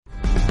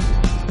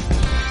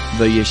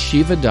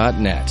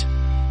theyeshiva.net.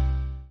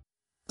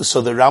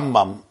 So the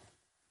Rambam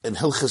in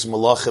Hilchos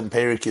Malachim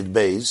Perek Yud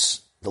Beis,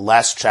 the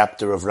last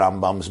chapter of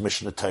Rambam's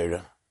Mishnah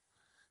Torah,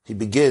 he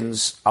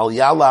begins, Al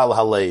Yala Al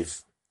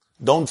Halev.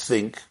 Don't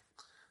think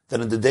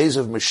that in the days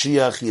of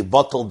Mashiach,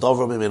 Yibatal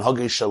Dover Min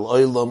Hagi Shel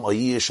Olam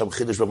Oyish Am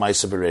Chidush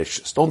B'Maaseh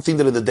Bereishis. Don't think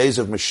that in the days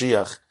of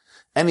Mashiach,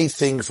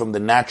 anything from the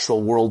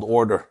natural world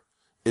order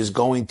is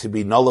going to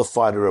be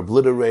nullified or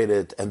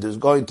obliterated, and there's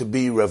going to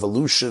be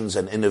revolutions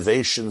and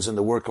innovations in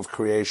the work of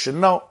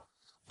creation. No.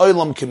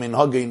 Olam Kimin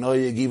Hagi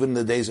Noyeg, even in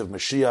the days of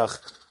Mashiach,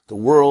 the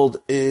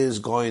world is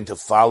going to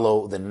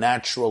follow the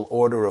natural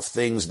order of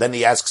things. Then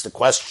he asks the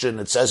question,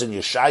 it says in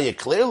Yeshaya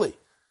clearly,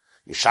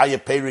 Yeshaya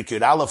Perek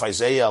Yud Aleph,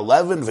 Isaiah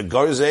 11,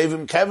 V'gar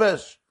Zevim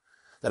Kevesh,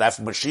 that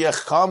after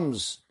Mashiach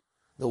comes,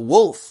 the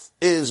wolf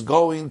is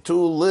going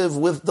to live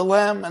with the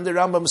lamb. And the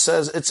Rambam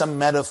says it's a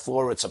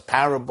metaphor, it's a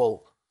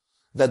parable,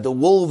 that the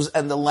wolves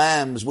and the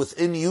lambs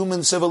within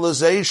human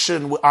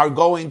civilization are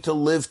going to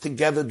live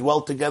together,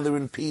 dwell together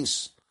in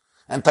peace.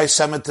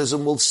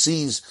 Anti-Semitism will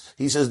cease.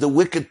 He says the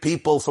wicked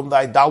people from the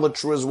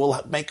idolaters will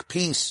make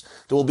peace.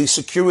 There will be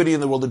security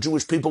in the world. The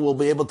Jewish people will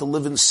be able to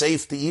live in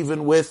safety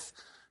even with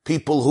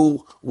people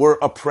who were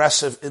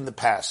oppressive in the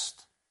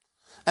past.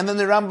 And then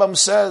the Rambam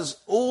says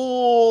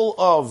all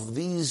of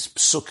these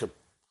psukim,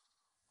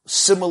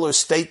 similar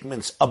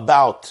statements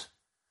about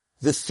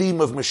the theme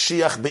of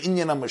Mashiach,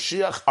 Be'inyan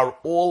HaMashiach, are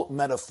all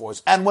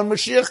metaphors. And when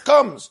Mashiach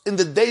comes, in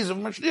the days of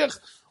Mashiach,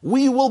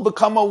 we will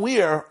become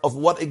aware of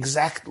what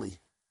exactly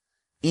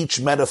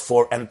each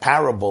metaphor and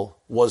parable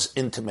was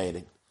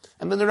intimating.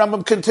 And then the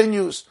Rambam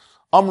continues,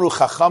 Amru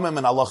Chachamim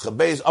and Halacha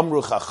Beis,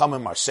 Amru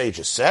Chachamim, our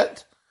sages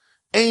said,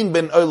 Ein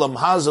ben olam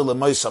hazel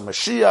lemoisa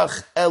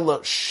Mashiach, ela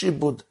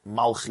shibud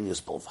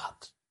malchias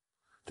bolvat.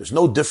 There's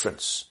no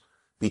difference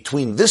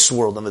between this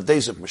world and the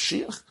days of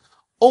Mashiach,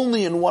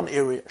 only in one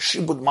area.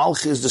 Shibud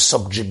malchi is the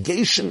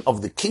subjugation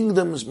of the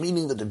kingdoms,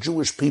 meaning that the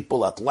Jewish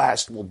people at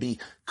last will be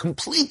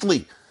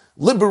completely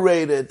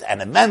liberated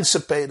and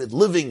emancipated,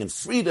 living in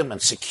freedom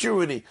and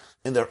security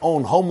in their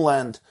own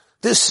homeland.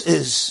 This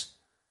is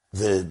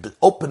the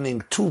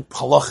opening two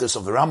halachas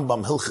of the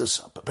Rambam,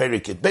 Hilchos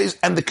Perek Yud Beis,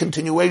 and the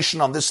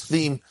continuation on this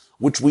theme,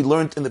 which we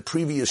learned in the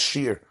previous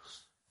shiur,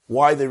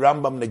 why the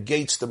Rambam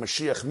negates the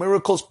Mashiach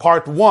miracles,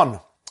 part 1,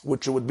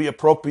 which it would be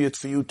appropriate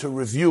for you to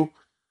review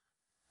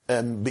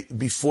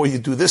before you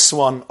do this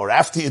one, or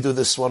after you do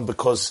this one,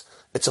 because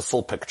it's a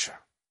full picture.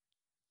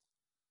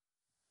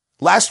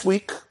 Last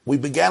week, we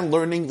began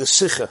learning the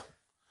Sicha,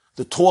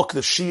 the talk,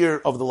 the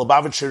shiur of the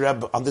Lubavitcher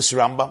Rebbe on this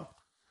Rambam,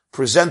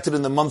 presented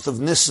in the month of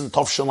Nisan,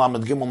 Tov Shalom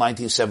Lamed Gimel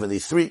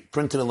 1973,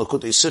 printed in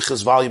Likutei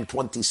Sichas, volume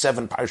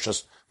 27,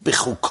 Parshas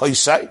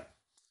B'chukoisai,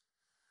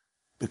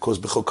 because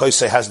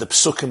B'chukoisai has the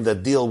psukim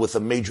that deal with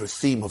a major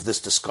theme of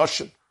this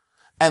discussion,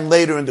 and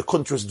later in the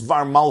Kuntras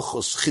Dvar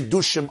Malchus,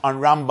 Chidushim on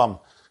Rambam,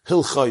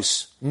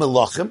 Hilchos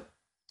Melachim.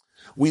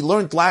 We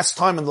learned last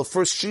time in the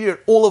first shiur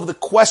all of the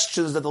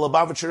questions that the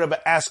Lubavitcher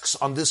Rebbe asks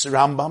on this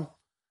Rambam,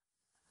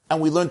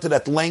 and we learned it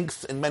at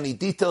length in many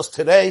details.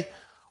 Today,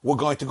 we're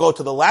going to go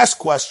to the last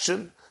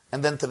question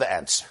and then to the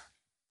answer.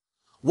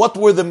 What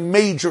were the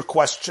major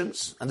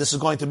questions? And this is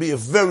going to be a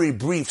very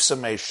brief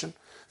summation.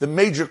 The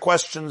major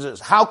questions is,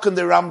 how can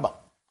the Rambam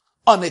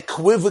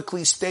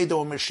unequivocally state that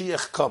when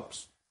Mashiach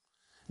comes,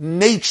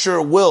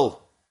 nature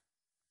will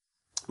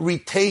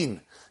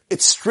retain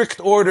its strict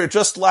order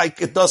just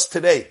like it does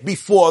today,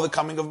 before the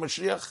coming of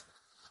Mashiach,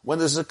 when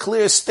there's a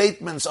clear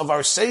statements of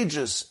our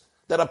sages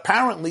that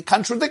apparently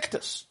contradict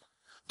us.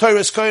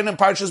 Torah's Kohen and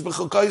Parshas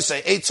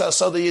B'chukoisai, Eitz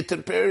HaSada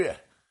Yitir Periyah,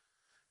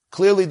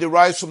 clearly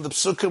derives from the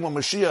psukim when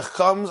Mashiach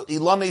comes,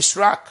 Ilan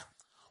Yisrak,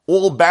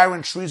 all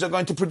barren trees are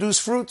going to produce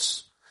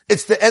fruits.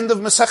 It's the end of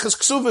Maseches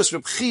Ksuvos.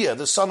 Reb Chia,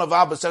 the son of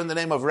Abba, said in the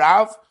name of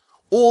Rav,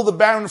 all the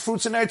barren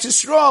fruits in Eretz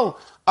Yisrael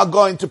are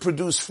going to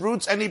produce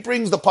fruits, and he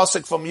brings the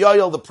pasuk from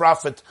Yoel, the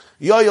prophet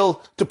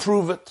Yoel, to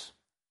prove it.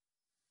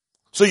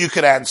 So you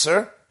could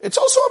answer, it's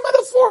also a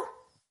metaphor.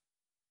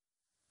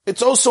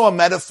 It's also a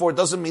metaphor. It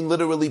doesn't mean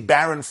literally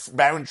barren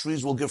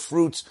trees will give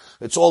fruits.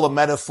 It's all a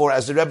metaphor,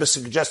 as the Rebbe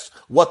suggests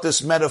what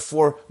this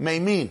metaphor may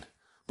mean.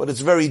 But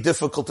it's very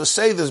difficult to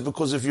say this,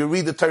 because if you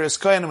read the Torah's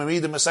Kohen and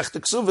read the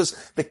Masechta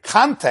Ksuvos, the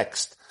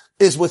context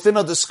is within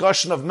a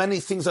discussion of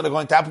many things that are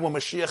going to happen when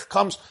Mashiach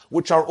comes,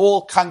 which are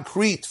all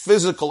concrete,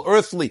 physical,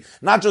 earthly,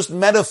 not just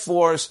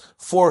metaphors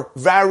for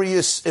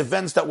various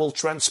events that will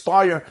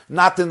transpire,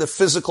 not in the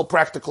physical,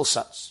 practical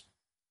sense.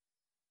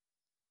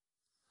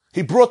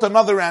 He brought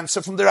another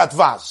answer from the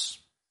Radvaz.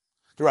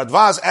 The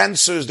Radvaz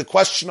answers the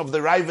question of the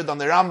Ravid on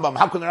the Rambam.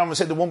 How can the Rambam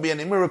say there won't be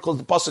any miracles?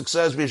 The Pasuk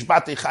says,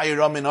 V'ishbati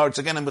chayiram in arts,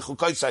 again in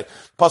B'chukoisai.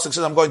 The Pasuk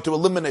says, I'm going to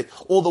eliminate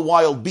all the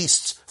wild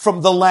beasts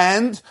from the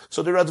land.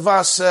 So the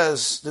Radvaz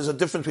says, there's a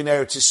difference between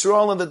Eretz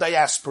Yisrael and the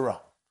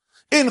diaspora.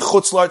 In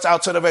Chutz La'aretz,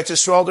 outside of Eretz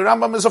Yisrael, the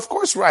Rambam is of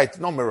course right,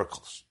 no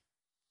miracles.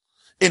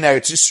 In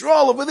Eretz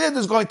Yisrael, over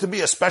there's going to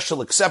be a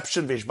special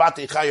exception,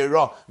 V'ishbati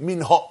chayiram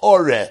min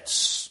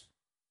ha'oretz.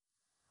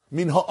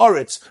 Min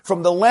ha'aretz,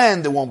 from the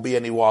land there won't be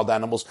any wild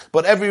animals,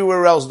 but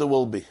everywhere else there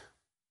will be.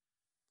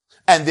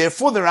 And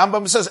therefore the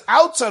Rambam says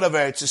outside of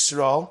Eretz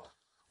Yisrael,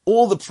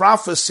 all the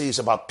prophecies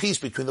about peace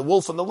between the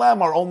wolf and the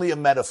lamb are only a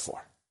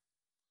metaphor.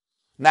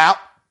 Now,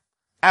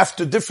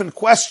 after different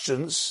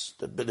questions,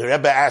 the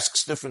Rebbe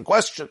asks different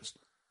questions,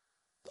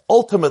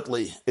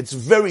 ultimately, it's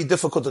very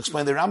difficult to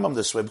explain the Rambam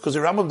this way, because the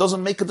Rambam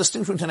doesn't make a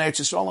distinction between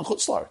Eretz Yisrael and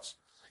Chutz La'aretz.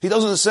 He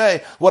doesn't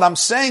say, what I'm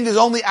saying is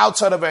only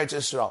outside of Eretz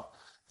Yisrael.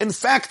 In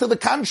fact, to the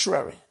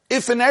contrary,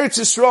 if in Eretz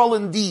Yisrael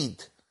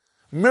indeed,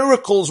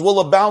 miracles will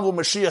abound when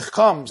Mashiach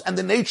comes, and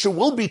the nature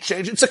will be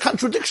changed, it's a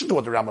contradiction to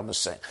what the Rambam is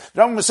saying.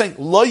 The Rambam is saying,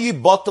 Lo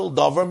yibatel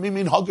davar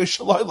mimin hagish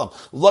shalaylam.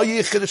 Lo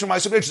yichidish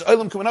ma'aser b'reish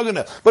olam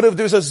k'minagana. But if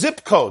there's a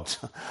zip code,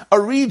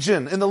 a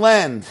region in the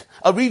land,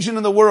 a region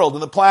in the world, in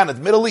the planet,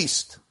 Middle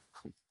East,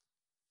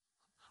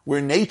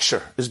 where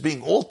nature is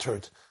being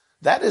altered,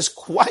 that is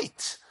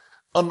quite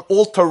an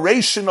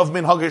alteration of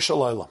minhag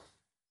shalaylam.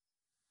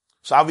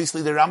 So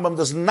obviously the Rambam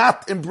does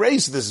not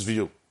embrace this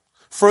view.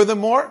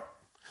 Furthermore,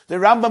 the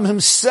Rambam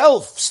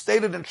himself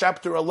stated in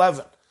chapter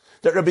 11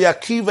 that Rabbi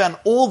Akiva and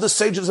all the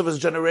sages of his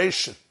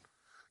generation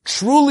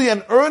truly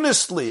and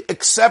earnestly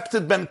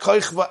accepted Ben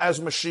Kochva as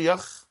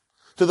Mashiach,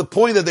 to the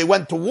point that they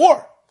went to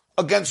war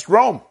against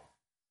Rome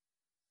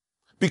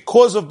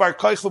because of Bar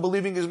Kochva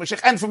believing he is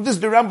Mashiach. And from this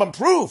the Rambam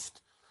proved,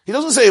 he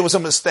doesn't say it was a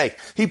mistake,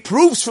 he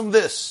proves from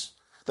this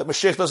that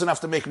Mashiach doesn't have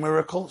to make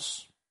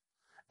miracles,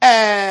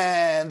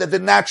 and that the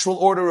natural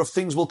order of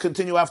things will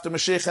continue after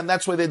Mashiach, and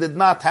that's why they did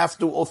not have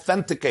to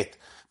authenticate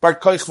Bar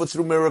Kochva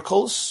through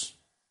miracles.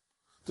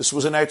 This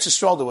was in Eretz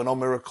Yisrael, there were no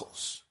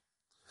miracles.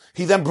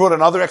 He then brought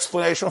another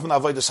explanation from the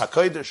Avodas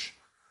HaKodesh.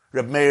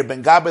 Reb Meir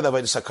ben Gabe, the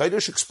Avodas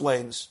HaKodesh,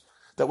 explains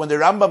that when the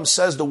Rambam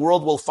says the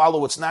world will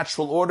follow its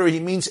natural order, he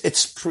means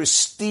its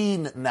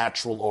pristine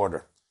natural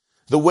order.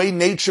 The way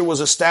nature was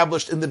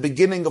established in the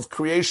beginning of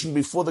creation,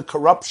 before the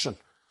corruption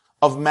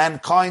of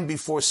mankind,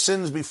 before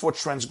sins, before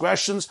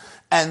transgressions,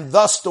 and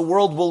thus the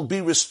world will be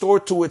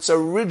restored to its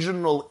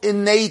original,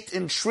 innate,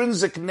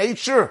 intrinsic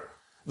nature,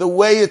 the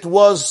way it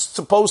was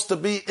supposed to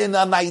be in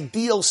an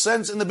ideal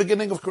sense in the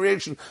beginning of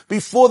creation,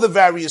 before the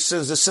various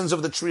sins, the sins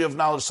of the tree of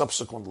knowledge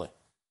subsequently.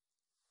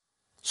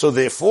 So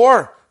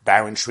therefore,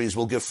 barren trees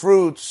will give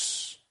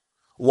fruits,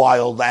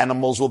 wild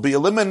animals will be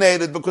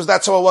eliminated, because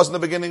that's how it was in the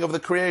beginning of the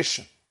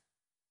creation.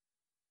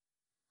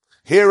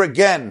 Here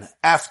again,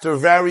 after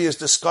various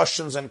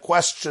discussions and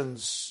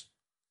questions,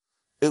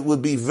 it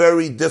would be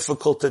very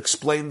difficult to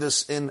explain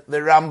this in the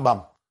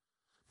Rambam.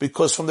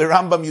 Because from the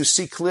Rambam you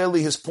see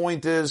clearly his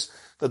point is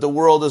that the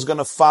world is going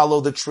to follow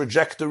the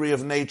trajectory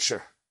of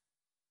nature.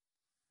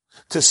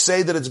 To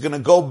say that it's going to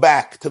go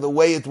back to the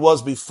way it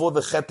was before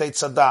the Chet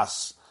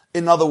Tzadas,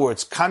 in other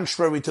words,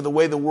 contrary to the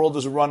way the world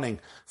is running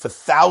for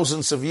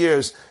thousands of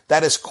years,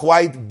 that is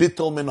quite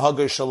bittul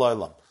minhagei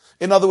shalaylam.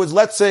 In other words,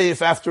 let's say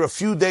if after a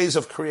few days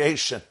of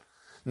creation,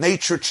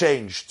 nature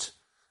changed,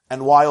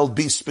 and wild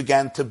beasts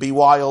began to be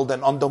wild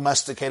and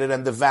undomesticated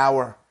and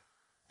devour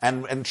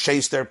and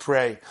chase their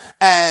prey,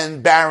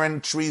 and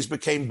barren trees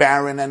became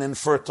barren and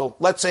infertile.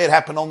 Let's say it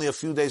happened only a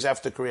few days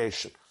after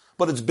creation.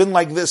 But it's been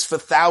like this for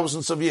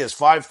thousands of years,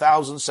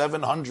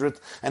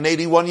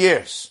 5,781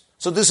 years.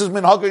 So this is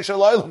minhagei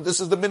shalaylam, this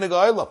is the minhag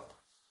ha'olam.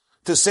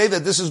 To say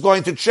that this is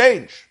going to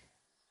change,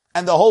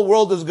 and the whole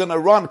world is going to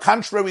run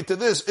contrary to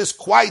this, is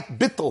quite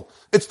bittul.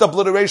 It's the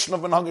obliteration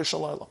of minhagei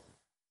shalaylam.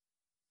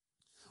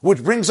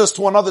 Which brings us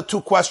to another two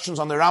questions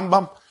on the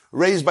Rambam,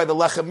 raised by the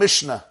Lechem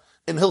Mishnah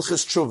in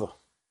Hilchis Tshuva.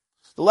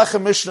 The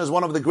Lechem Mishnah is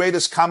one of the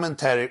greatest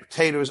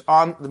commentators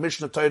on the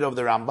Mishnah Torah of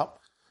the Rambam.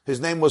 His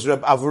name was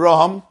Rabbi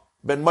Avraham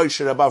ben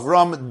Moshe, Rabbi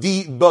Avram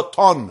di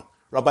Baton.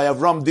 Rabbi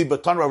Avram di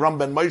Baton, Rabbi Avram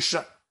ben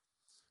Moshe.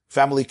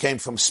 Family came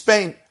from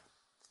Spain.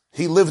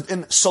 He lived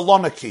in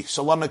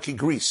Saloniki,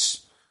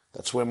 Greece.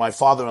 That's where my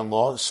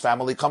father-in-law, his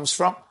family comes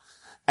from.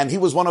 And he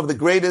was one of the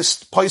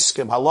greatest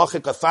poskim,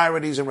 halachic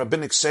authorities and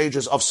rabbinic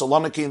sages of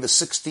Saloniki in the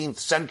 16th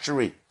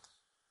century.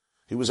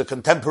 He was a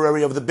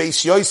contemporary of the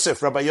Beis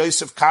Yosef, Rabbi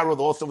Yosef Karo,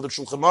 the author of the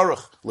Shulchan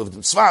Aruch, lived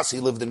in Tzfas, he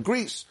lived in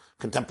Greece,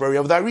 contemporary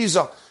of the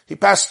Arizal. He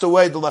passed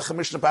away, the Lechem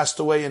Mishnah passed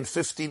away in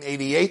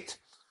 1588,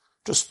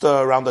 just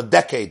around a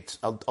decade,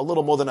 a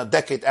little more than a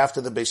decade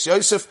after the Beis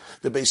Yosef.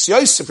 The Beis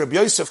Yosef, Rabbi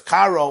Yosef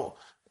Karo,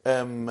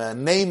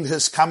 named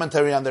his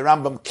commentary on the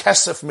Rambam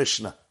Kesef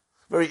Mishnah.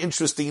 Very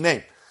interesting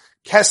name.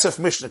 Kesef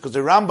Mishnah, because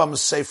the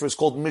Rambam's sefer is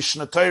called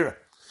Mishnah Torah.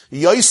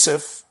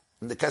 Yosef,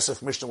 and the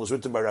Kesef Mishnah was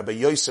written by Rabbi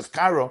Yosef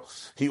Karo,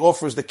 he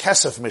offers the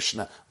Kesef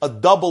Mishnah, a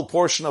double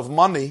portion of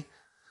money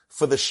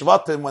for the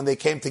Shvatim when they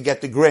came to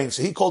get the grain.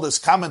 So he called his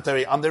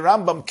commentary on the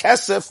Rambam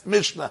Kesef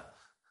Mishnah.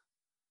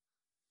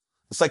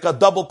 It's like a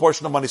double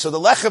portion of money. So the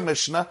Lechem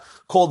Mishnah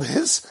called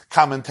his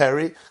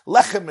commentary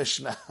Lechem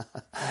Mishnah,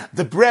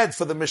 the bread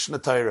for the Mishnah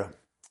Torah.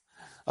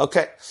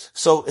 Okay,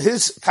 so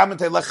his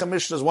commentary Lechem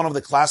Mishnah is one of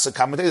the classic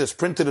commentaries. It's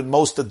printed in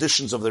most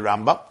editions of the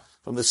Rambam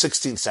from the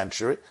 16th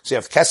century. So you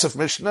have Kesef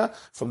Mishnah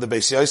from the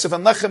Beis Yosef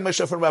and Lechem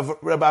Mishnah from Rabbi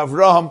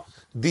Avraham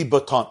di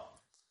Baton.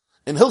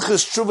 In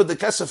Hilchis Tshuva, the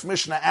Kesef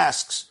Mishnah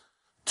asks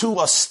two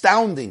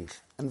astounding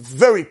and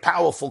very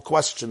powerful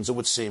questions, it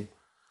would seem,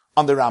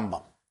 on the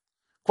Rambam.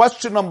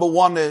 Question number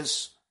one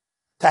is,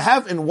 To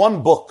have in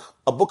one book,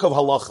 a book of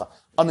halacha,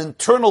 an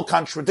internal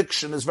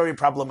contradiction is very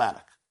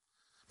problematic.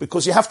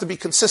 Because you have to be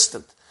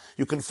consistent.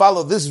 You can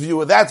follow this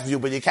view or that view,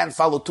 but you can't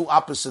follow two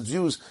opposite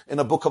views in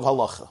a book of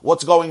halacha.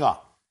 What's going on?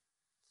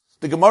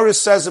 The Gemara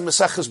says in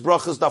Maseches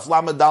Brachos, Daf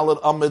Lamed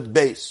Daled Amud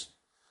Beis,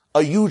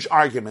 a huge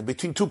argument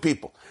between two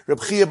people.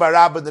 Rabbi Chiya bar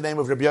Rabbi in the name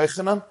of Rabbi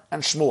Yochanan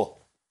and Shmuel.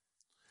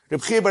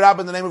 Rabbi Chiya bar Rabbi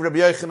in the name of Rabbi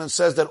Yochanan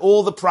says that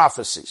all the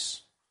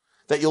prophecies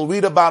that you'll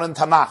read about in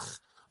Tanakh,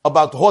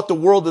 about what the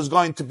world is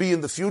going to be in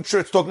the future,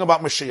 it's talking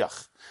about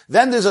Mashiach.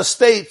 Then there's a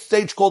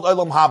stage called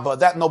Olam Haba,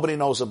 that nobody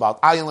knows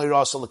about. Ayin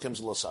le'rasa l'kim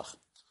z'losach.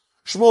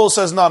 Shmuel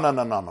says,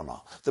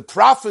 no. The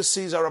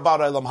prophecies are about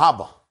Olam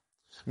Haba.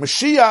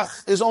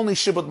 Mashiach is only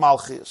Shibud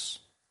Malchus.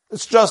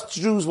 It's just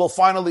Jews will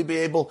finally be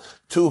able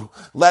to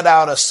let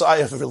out a sigh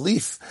of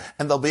relief,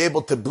 and they'll be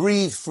able to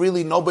breathe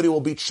freely. Nobody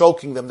will be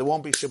choking them. There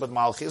won't be Shibud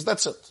Malchus.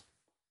 That's it.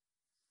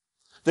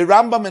 The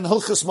Rambam in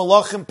Hilchos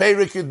Malachim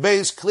Perek Yud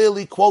Beis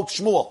clearly quotes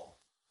Shmuel.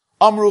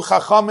 Amru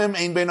Chachamim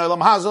ein bein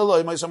olam hazeh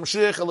lo yimais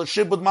HaMashiach ela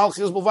shibud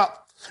malchus b'lvad.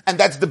 And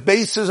that's the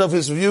basis of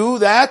his view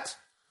that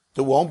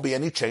there won't be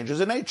any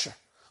changes in nature.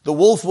 The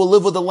wolf will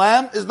live with the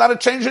lamb is not a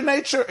change in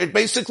nature. It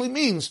basically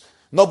means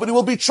nobody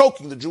will be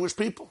choking the Jewish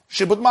people.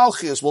 Shibud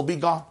malchus will be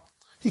gone.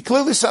 He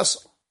clearly says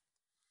so.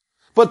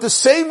 But the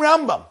same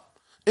Rambam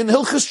in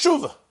Hilchos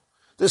Tshuva,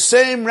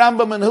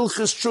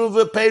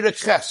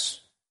 Perek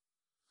Ches,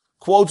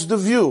 quotes the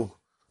view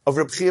of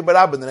Rabbi Chiya bar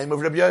Rabbi in the name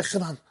of Rabbi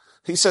Yochanan.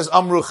 He says,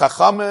 Amru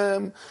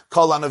Chachamim,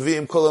 Kol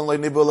Anavim, Kol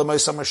Le'nibu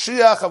L'Meisa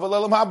Mashiach, Aval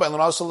Elam Haba, and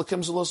also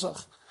L'Kim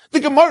Z'losach. The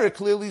Gemara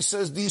clearly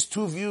says these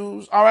two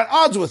views are at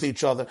odds with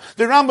each other.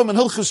 The Rambam in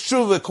Hilchos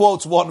Tshuva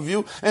quotes one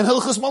view, and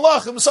Hilchos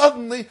Malachim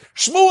suddenly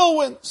Shmuel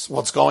wins.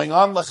 What's going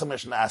on? Lechem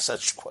Mishnah asks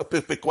such a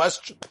big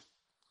question.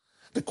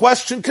 The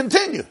question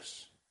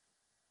continues.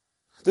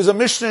 There's a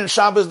Mishnah in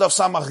Shabbos Daf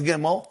Samach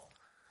Gimel.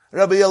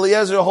 Rabbi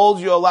Eliezer holds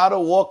you're allowed to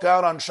walk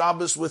out on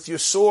Shabbos with your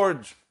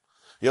sword.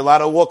 You're allowed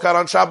to walk out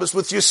on Shabbos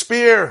with your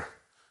spear.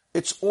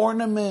 It's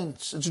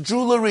ornaments. It's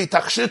jewelry,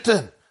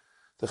 tachshitin.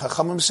 The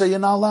Chachamim say you're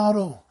not allowed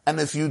to. And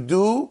if you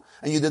do,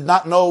 and you did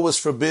not know it was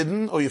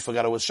forbidden, or you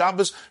forgot it was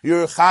Shabbos,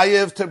 you're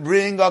chayev to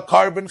bring a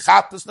carbon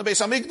chatas in the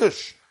Beis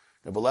HaMikdash.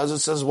 Rabbi Eliezer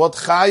says, what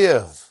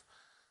chayev?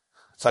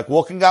 It's like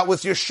walking out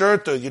with your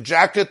shirt, or your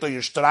jacket, or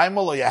your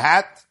shtreimel, or your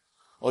hat,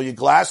 or your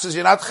glasses.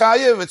 You're not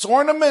chayev. It's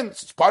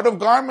ornaments. It's part of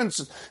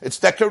garments. It's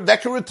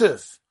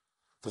decorative.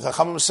 The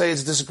Chachamim say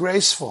it's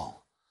disgraceful.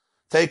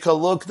 Take a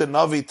look, the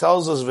Navi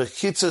tells us,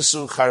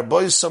 V'chitzesu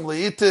charboisam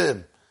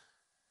li'itim.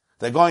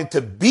 They're going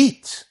to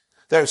beat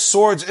their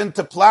swords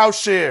into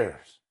plowshares.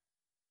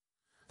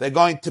 They're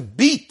going to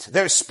beat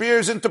their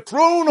spears into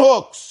prune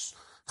hooks.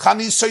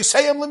 Chanis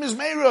soiseyam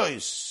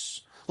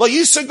lemizmeiros. Lo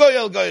yisagoy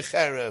el goy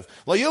cherev.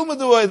 Lo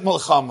yilmedu ed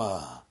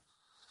melchama.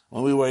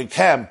 When we were in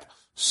camp,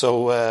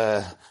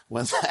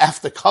 when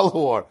after Color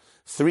War,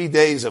 3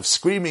 days of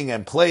screaming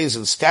and plays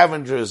and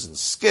scavengers and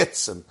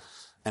skits and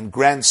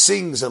grand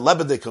sings and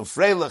lebedik and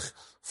freilich.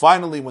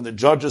 Finally, when the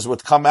judges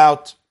would come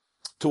out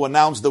to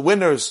announce the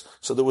winners,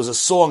 so there was a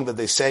song that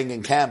they sang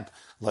in camp.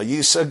 La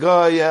yisa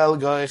goy el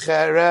goy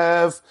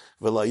cherev,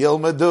 v'la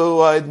yilmedu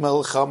oid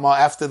milchama.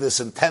 After this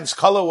intense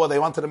color war, they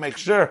wanted to make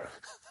sure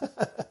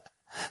that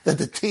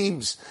the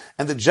teams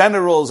and the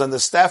generals and the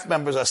staff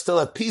members are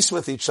still at peace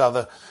with each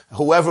other.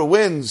 Whoever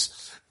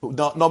wins,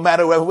 no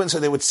matter whoever wins, so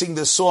they would sing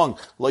this song.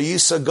 La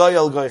yisa goy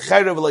el goy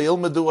cherev, v'la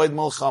yilmedu oid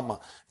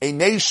milchama. A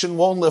nation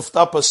won't lift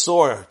up a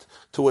sword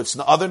to its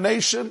other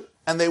nation,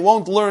 and they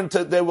will learn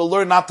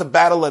not to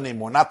battle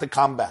anymore, not to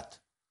combat.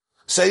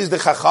 Says the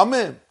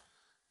Chachamim,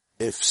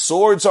 if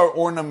swords are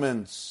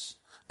ornaments,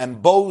 and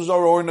bows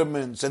are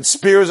ornaments, and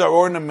spears are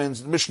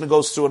ornaments, the Mishnah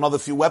goes through another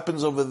few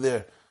weapons over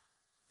there,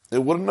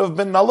 it wouldn't have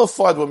been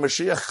nullified when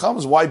Mashiach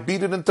comes. Why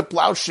beat it into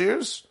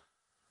plowshares?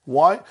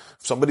 Why?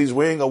 If a woman's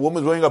wearing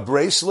a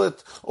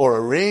bracelet, or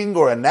a ring,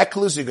 or a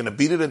necklace, you're going to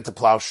beat it into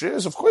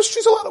plowshares? Of course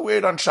she's allowed to wear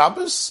it on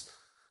Shabbos.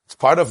 It's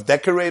part of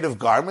decorative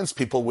garments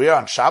people wear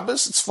on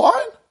Shabbos. It's fine.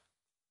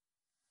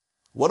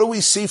 What do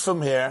we see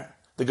from here?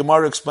 The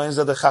Gemara explains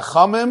that the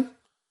Chachamim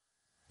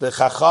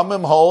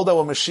hold that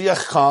when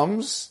Mashiach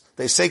comes,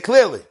 they say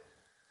clearly,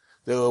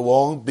 there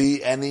won't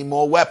be any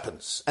more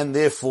weapons. And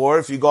therefore,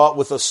 if you go out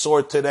with a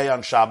sword today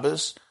on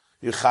Shabbos,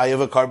 you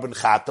chayev a carbon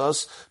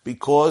chatos,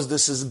 because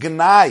this is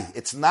gnai.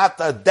 It's not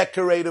a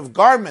decorative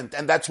garment,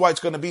 and that's why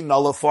it's going to be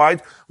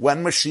nullified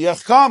when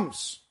Mashiach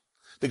comes.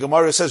 The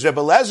Gemara says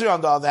Rebbe Lezer, on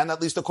the other hand, at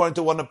least according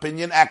to one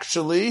opinion,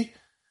 actually,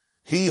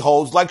 he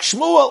holds like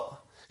Shmuel.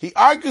 He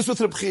argues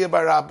with Rabbi Chiya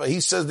bar Rabbi. He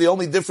says the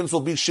only difference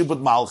will be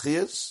Shibud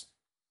Malchus,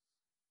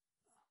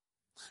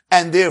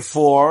 and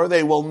therefore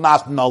they will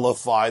not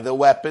nullify the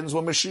weapons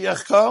when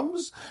Mashiach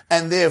comes,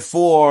 and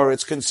therefore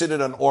it's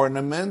considered an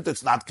ornament.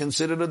 It's not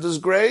considered a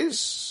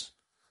disgrace.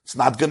 It's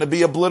not going to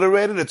be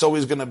obliterated. It's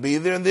always going to be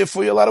there, and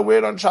therefore you're allowed to wear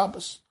it on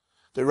Shabbos.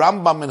 The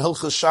Rambam in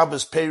Hilchos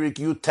Shabbos Perik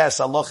Yud Tes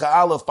Halacha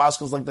Aleph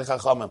paskins like the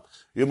Chachamim.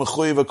 You're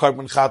mechuyev a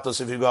carbon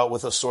chatos if you go out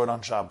with a sword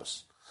on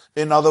Shabbos.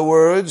 In other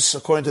words,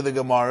 according to the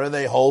Gemara,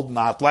 they hold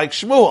not like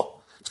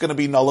Shmuel. It's going to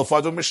be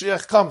nullified when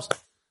Mashiach comes.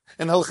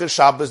 In Hilchas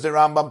Shabbos, the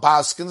Rambam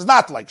paskins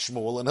not like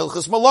Shmuel. In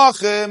Hilchas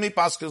Malachim, he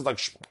paskins like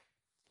Shmuel.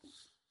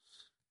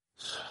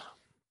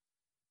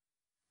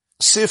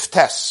 Sif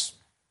Tes.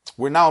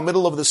 We're now in the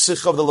middle of the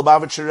Sicha of the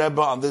Lubavitcher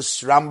Rebbe on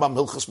this Rambam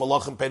Hilchas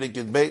Malachim Perek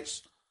Yud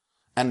Beis.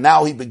 And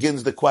now he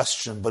begins the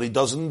question, but he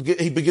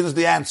begins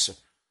the answer.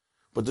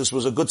 But this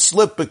was a good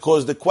slip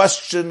because the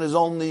question is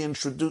only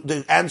introduced,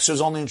 the answer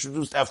is only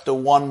introduced after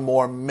one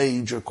more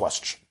major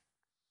question.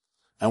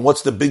 And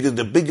what's the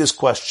biggest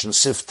question?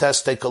 Sif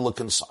Tes, take a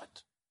look inside.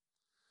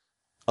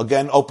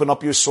 Again, open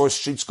up your source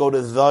sheets, go to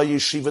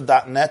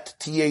theyeshiva.net,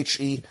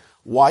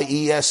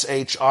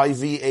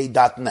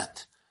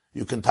 theyeshiva.net.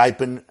 You can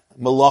type in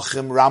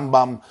Malachim,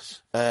 Rambam,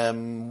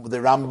 the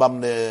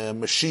Rambam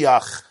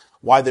Mashiach,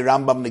 why the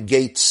Rambam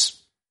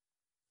negates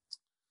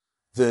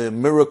the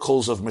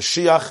miracles of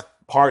Mashiach,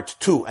 part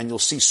 2, and you'll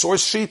see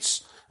source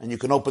sheets, and you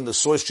can open the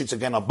source sheets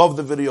again above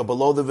the video,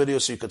 below the video,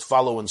 so you could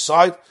follow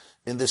inside.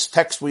 In this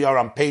text, we are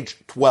on page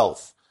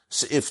 12.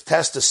 So if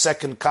test the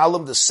second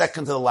column, the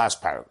second to the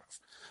last paragraph.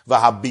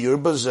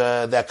 Vahabir,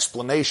 the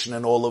explanation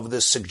in all of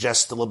this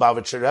suggests the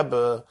Lubavitcher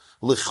Rebbe,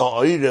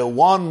 l'cha'oire,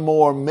 one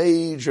more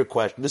major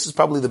question. This is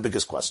probably the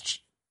biggest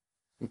question.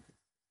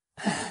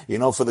 You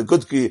know, for the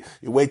good, you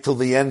wait till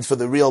the end for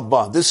the real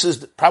bond. This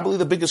is probably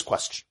the biggest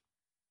question.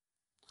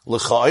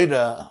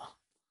 L'cha'oire,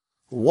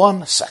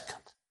 1 second.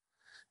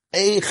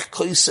 Eich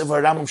koisev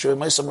haramim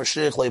she'emaisa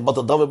Mashiach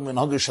le'ibata david min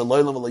hager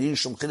shaloylam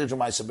v'layishum chidej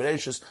v'maisa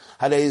bereishis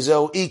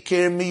harezeo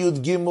ikir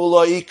miyud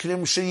gimul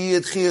ha'ikrim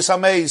she'yid chiyas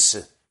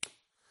ha'meisa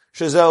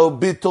shezeo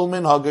bitul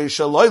min hager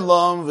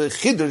shaloylam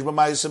v'chidej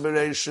v'maisa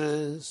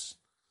bereishis.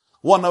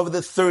 One of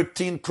the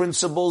 13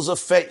 principles of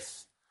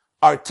faith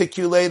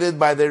articulated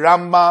by the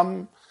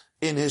Rambam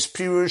in his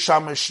Pirush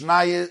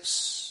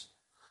HaMishnayos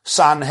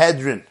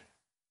Sanhedrin.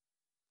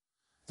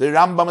 The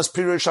Rambam's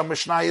Pirush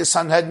HaMishnayos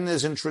Sanhedrin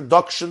is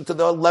introduction to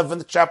the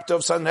 11th chapter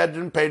of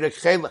Sanhedrin, Perek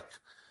Chelek.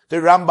 The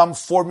Rambam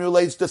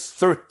formulates the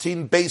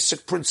 13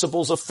 basic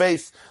principles of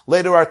faith,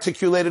 later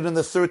articulated in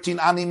the 13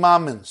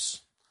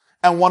 Animamins.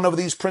 And one of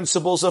these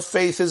principles of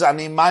faith is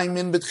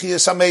Animaimin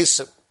B'tchiyas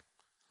HaMeisim.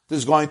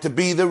 There's going to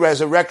be the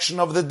resurrection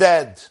of the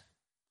dead.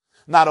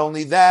 Not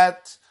only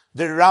that,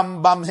 the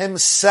Rambam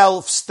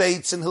himself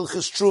states in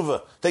Hilchas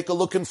Tshuva, take a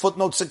look in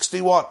footnote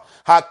 61,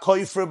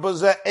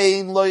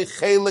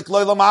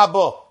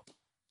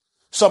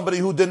 somebody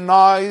who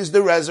denies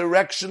the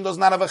resurrection does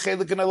not have a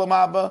chelik in Olam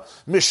Haba.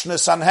 Mishnah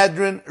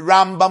Sanhedrin,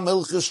 Rambam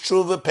Hilchas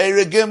Tshuva,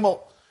 Perek Gimel.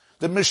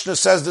 The Mishnah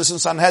says this in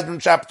Sanhedrin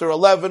chapter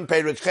 11,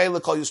 Perek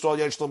Chelek, Kol Yisrael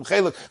Yesh Lom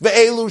Chelek,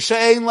 Ve'elu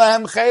she'ein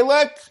lehem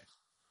chelek.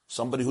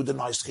 Somebody who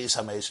denies Chiyas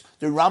HaMeis.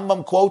 The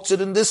Rambam quotes it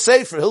in this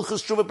Sefer,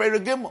 Hilchas Tshuva,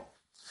 Perek Gimel.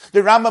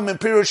 The Rambam in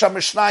Pirush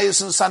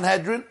HaMishnayos in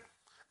Sanhedrin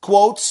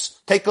quotes,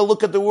 take a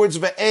look at the words,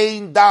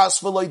 Ve'ein das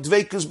v'loi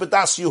dveikus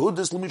b'das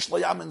Yehudis l'mish lo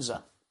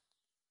yaminza.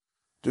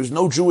 There's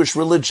no Jewish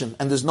religion,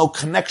 and there's no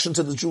connection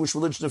to the Jewish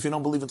religion if you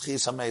don't believe in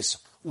Chiyas HaMeis.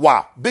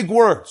 Wow, big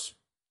words.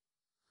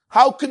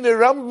 How can the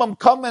Rambam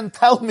come and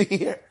tell me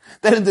here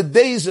that in the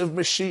days of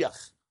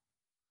Mashiach,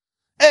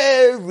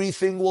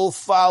 everything will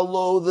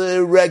follow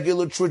the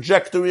regular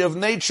trajectory of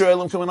nature?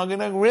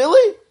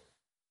 Really?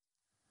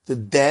 The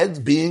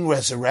dead being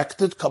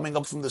resurrected, coming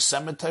up from the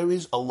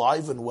cemeteries,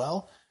 alive and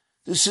well?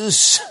 This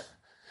is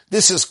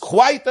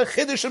quite a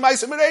chiddush in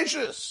Ma'aseh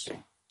Bereishis.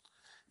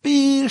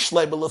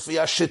 B'shleiba l'fi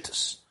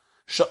hashittas.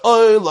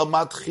 She'olam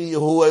atchi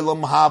hu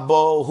olam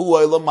haba,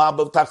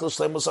 v'tachlis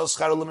shleimus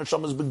haschar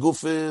l'neshamas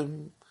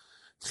begufim.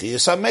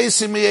 Chiyas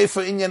ha'meisim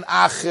yefa inyan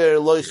acher,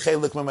 loy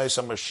chelik me'meis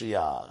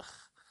ha'mashiach.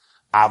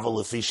 Aval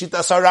l'fi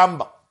shittas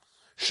ha'rambam.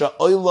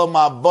 She'olam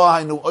haba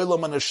hainu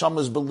olam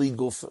ha'neshamas b'li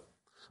gufim.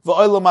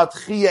 V'olam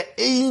atchiya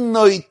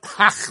einoi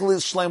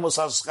tachlis shleimus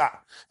haschar.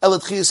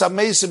 Elet chiyas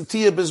ha'meisim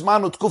tiya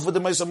bizmanu t'kufa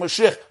d'meis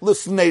ha'mashiach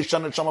l'fnei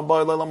shaneshama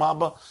ba'il olam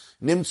haba.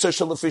 Nimtza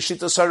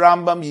shalafishitas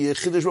harambam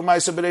yichidish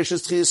b'maisa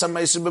bereishis tchiyas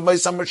ha'meisim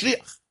b'meis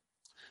ha'mashiach.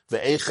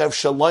 Ve'echev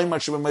shaloyma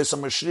sheb'meis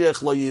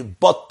ha'mashiach lo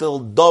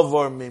yibatel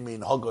davar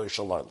mimin hagoy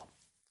shalaylam.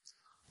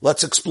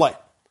 Let's explain.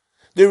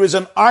 There is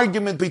an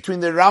argument between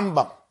the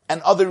Rambam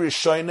and other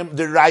Rishonim,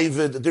 the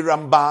Ravid, the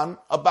Ramban,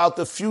 about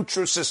the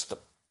future system.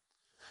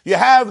 You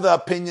have the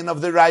opinion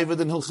of the Ravid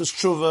in Hilchas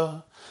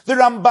Tshuva, the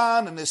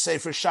Ramban in his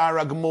Sefer Sha'ar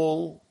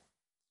HaGemul,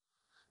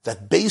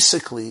 that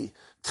basically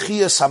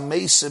Tchiyas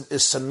HaMeisim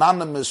is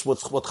synonymous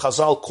with what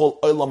Chazal call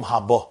Olam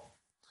Haba.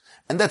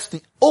 And that's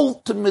the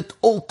ultimate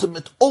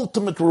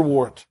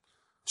reward.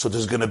 So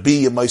there's going to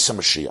be a Ma'aseh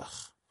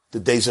Mashiach,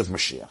 the days of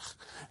Mashiach.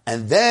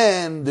 And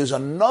then there's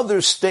another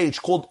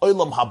stage called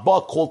Olam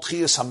Haba, called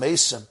Tchiyas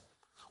HaMeisim,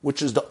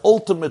 which is the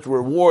ultimate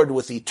reward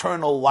with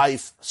eternal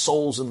life,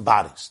 souls and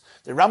bodies.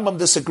 The Rambam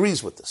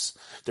disagrees with this.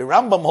 The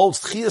Rambam holds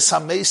Tchiyas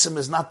HaMeisim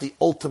is not the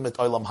ultimate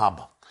Olam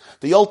Haba.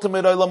 The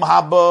ultimate Olam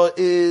Haba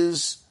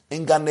is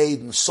in Gan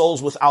Eden,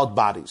 souls without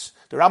bodies.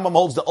 The Rambam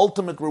holds the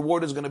ultimate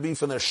reward is going to be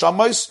for their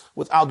shammos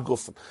without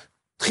gufim.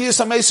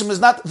 Tchiyas HaMeisim is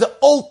not the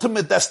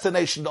ultimate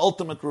destination, the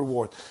ultimate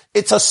reward.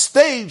 It's a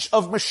stage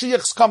of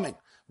Mashiach's coming.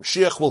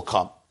 Mashiach will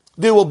come.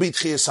 There will be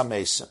Tchiyas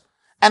HaMeisim.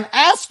 And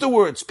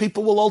afterwards,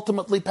 people will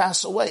ultimately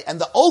pass away.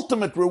 And the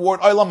ultimate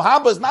reward, Olam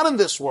Haba, is not in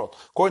this world.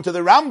 According to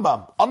the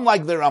Rambam,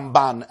 unlike the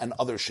Ramban and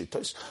other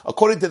Shittos,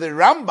 according to the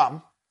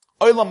Rambam,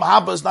 Olam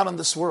Haba is not in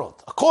this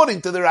world.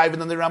 According to the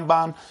Ravid and the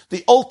Ramban,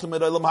 the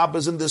ultimate Olam Haba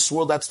is in this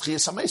world. That's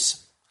Tchiyas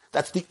HaMesim.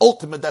 That's the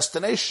ultimate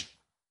destination.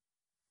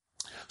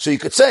 So you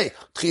could say,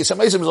 Tchiyas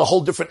HaMesim is a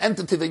whole different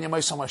entity than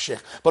Yemais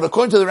HaMashiach. But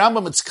according to the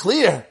Rambam, it's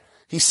clear.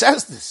 He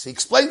says this. He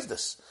explains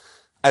this.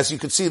 As you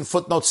can see in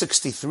footnote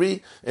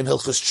 63, in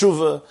Hilchos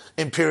Tshuva,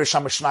 in Pirush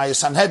HaMishnayos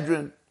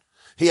Sanhedrin,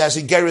 he has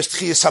Igeris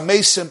Tchiyas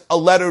HaMesim, a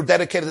letter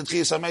dedicated to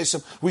Tchiyas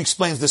HaMesim, who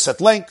explains this at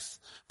length.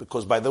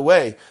 Because, by the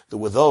way, there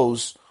were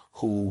those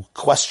who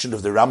questioned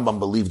if the Rambam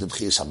believed in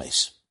Tchiyas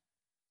HaMesim.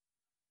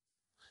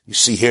 You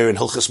see here in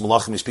Hilchos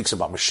Malachim, he speaks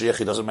about Mashiach,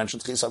 he doesn't mention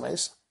Tchiyas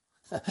HaMesim.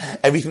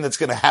 Everything that's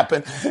going to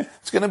happen,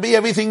 it's going to be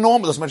everything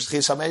normal, doesn't mention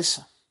Tchiyas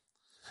HaMesim.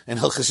 In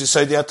Hilchos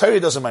Yisodei HaTorah, he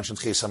doesn't mention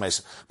Tchiyas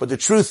HaMesim. But the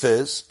truth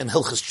is, in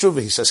Hilchos Tshuva,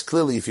 he says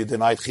clearly, if you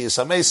deny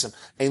Tchiyas HaMesim,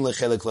 ein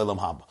lechelek le'olam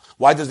haba.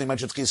 Why doesn't he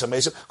mention Tchiyas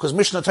HaMesim? Because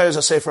Mishnah Torah is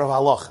a sefer of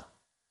halacha.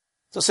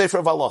 It's a sefer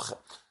of halacha.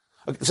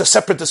 It's a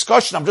separate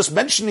discussion. I'm just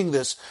mentioning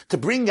this to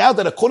bring out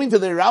that according to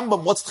the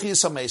Rambam, what's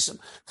Tchiyas HaMesim?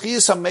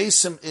 Tchiyas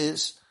HaMesim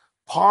is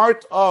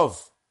part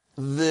of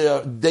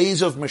the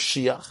days of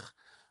Mashiach.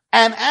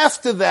 And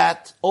after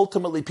that,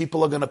 ultimately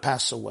people are going to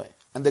pass away.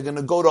 And they're going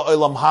to go to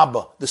Olam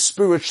Haba, the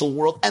spiritual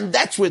world, and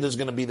that's where there's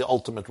going to be the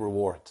ultimate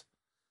reward.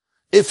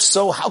 If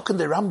so, how can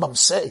the Rambam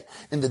say,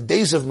 in the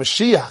days of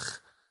Mashiach,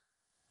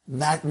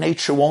 that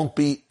nature won't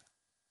be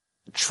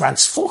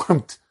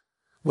transformed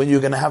when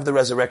you're going to have the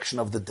resurrection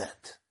of the dead?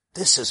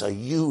 This is a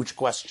huge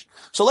question.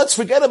 So let's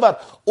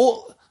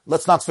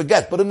not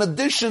forget, but in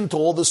addition to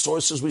all the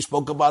sources we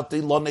spoke about, the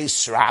Lonei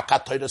Srak,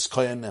 HaToras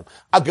Koyanim,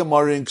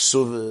 HaGemara in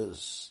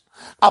Ksuvas,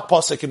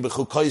 HaPosek in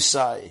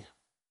Bechukoisai,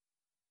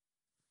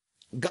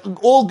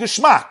 all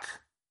Geschmack.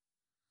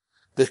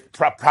 The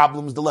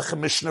problems the Lechem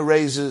Mishnah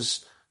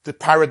raises, the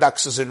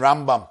paradoxes in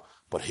Rambam.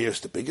 But here's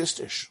the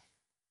biggest issue.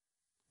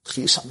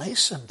 Tchiyas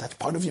HaMesim, that's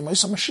part of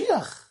Yemais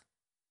HaMashiach.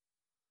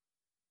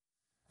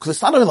 Because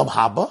it's not Olam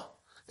Haba,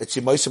 it's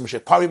Yemais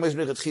HaMashiach. Part of Yemais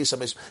HaMashiach, Tchiyas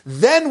HaMesim.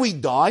 Then we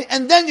die,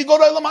 and then you go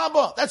to Olam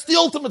Haba. That's the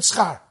ultimate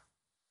schar.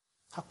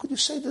 How could you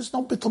say there's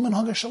no Bittul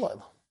Minhag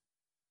Shalayla?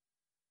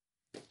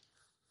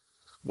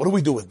 What do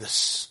we do with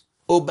this?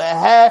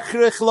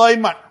 Ubehechrich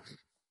loymar.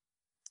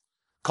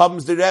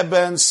 Comes the Rebbe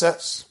and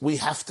says, we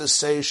have to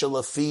say,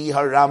 Shalafi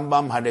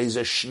HaRambam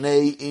Hareze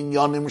Shnei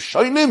Inyonim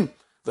Shoinim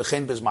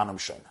V'chein Bezmanim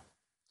Shoinim.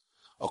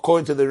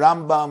 According to the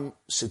Rambam,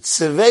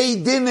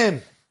 Sitzvei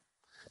Dinim.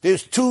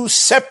 There's two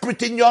separate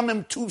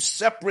Inyonim, two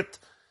separate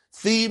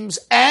themes,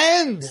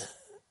 and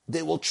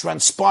they will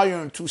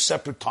transpire in two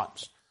separate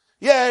times.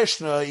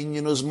 Yeshna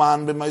Inyon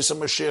Uzman B'Meis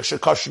HaMashiach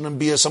Shekoshin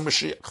B'Yas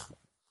HaMashiach.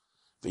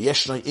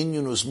 V'yeshna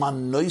Inyon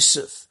Uzman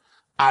Noisef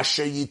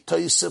Asher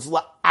Yitoisef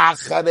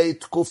la'acharei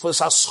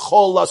tkufas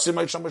haschol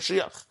asimay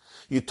shamashiach.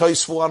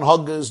 Yitoisfu an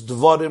hagas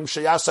dvarim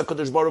sheyasa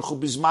kadosh baruch hu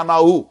bizman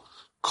hahu.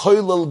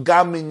 Koilel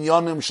gam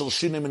inyonim shel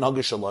shinim in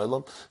hagas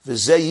shalaylam.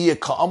 V'zeh yiyeh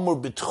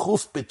ka'amur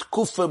b'tchuf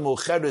b'tkufa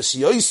mucheres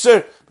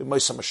yoiser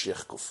b'mois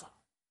hamashiach kufa.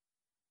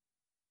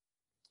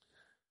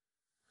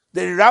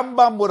 The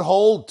Rambam would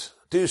hold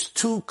there's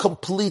two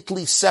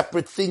completely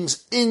separate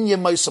things in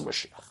Yemais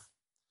HaMashiach.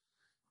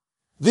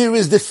 There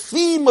is the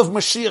theme of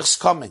Mashiach's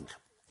coming,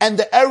 and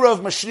the era of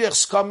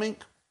Mashiach's coming,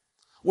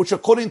 which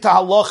according to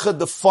halacha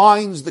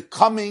defines the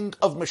coming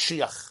of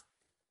Mashiach.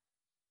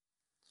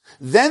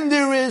 Then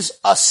there is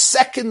a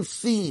second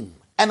theme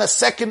and a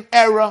second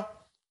era,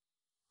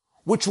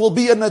 which will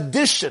be an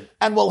addition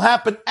and will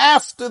happen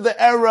after the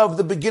era of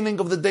the beginning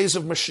of the days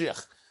of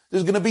Mashiach.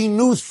 There's going to be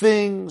new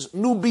things,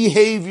 new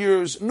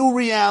behaviors, new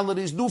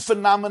realities, new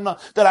phenomena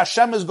that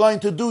Hashem is going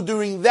to do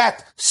during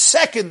that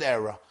second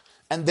era.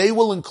 And they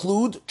will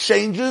include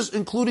changes,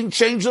 including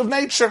change of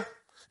nature,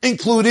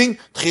 including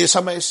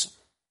Tchiyas HaMesim.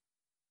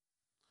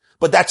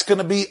 But that's going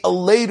to be a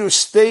later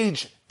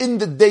stage in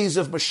the days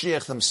of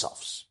Mashiach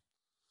themselves.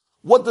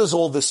 What does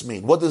all this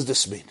mean? What does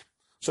this mean?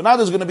 So now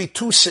there's going to be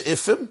two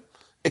se'ifim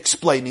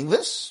explaining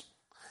this.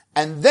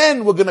 And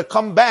then we're going to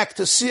come back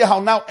to see how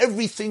now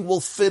everything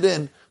will fit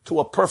in to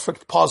a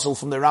perfect puzzle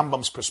from the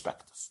Rambam's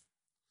perspective.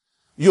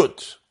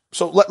 Yud.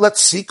 So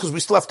let's see, because we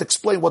still have to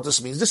explain what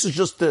this means. This is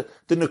just the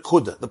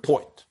nekuda, the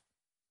point.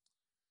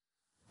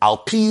 Al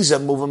piz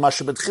and moving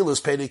masha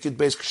betchilas perikid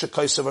beis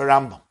k'shekaisav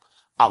Rambam.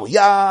 Al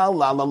ya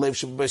la la lev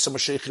shebeis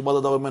hamashiach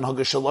yibaladav men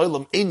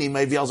hagashalaylam ini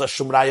maybe al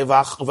zashum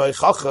rayavach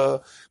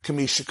vaychacha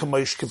k'mish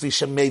k'fi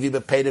shemevi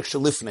beperik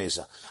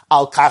shelifneza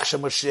al kach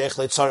shemashiach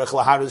leitzarech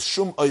laharis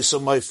shum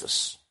oisam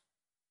moifus.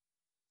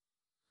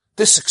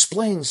 This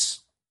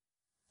explains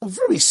a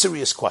very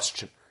serious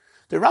question.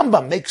 The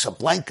Rambam makes a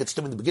blanket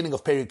statement in the beginning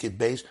of Perikid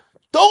Beis.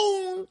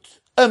 Don't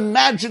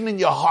imagine in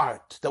your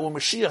heart that when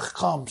Mashiach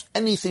comes,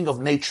 anything of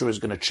nature is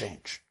going to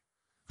change.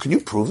 Can you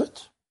prove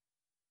it?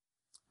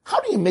 How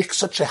do you make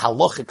such a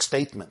halachic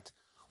statement,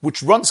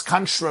 which runs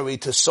contrary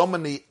to so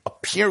many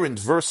apparent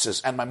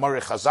verses and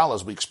Maimorei Chazal,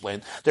 as we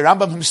explained? The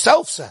Rambam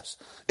himself says,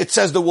 it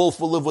says the wolf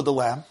will live with the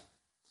lamb,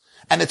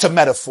 and it's a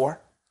metaphor.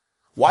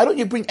 Why don't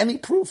you bring any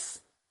proof?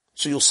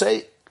 So you'll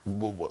say,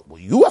 well,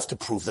 you have to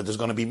prove that there's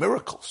going to be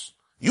miracles.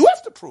 You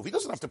have to prove. He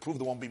doesn't have to prove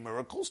there won't be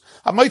miracles.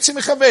 You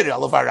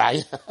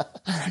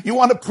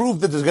want to prove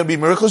that there's going to be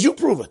miracles? You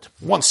prove it.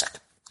 1 second.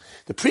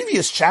 The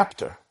previous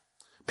chapter,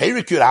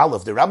 Perek Yud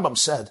Aleph, the Rambam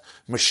said,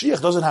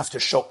 Mashiach doesn't have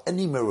to show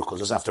any miracles,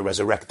 doesn't have to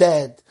resurrect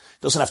dead,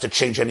 doesn't have to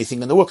change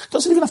anything in the world,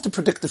 doesn't even have to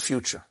predict the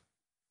future.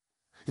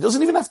 He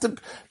doesn't even have to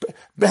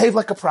behave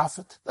like a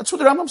prophet. That's what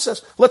the Rambam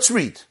says. Let's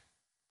read.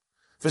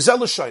 This is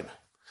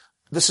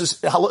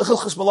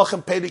Hilchos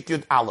Malachim Perek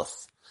Yud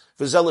Aleph.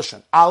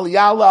 Al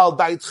yala al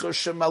daitcha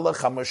shemelech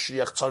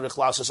haMashiach tzarich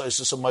lasas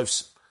oisus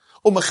u'moifsim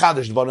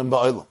u'mechadish dvarim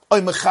ba'olam oy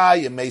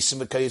meisim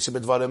v'kayitzi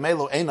b'dvarim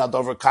elu ein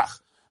adover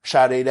kach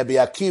sharei Rabbi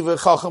Akiva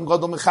chacham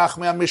gadol mechach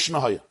me'amishnah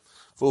haya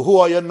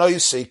v'hu haya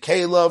noisei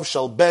kelev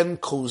shel ben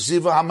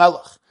kuziva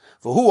hamelech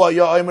v'hu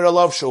haya oimer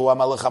alav shehu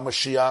hamelech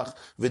haMashiach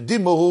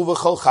v'dimuhu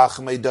v'chol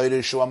chachmei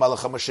doire shehu hamelech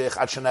haMashiach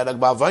ad shenereg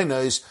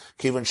ba'avonos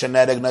kivan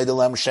shenereg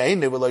neidelem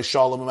she'einu v'lo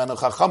shalom imenu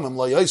chachamim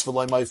lo yois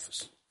v'lo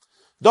moifis.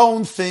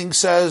 Don't think,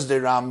 says the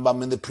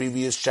Rambam in the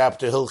previous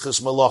chapter,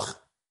 Hilchos Malachim,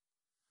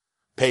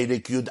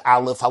 Perek Yud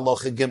Aleph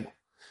Halacha Gimel,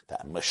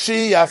 that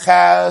Mashiach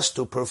has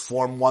to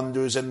perform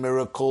wonders and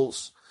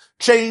miracles,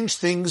 change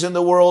things in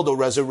the world, or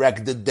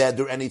resurrect the dead,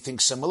 or anything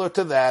similar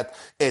to that.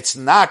 It's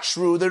not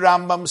true, the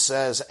Rambam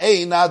says.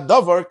 Eina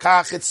davar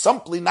kach, it's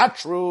simply not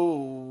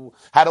true.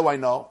 How do I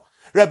know?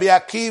 Rabbi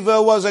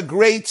Akiva was a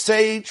great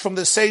sage from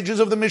the sages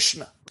of the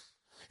Mishnah.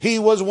 He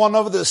was one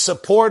of the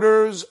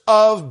supporters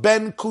of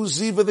Ben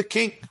Kuziva the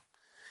king.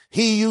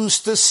 He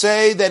used to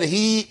say that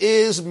he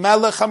is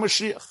Melech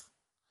HaMashiach.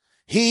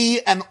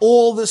 He and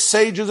all the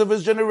sages of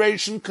his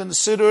generation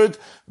considered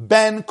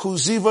Ben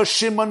Kuziva,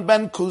 Shimon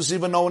Ben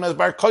Kuziva, known as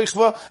Bar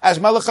Kochva, as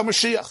Melech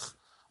HaMashiach.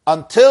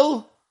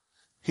 Until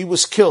he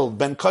was killed.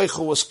 Ben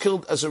Kochva was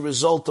killed as a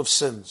result of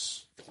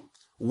sins.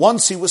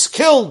 Once he was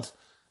killed,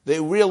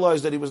 they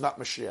realized that he was not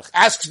Mashiach.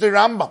 Asks the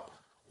Rambam,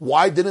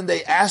 why didn't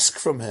they ask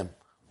from him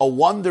a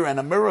wonder and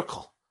a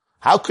miracle?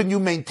 How can you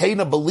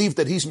maintain a belief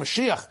that he's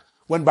Mashiach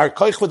when Bar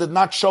Kochva did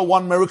not show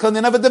one miracle and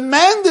they never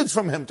demanded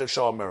from him to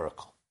show a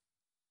miracle?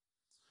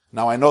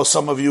 Now I know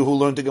some of you who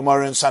learned the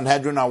Gemara in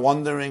Sanhedrin are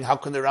wondering, how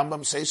can the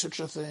Rambam say such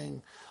a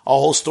thing? A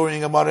whole story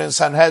in Gemara in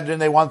Sanhedrin,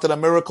 they wanted a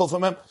miracle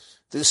from him.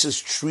 This is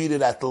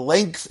treated at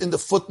length in the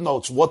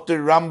footnotes, what the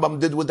Rambam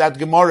did with that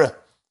Gemara.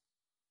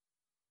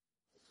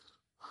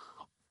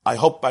 I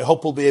hope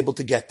we'll be able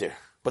to get there.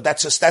 But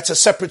that's a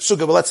separate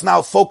sugya. But let's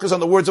now focus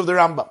on the words of the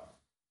Rambam.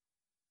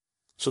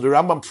 So the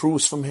Rambam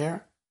proves from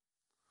here,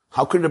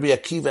 how can Rabbi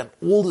Akiva and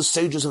all the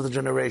sages of the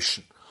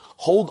generation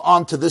hold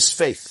on to this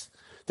faith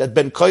that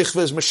Ben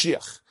Kochva is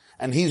Mashiach,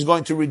 and he's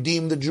going to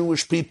redeem the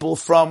Jewish people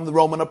from the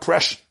Roman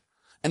oppression,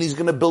 and he's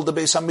going to build the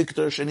Beis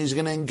HaMikdash, and he's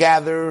going to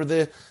gather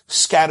the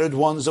scattered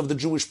ones of the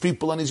Jewish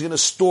people, and he's going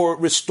to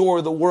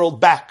restore the world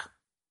back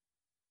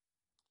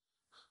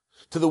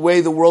to the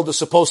way the world is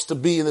supposed to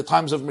be in the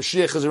times of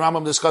Mashiach, as the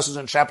Rambam discusses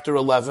in chapter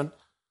 11.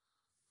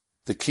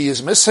 The key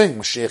is missing.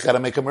 Mashiach got to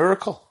make a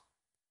miracle.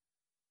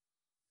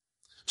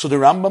 So the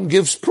Rambam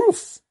gives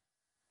proof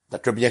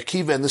that Rabbi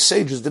Akiva and the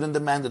sages didn't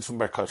demand it from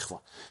Bar Kochva.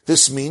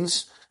 This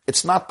means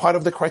it's not part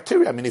of the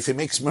criteria. I mean, if he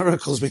makes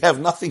miracles, we have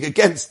nothing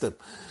against him.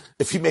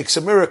 If he makes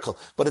a miracle,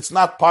 but it's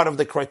not part of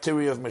the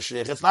criteria of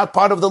Mashiach. It's not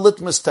part of the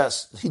litmus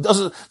test.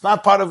 It's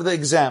not part of the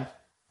exam.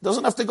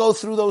 Doesn't have to go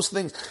through those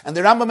things. And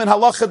the Rambam in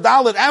Halacha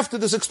Dalet after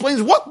this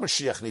explains what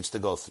Mashiach needs to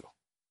go through.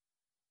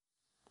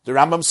 The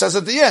Rambam says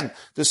at the end,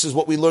 this is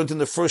what we learned in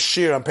the first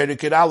Shiur on Perek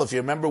Yud Aleph. You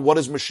remember what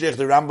is Mashiach,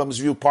 the Rambam's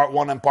view, part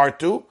 1 and part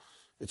 2?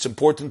 It's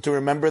important to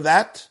remember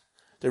that.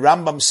 The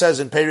Rambam says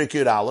in Perek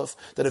Yud Aleph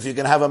that if you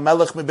can have a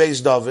Melech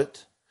Mibeis David,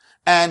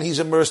 and he's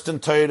immersed in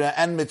Torah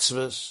and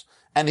mitzvahs,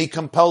 and he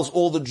compels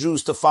all the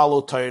Jews to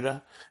follow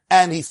Torah,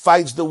 and he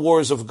fights the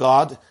wars of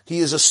God, he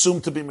is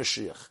assumed to be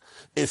Mashiach.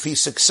 If he's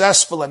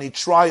successful and he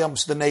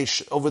triumphs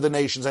over the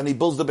nations and he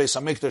builds the Beis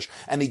HaMikdash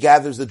and he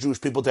gathers the Jewish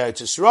people to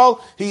Eretz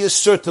Yisrael, he is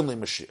certainly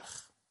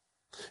Mashiach.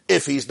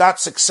 If he's not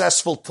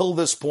successful till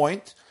this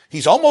point,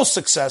 he's almost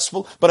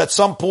successful, but at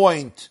some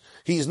point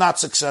he's not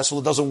successful,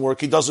 it doesn't work,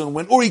 he doesn't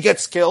win, or he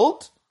gets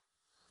killed.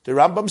 The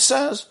Rambam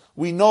says,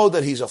 we know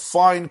that he's a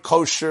fine,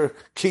 kosher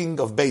king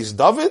of Beis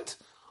David,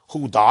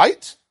 who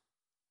died,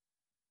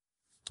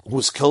 who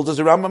was killed, as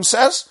the Rambam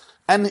says,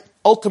 and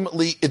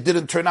ultimately it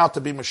didn't turn out to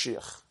be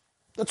Mashiach.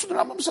 That's what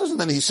the Rambam says. And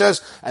then he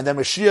says, and then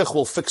Mashiach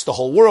will fix the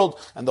whole world,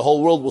 and the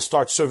whole world will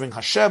start serving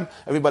Hashem.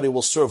 Everybody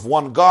will serve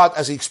one God,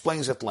 as he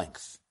explains at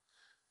length.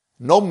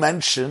 No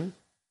mention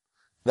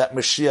that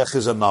Mashiach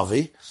is a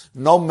Navi.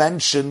 No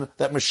mention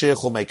that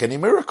Mashiach will make any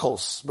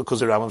miracles, because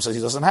the Rambam says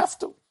he doesn't have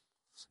to.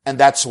 And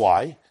that's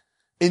why,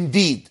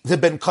 indeed, the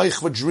Ben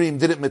Kochva dream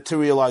didn't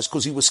materialize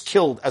because he was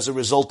killed as a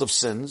result of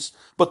sins.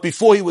 But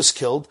before he was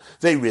killed,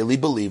 they really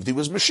believed he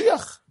was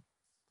Mashiach.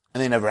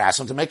 And they never asked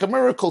him to make a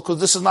miracle because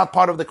this is not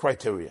part of the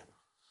criteria.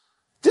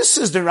 This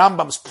is the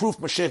Rambam's proof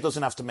Mashiach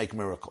doesn't have to make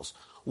miracles.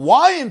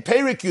 Why in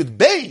Perek Yud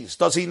Beis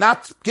does he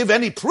not give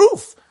any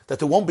proof that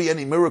there won't be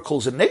any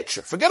miracles in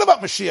nature? Forget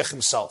about Mashiach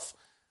himself.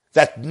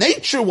 that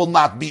nature will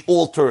not be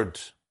altered.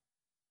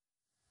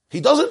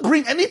 He doesn't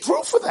bring any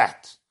proof for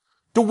that,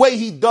 the way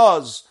he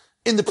does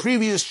in the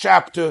previous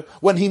chapter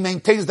when he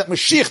maintains that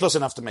Mashiach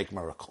doesn't have to make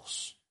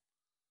miracles.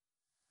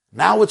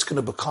 Now it's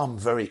going to become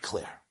very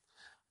clear.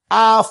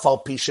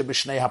 Afal pisha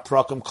b'shnei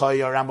haprakim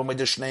koya Rambam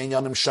b'shnei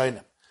inyanim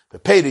shonim.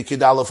 B'peirik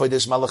yudalef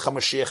oides melech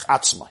HaMashiach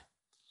atzmai.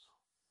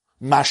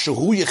 Mashu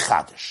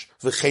yechadish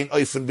v'chein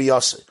oifen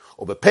b'yaseh.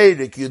 O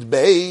b'peirik yud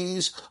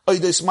beis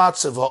oides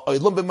matzav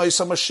ha'olam b'meis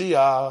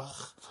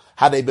HaMashiach.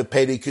 Hadei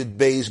b'peirik yud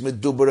beis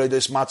meduber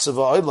oides matzav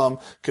ha'olam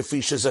kefi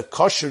sheze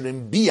kosher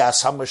in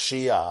bias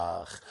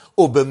HaMashiach.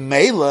 O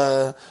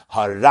b'meila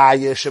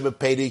haraya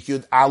sheb'peirik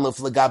yud aleph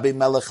legabe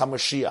melech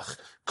HaMashiach.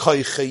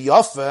 Koiche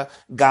yofe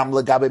gam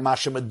legabe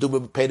mashem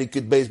medube b'peirik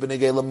yud beis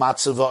b'negei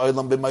lematzav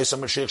ha'olam b'meis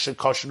HaMashiach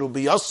shekosheru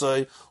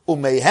b'yaseh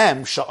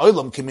u'meihem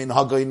sha'olam kimin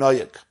hagoi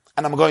noyeg.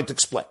 And I'm going to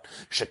explain.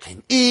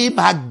 Shekein im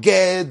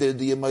hageder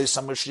the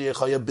Yemos HaMashiach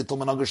haya bittul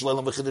menagos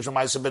shleilam v'chidush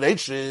v'maisa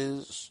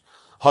b'reitzis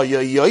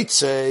haya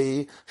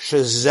yotzei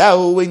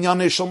shezeu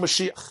inyane shel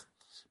Mashiach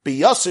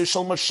b'yaseh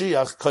shel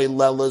Mashiach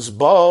koileles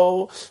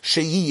bo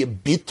sheyi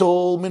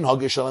bittul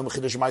menagos shleilam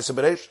v'chidush v'maisa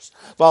b'reitzis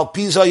v'al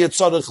pizah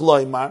yitzarech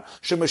loymar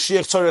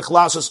sheMashiach tzarech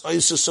lasas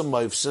oisus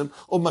amoifsim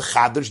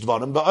u'mechadesh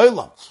dvarim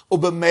ba'olam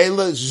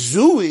u'b'meila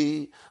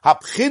zui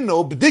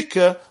Hapchino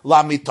b'dika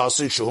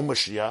lamitase shu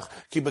Mashiach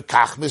ki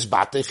bekach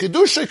misbate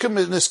chidusha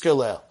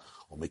k'niskelel.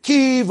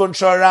 Umekiv on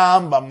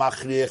sharam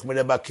b'machriach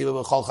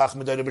m'rebakiv b'chol chach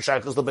m'dayre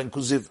b'shaychas l'ben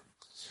kuziv.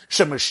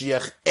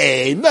 Shemashiach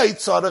einay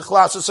tzarech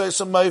lasas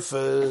eisam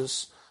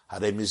meifes.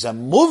 Harei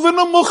mizem muven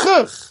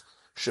amuchach.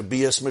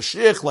 Shebias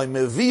Mashiach lai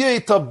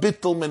meviyeh ta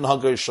bittul min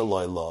hagay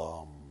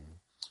shalaylam.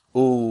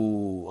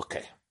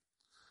 Okay.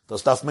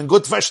 Das darf man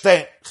gut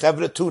verstehen.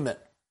 Chevre tunen.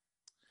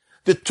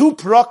 The two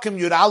Prakim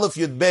Yud Aleph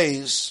Yud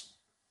Beis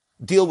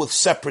deal with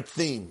separate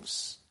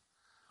themes.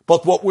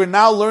 But what we're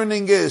now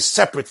learning is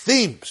separate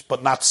themes,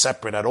 but not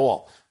separate at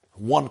all.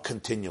 One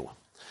continuum.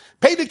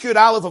 Peidik Yud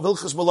Aleph of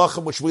Hilchos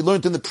Malachim, which we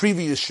learned in the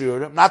previous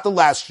Shiur, not the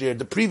last year,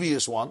 the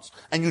previous ones,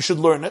 and you should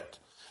learn it.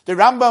 The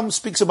Rambam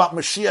speaks about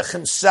Mashiach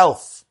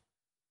himself.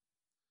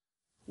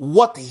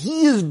 What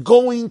he is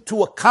going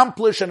to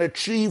accomplish and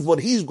achieve, what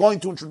he's going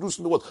to introduce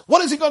in the world.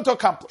 What is he going to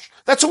accomplish?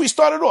 That's how we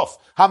started off.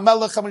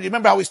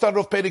 Remember how we started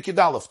off Peidik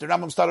Yud Aleph? The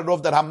Rambam started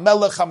off that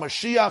HaMelech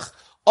HaMashiach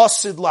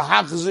Osid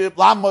Lahachzir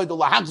Lamoid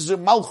Lahachzir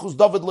Malchus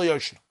David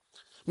Leyoshna.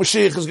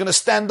 Mashiach is going to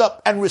stand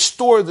up and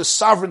restore the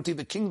sovereignty,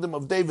 the kingdom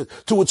of David,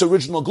 to its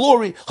original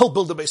glory. He'll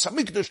build the Beis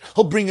HaMikdash.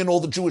 He'll bring in all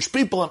the Jewish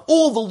people, and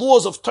all the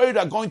laws of Torah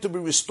are going to be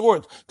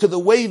restored to the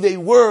way they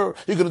were.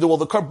 You're going to do all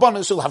the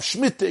karbanos. You'll have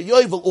Shemitah,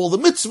 Yovel, all the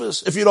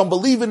mitzvahs. If you don't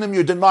believe in him,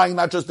 you're denying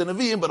not just the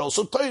Nevi'im, but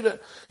also Torah.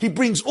 He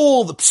brings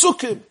all the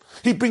psukim.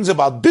 He brings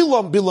about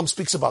Bilam. Bilam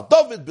speaks about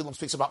David. Bilam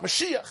speaks about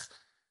Mashiach.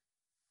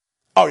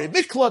 Ari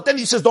Mikla. Then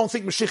he says, don't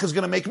think Mashiach is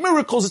going to make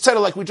miracles,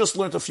 etc., like we just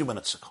learned a few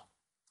minutes ago.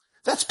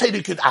 That's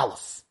Peidik Yud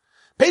Aleph.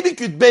 Peidik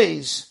Yud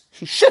Beis,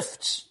 he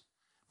shifts.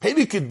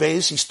 Peidik Yud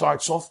Beis, he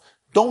starts off,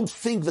 don't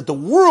think that the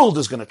world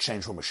is going to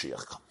change when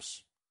Mashiach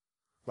comes.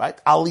 Right?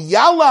 Al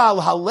Yala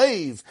al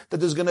Halev, that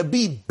there's going to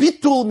be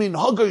bitul min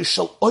hagay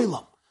shel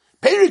olam.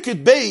 Peidik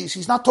Yud Beis,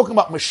 he's not talking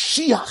about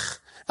Mashiach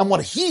and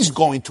what he's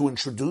going to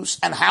introduce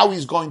and how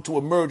he's going to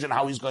emerge and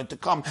how he's going to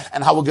come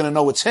and how we're going to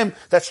know it's him.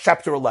 That's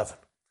chapter 11.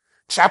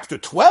 Chapter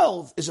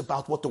 12 is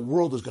about what the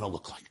world is going to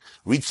look like.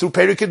 Read through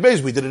Peidik Yud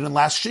Beis. We did it in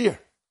last year.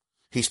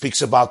 He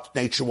speaks about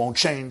nature won't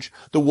change.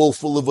 The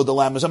wolf will live with the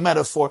lamb as a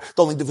metaphor.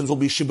 The only difference will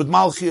be Shibud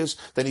Malchias.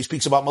 Then he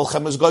speaks about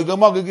Melchemes Gog and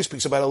Magog. He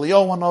speaks about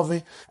Eliyahu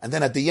Hanavi. And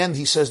then at the end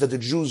he says that the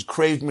Jews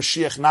craved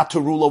Mashiach not to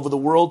rule over the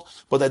world,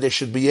 but that they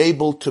should be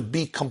able to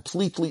be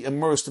completely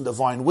immersed in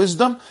divine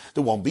wisdom.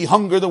 There won't be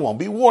hunger, there won't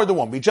be war, there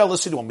won't be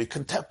jealousy, there won't be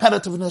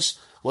competitiveness.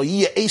 The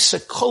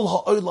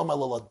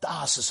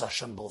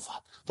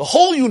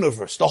whole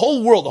universe, the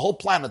whole world, the whole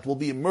planet will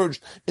be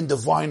immersed in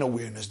divine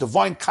awareness.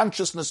 Divine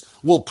consciousness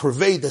will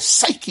pervade the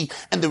psyche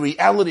and the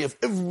reality of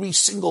every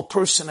single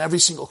person, every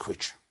single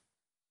creature.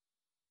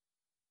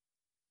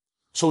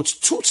 So it's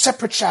two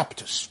separate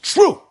chapters.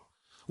 True.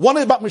 One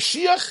about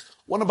Mashiach,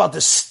 one about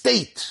the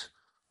state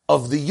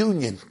of the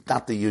union.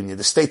 Not the union,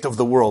 the state of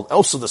the world.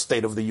 Also the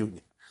state of the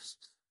union.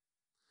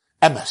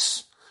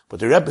 Emes.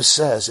 But the Rebbe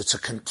says it's a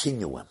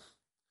continuum.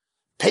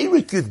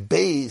 Peirik Yud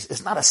Beis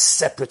is not a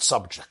separate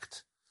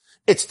subject.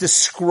 It's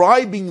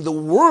describing the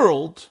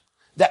world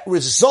that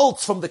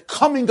results from the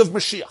coming of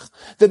Mashiach.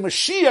 The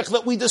Mashiach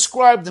that we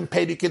described in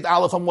Peirik Yud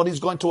Aleph and what he's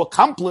going to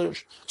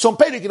accomplish. So in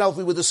Peirik Yud Aleph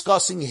we were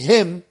discussing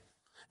him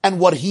and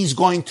what he's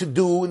going to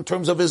do in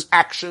terms of his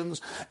actions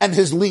and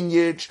his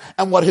lineage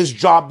and what his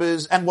job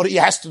is and what he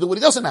has to do, what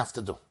he doesn't have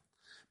to do.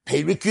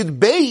 Peirik Yud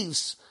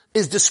Beis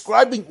is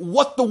describing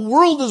what the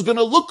world is going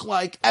to look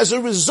like as a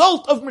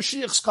result of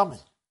Mashiach's coming.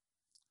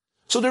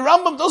 So the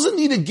Rambam doesn't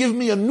need to give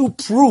me a new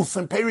proof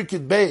in Peirik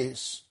Yud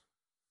Beis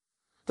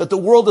that the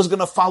world is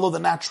going to follow the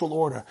natural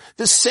order.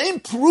 The same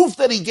proof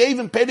that he gave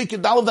in Peirik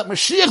Yud Aleph that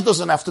Mashiach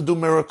doesn't have to do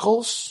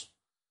miracles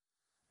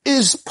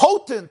is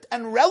potent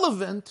and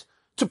relevant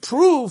to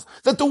prove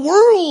that the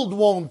world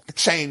won't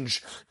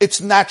change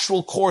its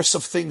natural course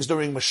of things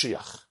during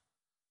Mashiach.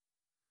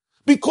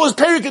 Because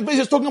Perikid Beis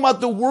is talking about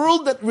the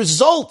world that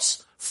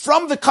results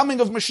from the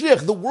coming of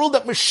Mashiach, the world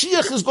that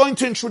Mashiach is going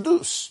to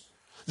introduce,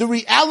 the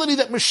reality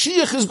that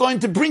Mashiach is going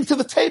to bring to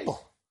the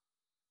table.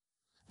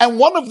 And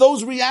one of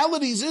those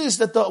realities is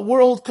that the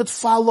world could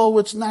follow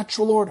its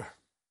natural order.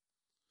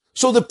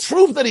 So the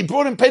proof that he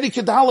brought in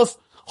Perikid Aleph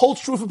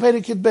holds true for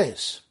Perikid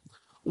Beis.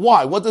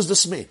 Why? What does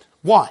this mean?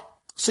 Why?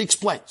 So he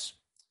explains.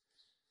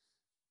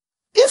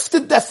 If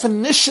the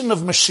definition of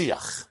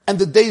Mashiach and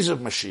the days of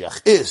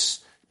Mashiach is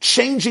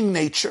changing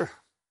nature,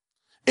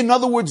 in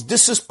other words,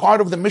 this is part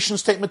of the mission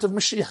statement of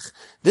Mashiach.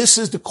 This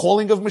is the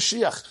calling of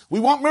Mashiach. We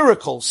want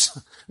miracles.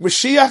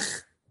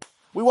 Mashiach,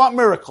 we want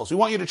miracles. We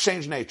want you to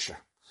change nature.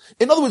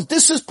 In other words,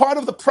 this is part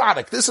of the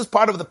product. This is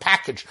part of the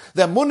package.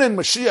 The Emunah in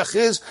Mashiach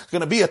is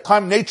going to be a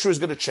time nature is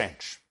going to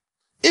change.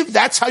 If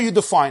that's how you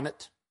define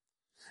it,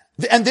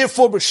 and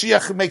therefore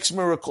Mashiach makes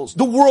miracles,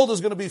 the world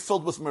is going to be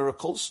filled with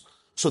miracles,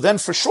 so then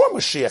for sure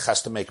Mashiach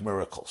has to make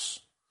miracles.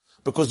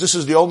 Because this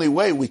is the only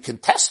way we can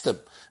test him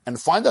and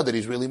find out that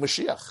he's really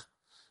Mashiach.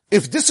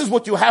 If this is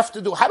what you have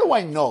to do, how do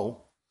I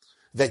know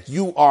that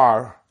you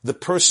are the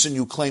person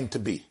you claim to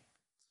be?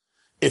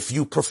 If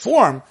you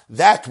perform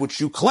that which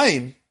you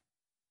claim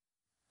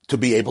to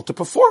be able to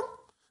perform.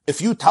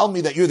 If you tell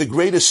me that you're the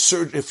greatest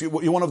surgeon, if you're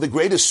one of the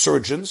greatest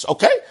surgeons,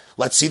 okay,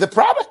 let's see the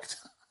product.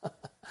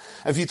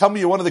 If you tell me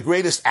you're one of the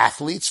greatest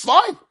athletes,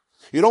 fine.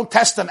 You don't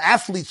test an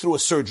athlete through a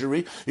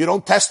surgery. You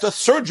don't test a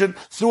surgeon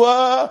through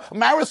a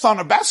marathon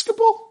or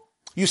basketball.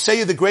 You say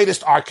you're the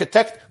greatest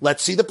architect,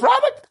 let's see the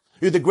product.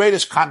 You're the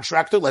greatest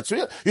contractor, let's see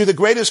it. You're the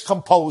greatest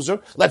composer,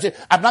 let's see.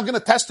 I'm not going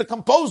to test a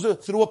composer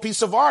through a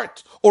piece of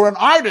art or an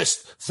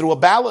artist through a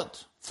ballad,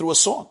 through a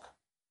song.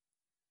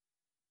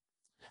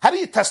 How do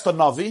you test a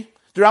Navi?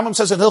 The Rambam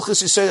says in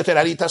Hilchos Yisrael,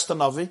 how do you test a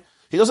Navi?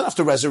 He doesn't have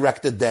to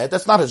resurrect the dead.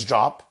 That's not his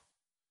job.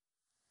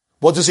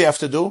 What does he have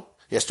to do?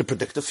 He has to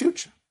predict the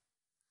future.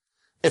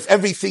 If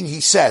everything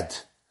he said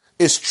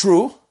is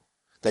true,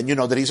 then you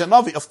know that he's a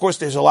Navi. Of course,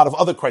 there's a lot of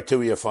other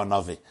criteria for a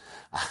Navi.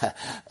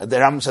 The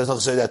Rambam says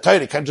that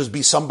Torah can't just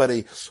be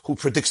somebody who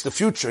predicts the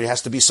future. He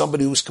has to be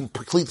somebody who's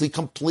completely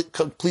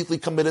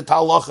committed to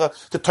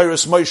halacha, to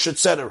Torah's Moshe,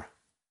 etc.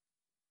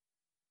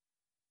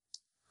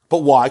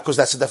 But why? Because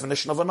that's the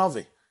definition of a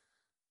Navi.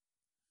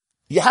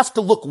 You have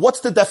to look, what's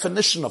the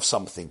definition of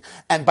something?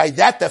 And by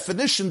that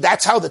definition,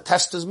 that's how the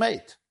test is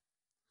made.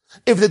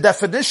 If the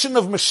definition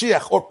of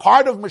Mashiach, or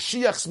part of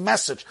Mashiach's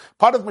message,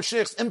 part of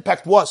Mashiach's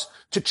impact was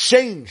to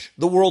change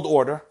the world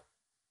order,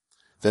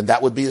 then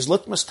that would be his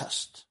litmus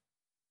test.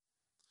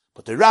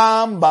 But the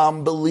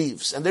Rambam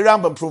believes, and the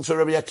Rambam proves for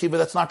Rabbi Akiva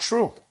that's not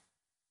true.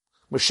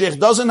 Mashiach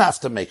doesn't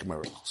have to make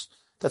miracles.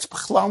 That's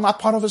not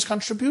part of his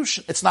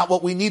contribution. It's not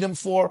what we need him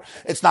for.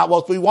 It's not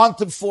what we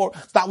want him for.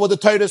 It's not what the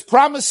Torah is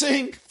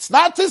promising. It's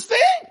not his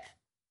thing.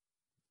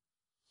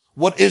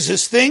 What is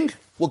his thing?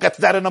 We'll get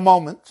to that in a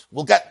moment.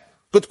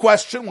 Good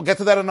question. We'll get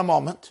to that in a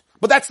moment.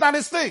 But that's not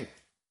his thing.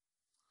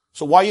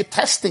 So why are you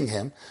testing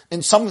him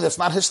in something that's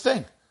not his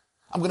thing?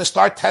 I'm going to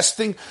start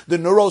testing the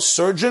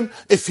neurosurgeon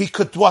if he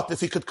could what?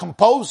 If he could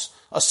compose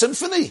a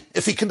symphony?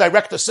 If he can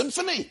direct a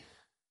symphony?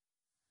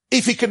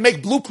 If he can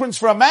make blueprints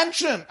for a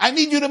mansion? I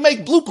need you to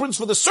make blueprints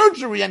for the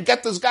surgery and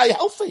get this guy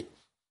healthy.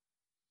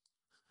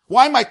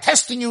 Why am I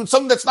testing you in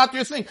something that's not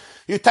your thing?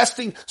 You're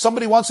testing,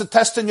 somebody wants to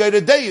test in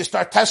Yoreh Day, you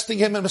start testing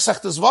him in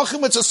Masechtas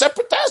Zvachim, it's a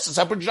separate test, a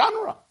separate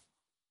genre.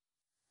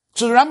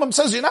 So the Rambam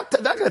says you're not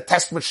going to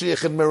test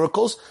Mashiach in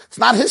miracles. It's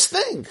not his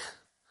thing.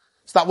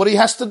 It's not what he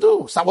has to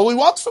do. It's not what we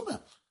want from him.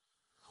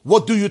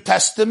 What do you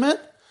test him in?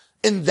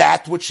 In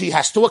that which he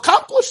has to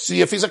accomplish.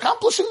 See if he's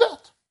accomplishing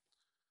that.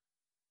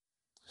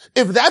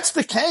 If that's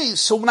the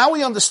case, so now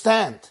we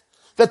understand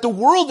that the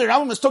world the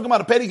Rambam is talking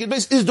about a Perikid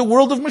Beis is the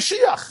world of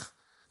Mashiach.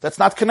 That's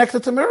not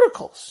connected to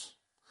miracles.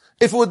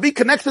 If it would be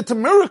connected to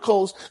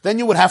miracles, then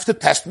you would have to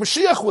test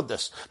Mashiach with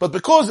this. But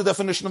because the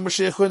definition of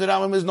Mashiach in the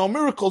Rambam is no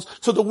miracles,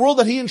 so the world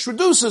that he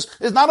introduces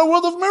is not a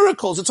world of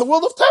miracles, it's a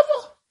world of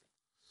Teva.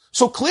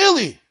 So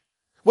clearly,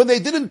 when they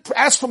didn't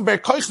ask from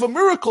Berkoich for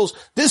miracles,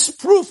 this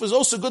proof is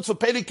also good for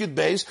Perikid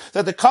Beis,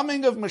 that the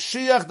coming of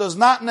Mashiach does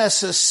not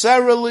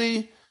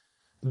necessarily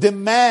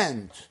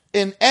demand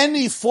in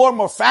any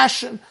form or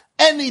fashion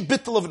any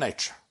bittul of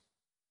nature.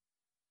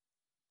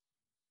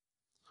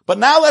 But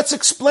now let's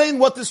explain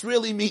what this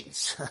really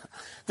means.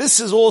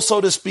 This is all,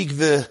 so to speak,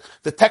 the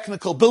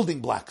technical building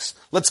blocks.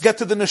 Let's get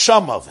to the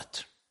neshama of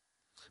it.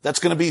 That's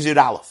going to be Zir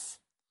Aleph.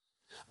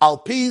 Al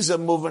Piza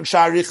moving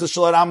Sharichas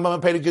Shal Rambam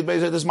and Perikid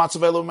Beis this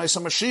Matzavelo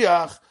Meisa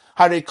Mashiach.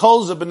 Harei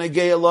Kol Ze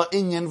B'Negei Lo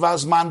Inyan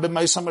Vazman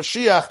B'Meisa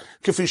Mashiach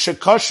K'fi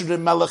Shekosher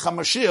Melech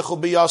HaMashiach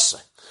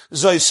U'Biyaseh.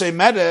 Zoi Sei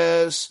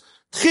Meres.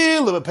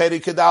 Tchil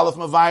Perikid Aleph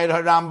Mavayir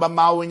Harambam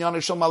Ma'u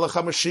Inyan Shal Melech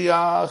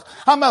HaMashiach.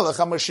 HaMelech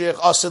HaMashiach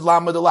Asid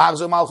Lamed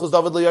L'Hagzeh Malchus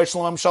David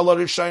L'Yerushalayim Shalom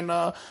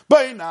Rishayna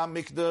Beina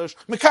Mikdash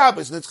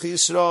Mekabes Nitzchi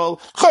Yisrael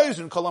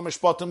Chayzun Kol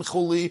HaMishpatim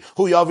Chuli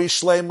Hu Yavi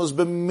Shleimus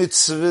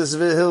B'Mitzvahs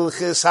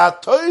V'Hilchis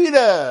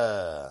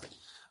HaTorah.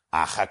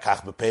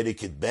 Achakach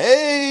beperikid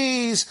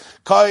beis,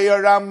 kaya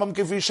Rambam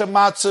kefisha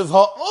matzav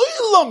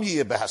ha'oilam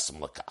yeh behasam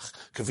lakach.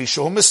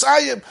 Kefisha hu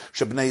mesayim,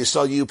 shebnei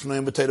Yisrael yiyu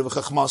pnoyim b'teira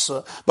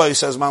v'chachmasa, ba'y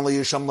says man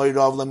le'yisham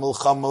le'irav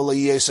le'milcham,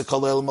 le'yesa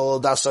kalel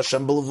mal'adas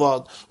Hashem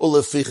b'levad,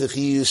 u'lefichach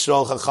yiyu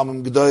Yisrael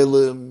chachamim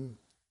g'doilim.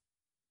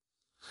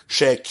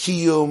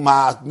 She'kiyu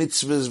ma'at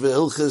mitzvahs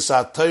v'hilchis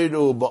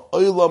ha'teiru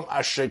ba'oilam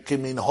asher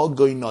kimin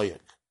hogoy noyek.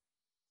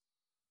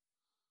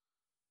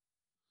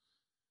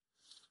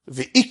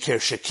 V'ikir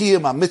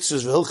shekiyim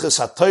ha-mitzvahs v'hilchas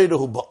ha-Torah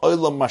hu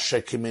ba'olam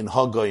masher kimin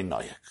hagoy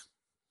noyek.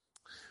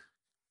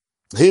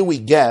 Here we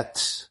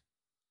get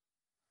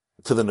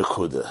to the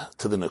Nekuda.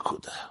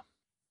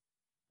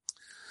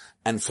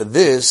 And for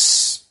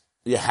this,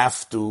 you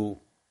have to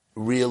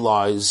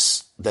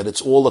realize that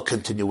it's all a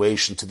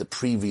continuation to the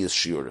previous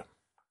Shiur.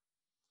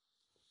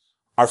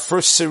 Our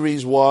first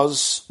series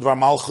was Dvar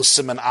Malchus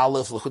Siman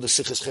Aleph, L'chuda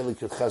Sichas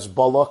Chelik Ches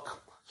Balak,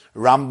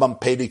 Rambam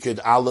Perikid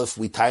Aleph.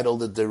 We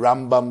titled it the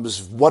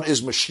Rambam's What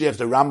is Mashiach?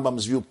 The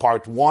Rambam's View,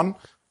 Part 1,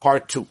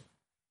 Part 2.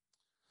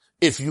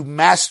 If you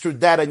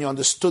mastered that and you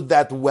understood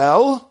that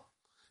well,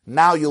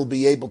 now you'll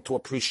be able to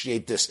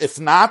appreciate this. If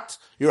not,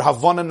 your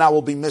Havana now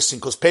will be missing,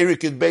 because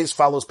Perikid Beis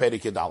follows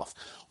Perikid Aleph.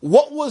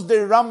 What was the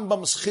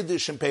Rambam's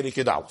Chiddush in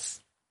Perikid Aleph?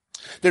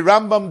 The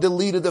Rambam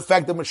deleted the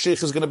fact that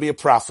Mashiach is going to be a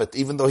prophet,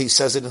 even though he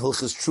says it in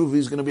Hilchos Truvi,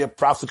 he's going to be a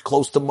prophet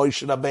close to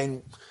Moshe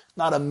Rabbeinu.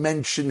 Not a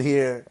mention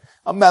here.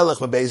 A Melech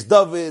Beis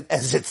David,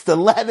 as it's the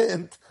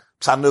Latin,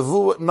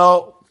 Psanevu,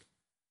 no.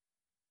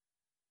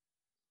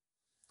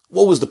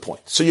 What was the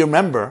point? So you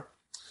remember,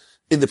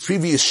 in the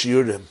previous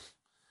Shiurim,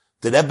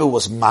 the Rebbe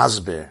was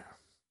masber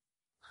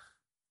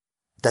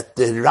that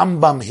the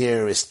Rambam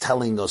here is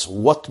telling us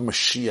what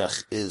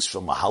Mashiach is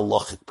from a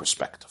halachic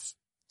perspective.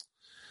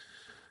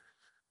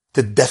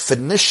 The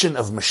definition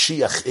of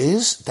Mashiach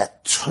is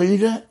that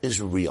Torah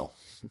is real.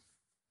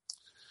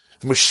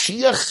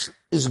 Mashiach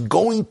is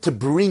going to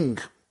bring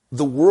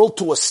the world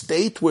to a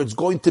state where it's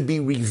going to be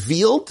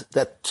revealed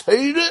that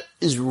Torah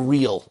is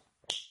real.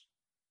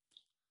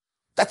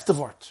 That's the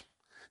word.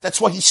 That's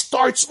why he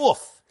starts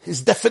off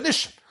his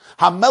definition.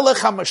 HaMelech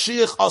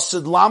HaMashiach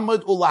Asid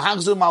Lamed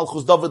Ulahagzir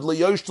Malchus David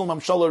Le'yoshtel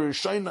Mamshala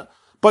Rishayna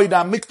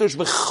Bayda HaMikdash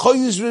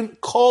V'choizrin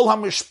Kol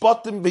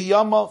HaMishpatim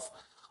B'yamav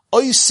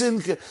Oisin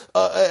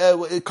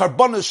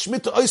Karbonas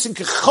Shmita Oisin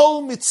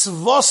Kechol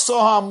Mitzvasa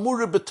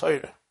HaMura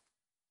B'Torah.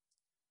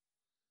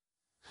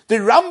 The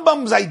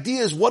Rambam's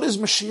idea is, what is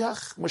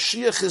Mashiach?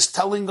 Mashiach is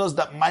telling us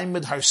that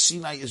Maimed Har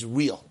Sinai is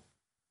real.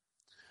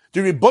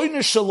 The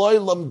Rebbeinu Shel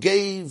Olam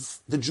gave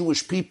the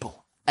Jewish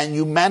people and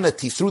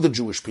humanity through the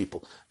Jewish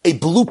people a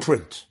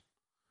blueprint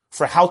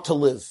for how to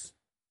live,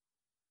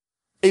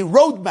 a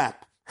roadmap,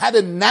 how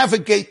to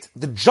navigate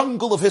the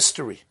jungle of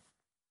history,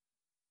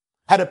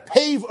 how to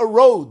pave a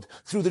road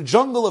through the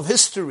jungle of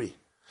history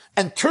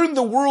and turn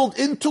the world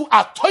into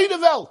a Torah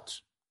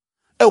Welt.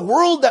 A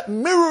world that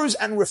mirrors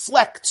and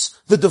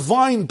reflects the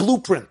divine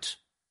blueprint.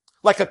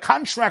 Like a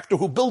contractor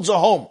who builds a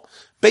home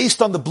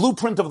based on the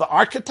blueprint of the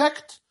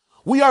architect,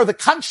 we are the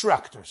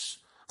contractors.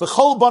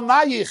 V'chol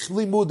banayich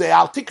limudei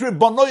al tikre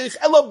banoich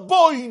ela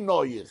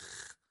boinoich.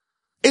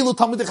 Elu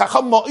talmidei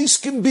chacham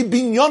ma'iskim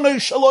bibinyonei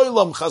shel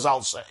olam,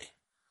 Chazal say.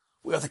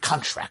 We are the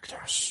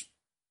contractors.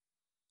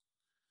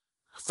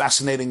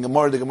 Fascinating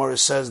Gemara. The Gemara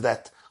says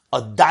that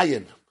a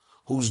dayan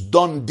who's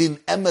done din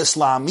emes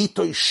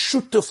la'amitoy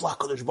shutuf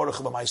la'kodesh baruch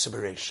hu b'maaseh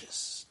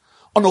bereishis.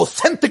 An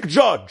authentic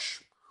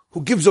judge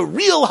who gives a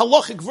real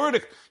halachic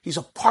verdict. He's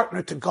a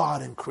partner to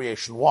God in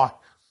creation. Why?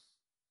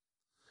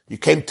 You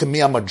came to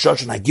me, I'm a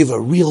judge, and I give a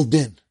real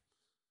din.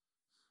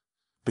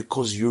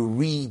 Because you're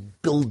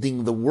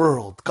rebuilding the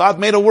world. God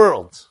made a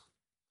world.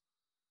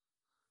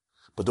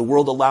 But the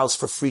world allows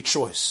for free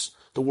choice.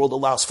 The world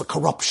allows for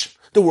corruption.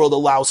 The world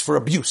allows for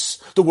abuse.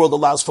 The world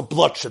allows for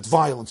bloodshed,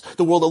 violence.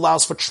 The world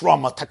allows for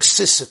trauma,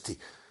 toxicity.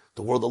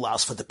 The world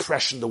allows for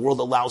depression. The world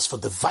allows for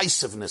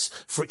divisiveness,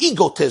 for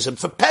egotism,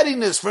 for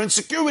pettiness, for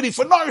insecurity,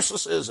 for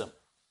narcissism.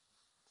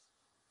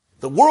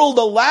 The world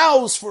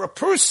allows for a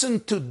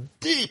person to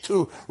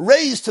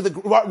rise to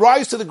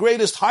the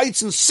greatest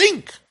heights and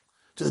sink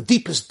to the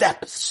deepest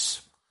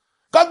depths.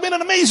 God made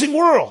an amazing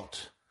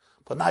world.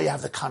 But now you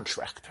have the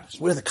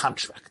contractors. We're the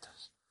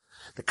contractors.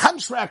 The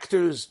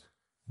contractors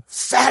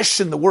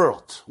fashion the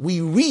world. We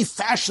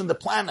refashion the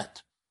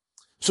planet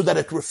so that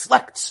it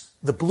reflects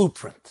the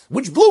blueprint.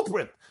 Which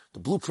blueprint? The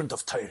blueprint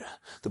of Torah.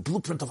 The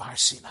blueprint of Har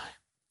Sinai.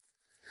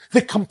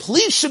 The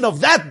completion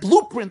of that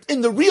blueprint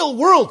in the real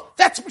world,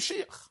 that's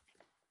Mashiach.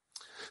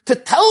 To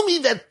tell me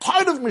that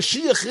part of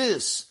Mashiach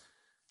is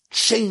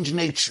change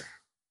nature.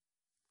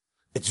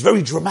 It's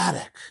very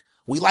dramatic.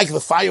 We like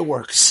the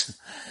fireworks.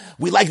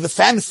 We like the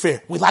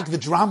fanfare. We like the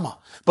drama.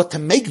 But to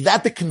make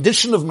that the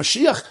condition of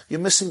Mashiach, you're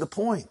missing the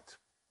point.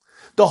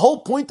 The whole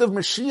point of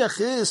Mashiach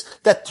is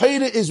that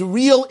Torah is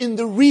real in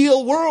the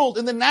real world,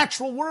 in the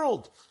natural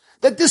world.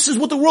 That this is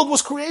what the world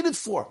was created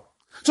for.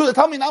 So they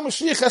tell me now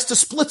Mashiach has to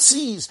split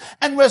seas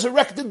and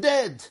resurrect the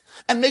dead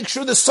and make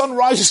sure the sun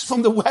rises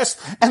from the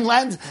west and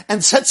lands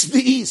and sets in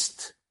the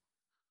east.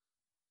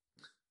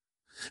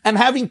 and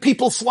having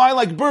people fly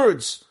like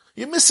birds.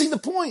 You're missing the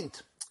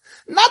point.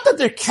 Not that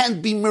there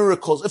can't be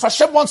miracles. If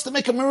Hashem wants to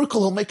make a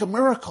miracle, He'll make a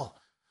miracle.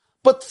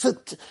 But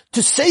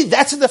to say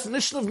that's a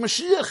definition of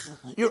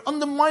Mashiach, you're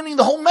undermining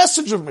the whole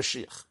message of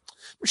Mashiach.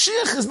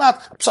 Mashiach is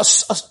not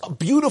a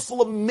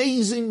beautiful,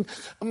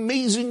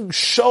 amazing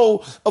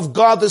show of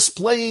God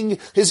displaying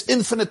His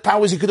infinite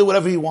powers. He could do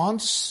whatever He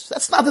wants.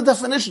 That's not the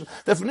definition.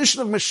 The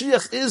definition of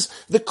Mashiach is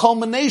the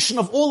culmination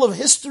of all of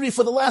history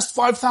for the last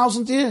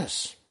 5,000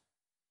 years.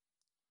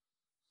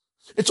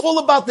 It's all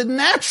about the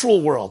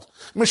natural world.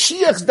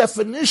 Mashiach's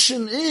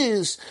definition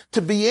is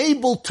to be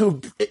able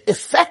to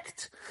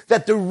effect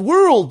that the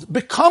world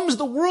becomes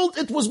the world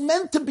it was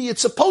meant to be,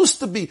 it's supposed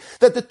to be,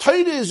 that the Torah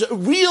is a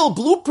real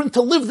blueprint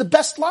to live the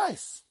best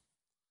life.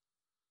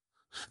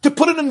 To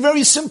put it in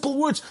very simple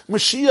words,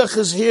 Mashiach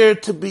is here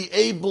to be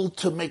able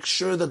to make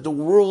sure that the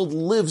world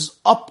lives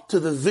up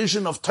to the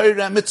vision of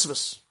Torah and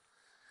mitzvahs.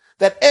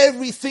 That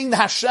everything that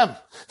Hashem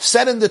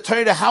said in the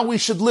Torah how we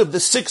should live,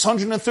 the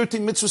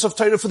 613 mitzvahs of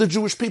Torah for the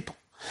Jewish people,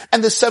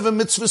 and the 7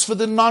 mitzvahs for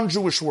the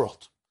non-Jewish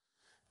world,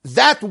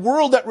 that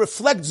world that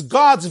reflects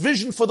God's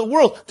vision for the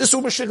world, this is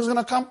what Mashiach is going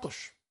to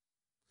accomplish.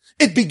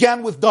 It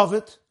began with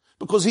David,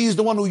 because he is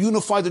the one who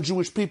unified the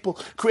Jewish people,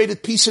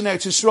 created peace in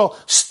Eretz Yisrael,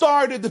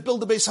 started to build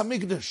the Beis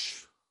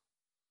HaMikdash.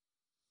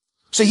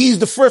 So he's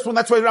the first one,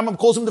 that's why Rambam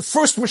calls him the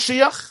first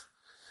Mashiach.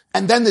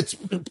 And then it's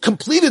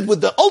completed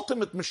with the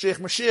ultimate Mashiach,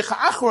 Mashiach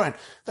HaAchron.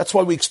 That's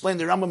why we explained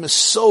the Rambam is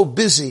so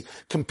busy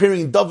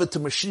comparing David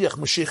to Mashiach,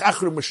 Mashiach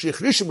Achron, Mashiach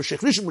Rishon,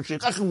 Mashiach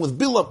Achron with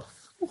Bilam.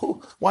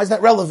 Why is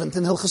that relevant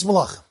in Hilchos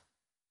Malachim?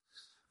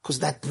 Because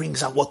that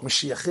brings out what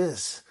Mashiach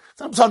is.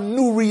 It's a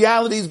new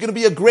reality. It's going to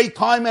be a great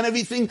time and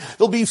everything.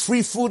 There'll be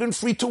free food and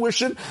free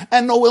tuition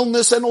and no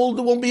illness and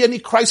there won't be any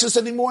crisis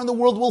anymore and the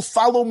world will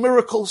follow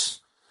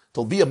miracles.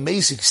 There'll be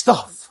amazing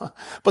stuff.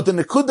 But the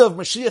Nekuda of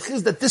Mashiach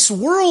is that this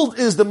world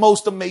is the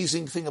most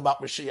amazing thing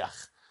about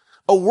Mashiach.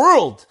 A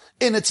world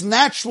in its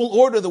natural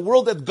order, the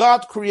world that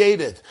God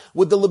created,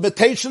 with the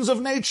limitations of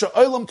nature.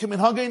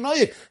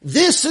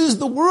 This is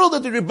the world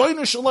that the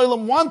Rebbeinu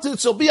Shalom wanted.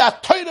 So be a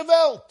Torah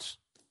Welt.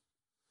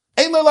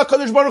 The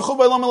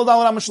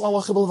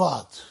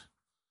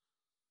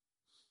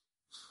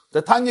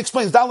Tanya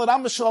explains, Dalet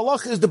Amos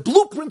Shalach is the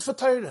blueprint for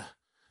Torah.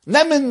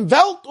 Nemen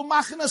Welt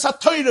u'machin es a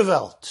Torah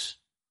Welt.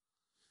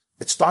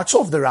 It starts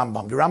off the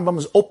Rambam. The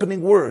Rambam's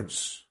opening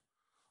words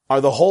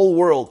are the whole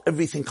world.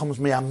 Everything comes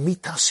the opening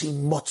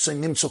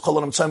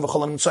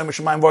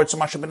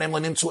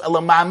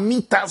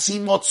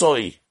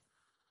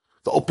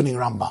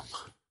Rambam.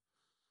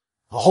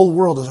 The whole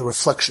world is a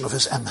reflection of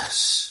his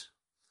emes.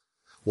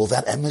 Will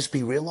that emes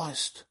be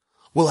realized?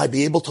 Will I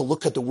be able to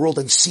look at the world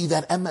and see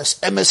that emes?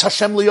 Emes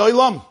Hashem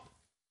li'olam.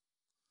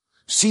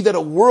 See that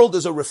a world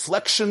is a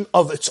reflection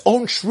of its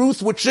own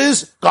truth, which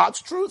is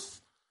God's truth.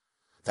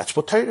 That's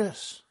what Torah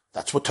is.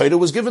 That's what Torah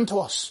was given to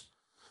us.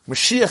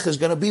 Mashiach is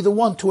going to be the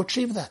one to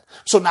achieve that.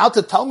 So now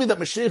to tell me that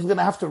Mashiach is going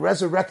to have to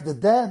resurrect the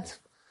dead,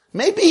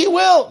 maybe he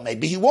will,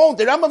 maybe he won't.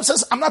 The Rambam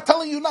says, I'm not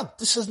telling you not.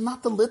 This is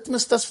not the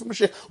litmus test for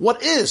Mashiach.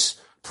 What is?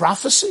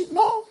 Prophecy?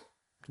 No.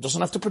 It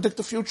doesn't have to predict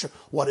the future.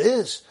 What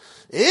is?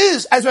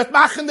 As wird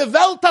machen the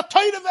Welt a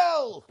Torah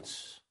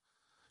Welt.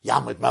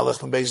 Yamid Melech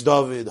from Beis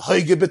David,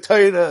 Hoige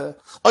b'Torah,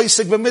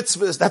 Oisig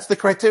b'mitzvahs. That's the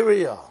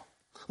criteria.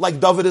 Like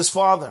David, his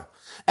father.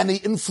 And he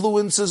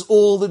influences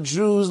all the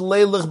Jews,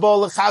 Leilach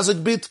Balach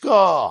Chazak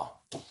Bitka,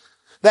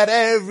 that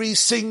every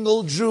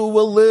single Jew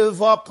will live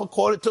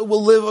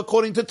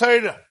according to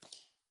Torah.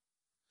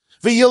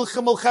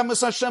 V'yilchem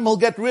Melchemes Hashem, he'll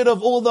get rid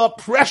of all the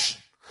oppression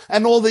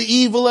and all the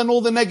evil and all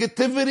the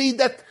negativity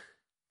that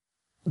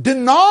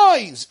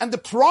denies and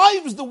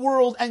deprives the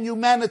world and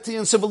humanity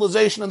and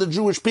civilization and the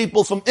Jewish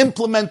people from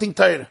implementing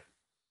Torah.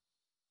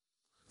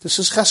 This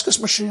is Cheskes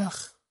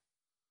Mashiach.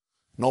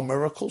 No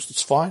miracles,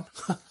 it's fine.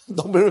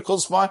 No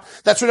miracles, fine.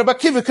 That's what Rabbi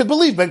Akiva could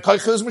believe. Ben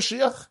Koicha is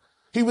Mashiach.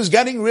 He was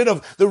getting rid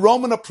of the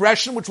Roman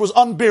oppression, which was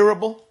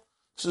unbearable.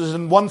 This is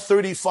in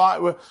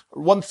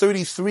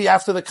 133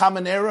 after the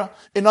Common Era.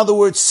 In other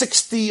words,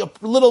 a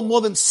little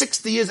more than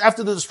 60 years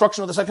after the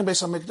destruction of the second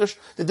Beis HaMikdash,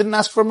 they didn't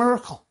ask for a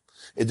miracle.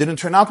 It didn't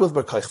turn out with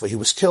Bar Kochva. He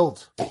was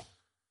killed.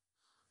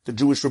 The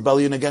Jewish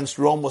rebellion against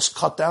Rome was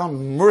cut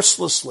down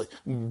mercilessly,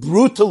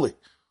 brutally.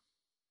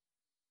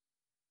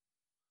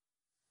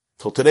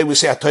 Till today we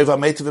say Atoiva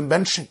Meitiv in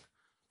benching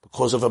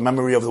because of a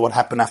memory of what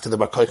happened after the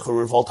Bar Kochva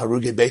revolt,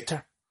 Haruge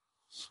Beiter,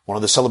 one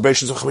of the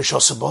celebrations of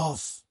Chamisha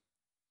Sabov.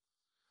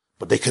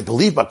 But they could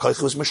believe Bar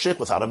Kochva was Mashiach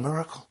without a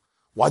miracle.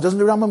 Why doesn't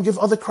the Rambam give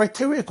other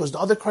criteria? Because the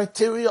other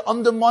criteria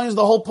undermines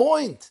the whole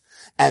point.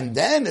 And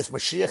then if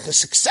Mashiach is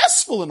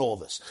successful in all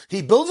this,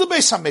 he builds a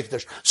Beis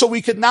HaMikdash, so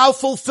we could now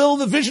fulfill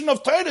the vision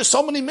of Torah.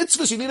 So many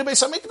mitzvahs, you need a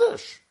Beis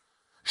HaMikdash.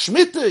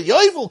 Shemitah,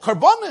 Yovel,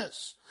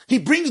 Karbonis. He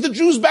brings the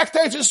Jews back to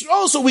Eretz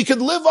Yisrael so we can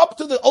live up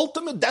to the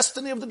ultimate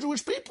destiny of the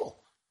Jewish people.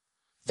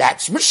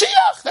 That's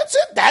Mashiach. That's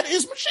it. That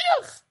is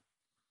Mashiach.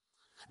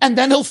 And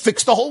then he'll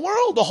fix the whole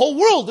world. The whole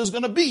world is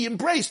going to be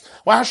embraced.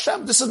 Why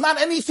Hashem? This is not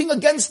anything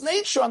against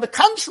nature. On the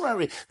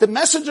contrary, the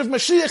message of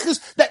Mashiach is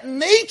that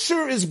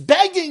nature is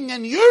begging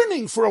and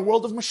yearning for a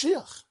world of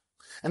Mashiach.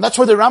 And that's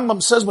why the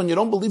Rambam says when you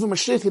don't believe in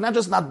Mashiach, you're not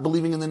just not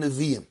believing in the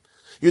Nevi'im.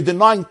 You're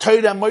denying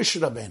Torah and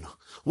Moshe Rabbeinu.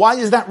 Why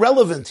is that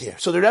relevant here?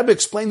 So the Rebbe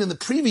explained in the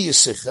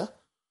previous Sicha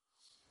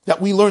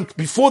that we learned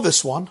before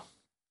this one,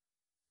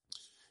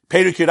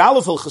 Perek Yud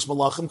Aleph Hilchos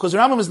Malachim, because the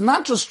Rambam is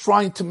not just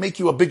trying to make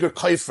you a bigger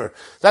kaifer.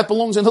 That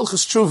belongs in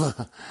Hilchos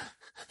Tshuva.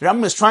 The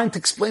Rambam is trying to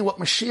explain what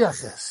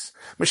Mashiach is.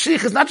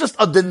 Mashiach is not just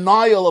a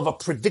denial of a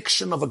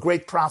prediction of a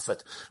great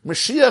prophet.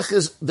 Mashiach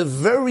is the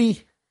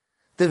very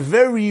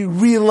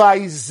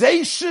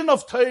realization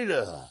of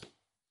Torah.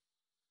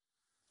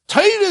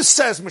 Torah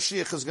says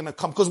Mashiach is going to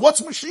come, because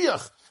what's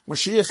Mashiach?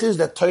 Mashiach is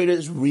that Torah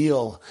is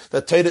real,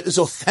 that Torah is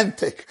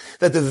authentic,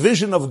 that the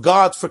vision of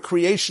God for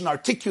creation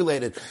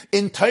articulated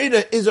in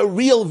Torah is a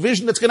real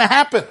vision that's going to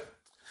happen.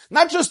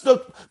 Not just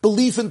the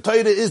belief in Torah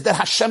is that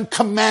Hashem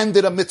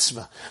commanded a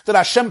mitzvah, that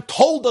Hashem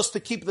told us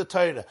to keep the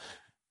Torah.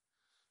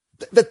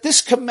 That this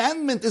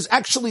commandment is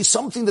actually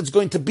something that's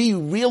going to be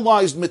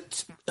realized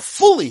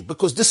fully,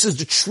 because this is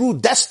the true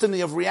destiny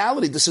of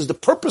reality. This is the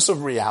purpose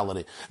of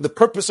reality. The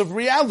purpose of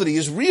reality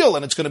is real,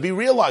 and it's going to be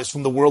realized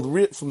from the word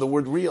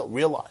real,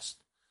 realized.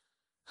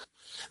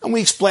 And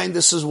we explained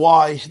this is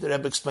why, the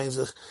Rebbe explains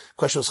the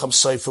question of Chaim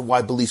Sofer,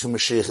 why belief in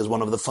Mashiach is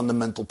one of the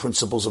fundamental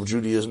principles of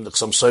Judaism. The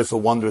Chaim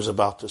Sofer wonders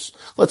about this.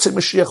 Let's say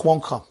Mashiach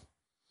won't come.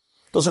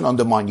 Doesn't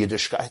undermine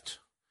Yiddishkeit.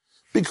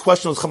 Big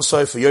question of Chaim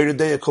Sofer,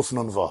 Yeridei Kuf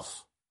Nun Vav.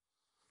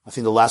 I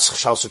think the last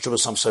Shaus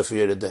HaTshuva Chaim Sofer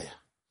Yeridei.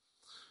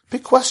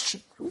 Big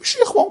question.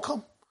 Mashiach won't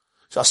come.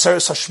 So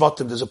Aseres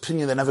HaShvatim, there's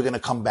opinion they're never going to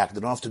come back. They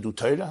don't have to do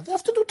Torah. They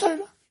have to do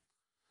Torah.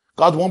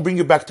 God won't bring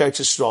you back to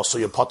Eretz Yisrael, so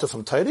you're potter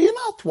from Torah. You're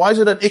not. Why is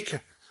it an Iker?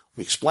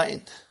 We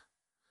explained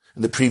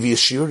in the previous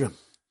Shiurim.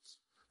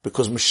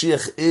 Because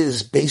Mashiach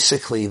is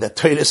basically the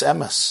Torah's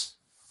emes.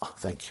 Oh,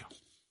 thank you.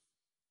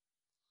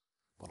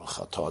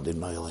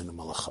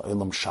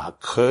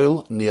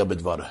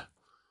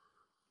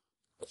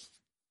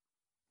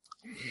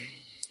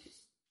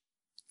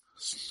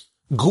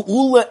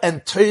 Geula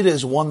and Torah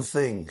is one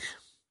thing.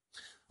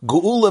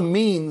 Geula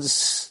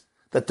means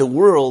that the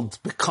world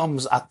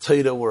becomes a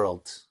Torah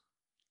world.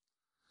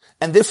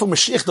 And therefore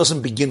Mashiach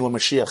doesn't begin when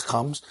Mashiach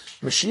comes.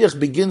 Mashiach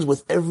begins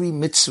with every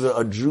mitzvah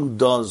a Jew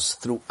does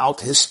throughout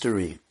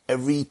history.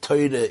 Every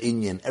Torah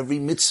inyan, every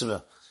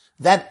mitzvah.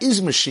 That is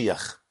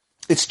Mashiach.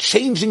 It's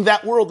changing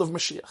that world of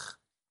Mashiach.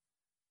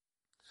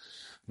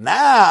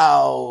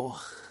 Now,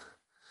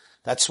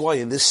 that's why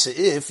in this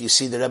Seif, you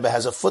see the Rebbe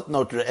has a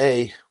footnote,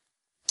 Re'eh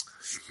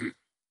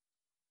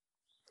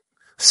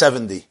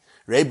 70.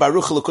 Rei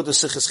Baruch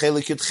L'Kutas Sichas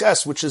Chelik Yud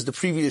Ches, which is the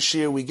previous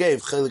shiur we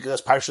gave, Chelik Yud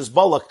Ches Parshas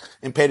Balak,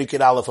 in Perek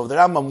Yud Aleph of the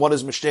Rambam. What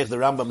is Mishtech, the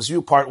Rambam's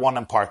view, part 1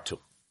 and part 2.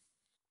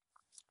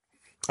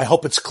 I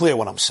hope it's clear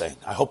what I'm saying.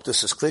 I hope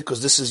this is clear,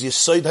 because this is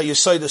Yesod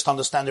HaYesod is to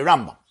understand the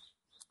Rambam.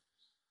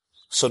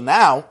 So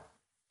now,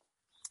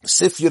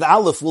 Sif Yud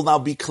Aleph will now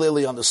be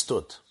clearly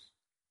understood.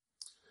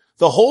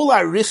 The whole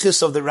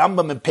arichis of the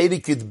Rambam and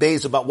Perek Yud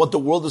Beis about what the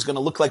world is going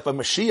to look like by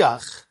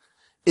Mashiach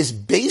is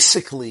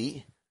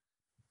basically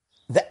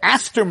the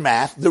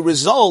aftermath, the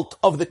result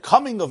of the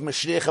coming of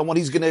Mashiach and what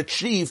he's going to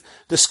achieve,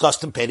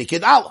 discussed in Perek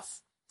Yud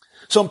Aleph.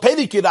 So in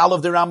Perek Yud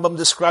Aleph, the Rambam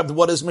described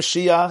what is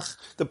Mashiach.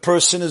 The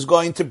person is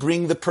going to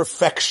bring the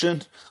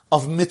perfection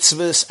of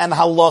mitzvahs and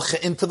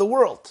halacha into the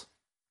world.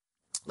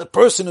 The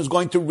person is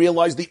going to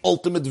realize the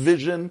ultimate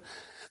vision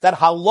that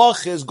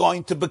halacha is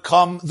going to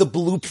become the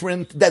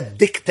blueprint that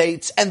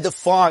dictates and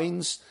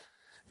defines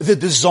the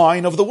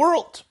design of the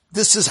world.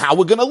 This is how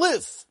we're going to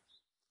live.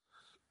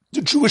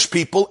 The Jewish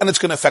people, and it's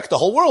going to affect the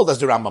whole world, as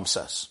the Rambam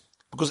says.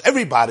 Because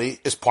everybody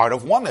is part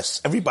of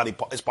oneness. Everybody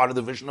is part of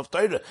the vision of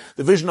Torah.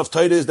 The vision of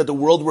Torah is that the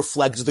world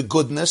reflects the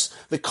goodness,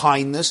 the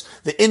kindness,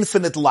 the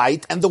infinite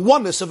light, and the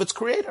oneness of its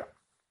creator.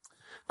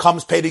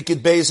 Comes Perek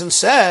Yud Beis and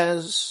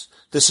says,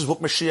 this is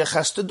what Mashiach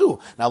has to do.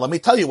 Now let me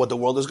tell you what the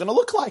world is going to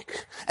look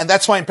like. And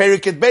that's why in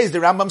Perek Yud Beis, the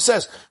Rambam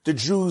says, the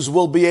Jews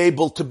will be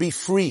able to be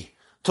free,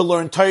 to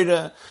learn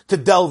Torah, to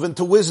delve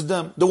into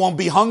wisdom. There won't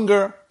be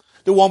hunger.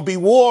 There won't be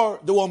war.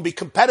 There won't be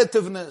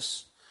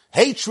competitiveness.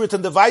 Hatred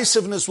and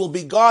divisiveness will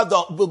be gone.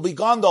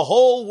 The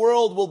whole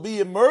world will be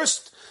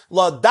immersed.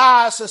 La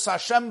das es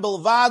Hashem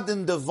belvad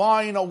in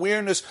divine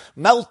awareness,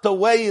 melt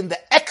away in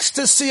the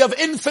ecstasy of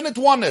infinite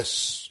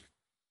oneness.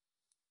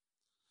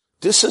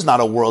 This is not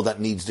a world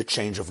that needs the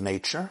change of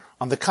nature.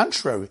 On the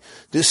contrary,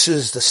 this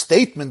is the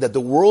statement that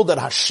the world that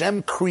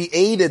Hashem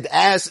created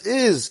as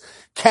is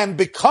can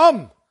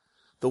become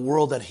the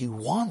world that He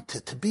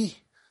wanted to be.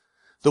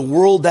 The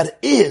world that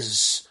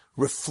is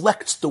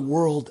reflects the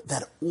world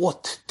that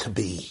ought to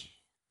be.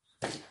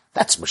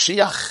 That's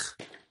Mashiach.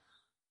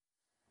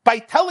 By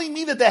telling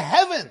me that the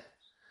heaven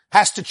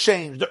has to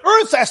change, the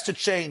earth has to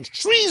change,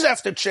 trees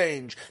have to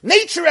change,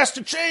 nature has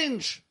to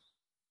change.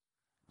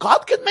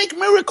 God can make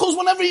miracles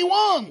whenever He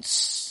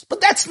wants.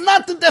 But that's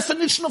not the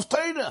definition of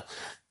Torah.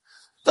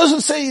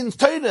 Doesn't say in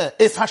Torah,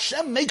 if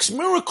Hashem makes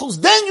miracles,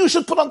 then you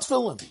should put on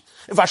tefillin.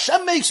 If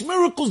Hashem makes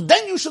miracles,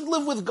 then you should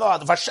live with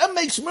God. If Hashem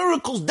makes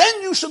miracles,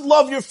 then you should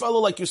love your fellow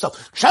like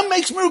yourself. If Hashem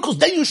makes miracles,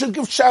 then you should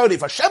give charity.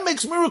 If Hashem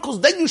makes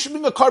miracles, then you should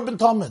bring a carbon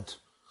tamid.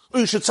 Or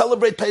you should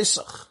celebrate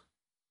Pesach.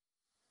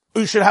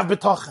 Or you should have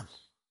bitachon.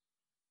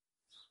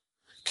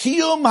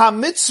 Kiyum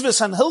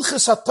ha-mitzvahs and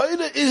hilchas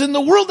ha-Torah is in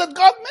the world that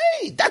God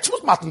made. That's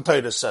what Matan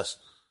Torah says.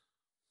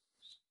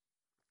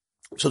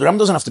 So the Ram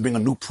doesn't have to bring a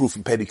new proof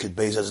in Perikut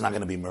Beis that there's not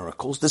going to be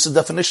miracles. This is the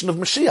definition of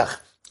Mashiach.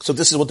 So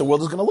this is what the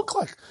world is going to look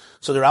like.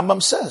 So the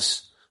Rambam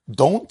says,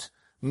 don't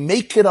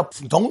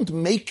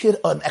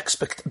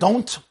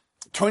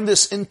turn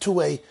this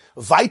into a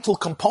vital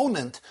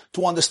component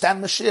to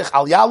understand Mashiach.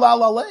 Al yala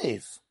al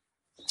alev.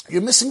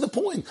 You're missing the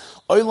point.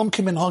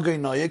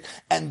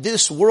 And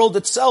this world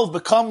itself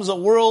becomes a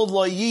world,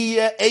 and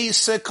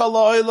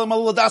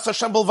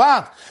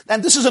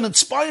this is an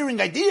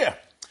inspiring idea,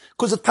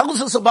 because it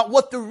tells us about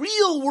what the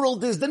real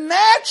world is, the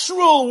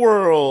natural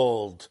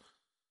world.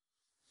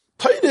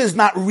 Torah is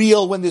not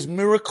real when there's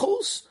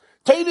miracles.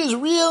 Torah is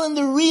real in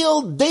the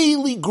real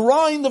daily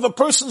grind of a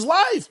person's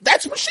life.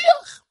 That's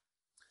Mashiach.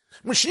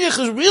 Mashiach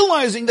is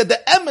realizing that the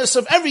emes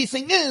of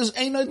everything is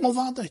Einod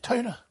Malvadai,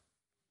 Torah.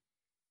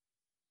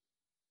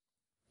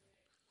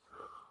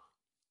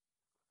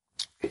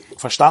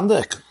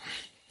 Verstandig.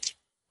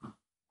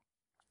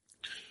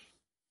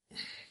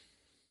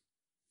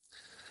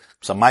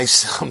 It's a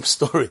nice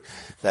story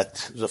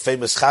that was a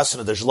famous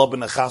chasana, the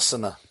Zlobina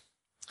chasana.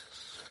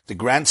 The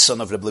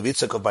grandson of Rabbi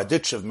Levitzak of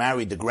Barditchev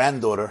married the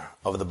granddaughter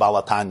of the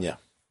Balatanya.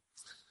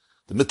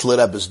 The Mittler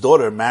Rebbe's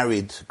daughter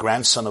married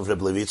grandson of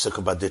Rabbi Levitzak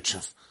of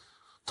Barditchev.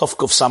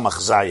 Tovkov Samach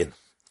Zayin,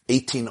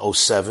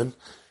 1807,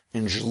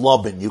 in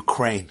Zlobin,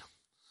 Ukraine.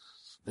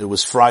 It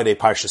was Friday,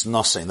 Parshas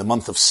Nosei, in the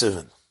month of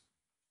Sivan.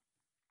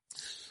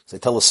 They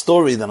tell a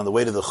story that on the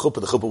way to the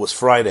chuppah was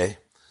Friday,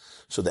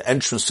 so the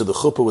entrance to the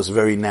chuppah was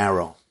very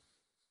narrow.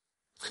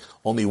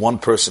 Only one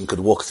person could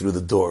walk through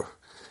the door.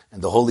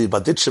 And the holy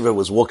Barditchever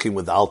was walking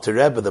with the Alter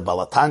Rebbe, the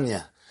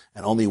Balatanya,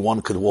 and only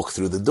one could walk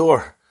through the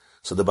door.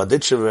 So the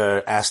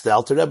Barditchever asked the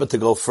Alter Rebbe to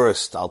go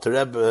first. The Alter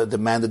Rebbe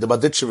demanded the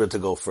Barditchever to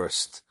go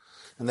first.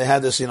 And they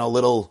had this,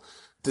 little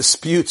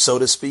dispute, so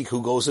to speak,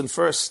 who goes in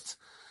first.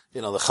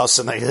 The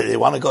chassan, they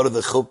want to go to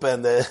the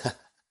chuppah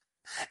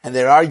and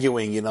they're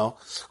arguing,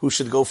 who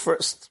should go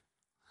first.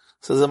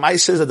 So the Mai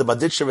says that the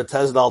Barditchever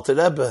tells the Alter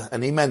Rebbe,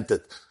 and he meant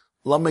it.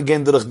 Lass me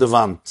gehen durch die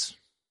Wand.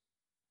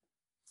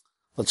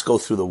 Let's go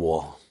through the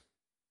wall.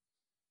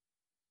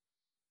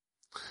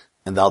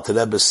 And the Alter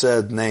Rebbe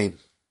said, nein,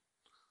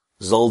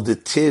 soll die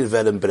Tür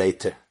werden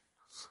breiter.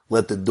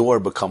 Let the door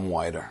become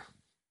wider.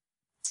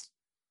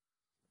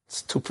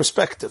 It's two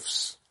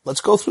perspectives.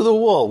 Let's go through the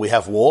wall. We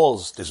have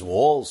walls. There's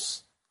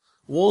walls.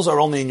 Walls are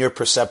only in your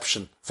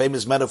perception.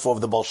 Famous metaphor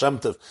of the Baal Shem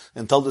Tov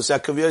and Toldos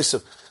Yaakov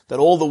Yosef, that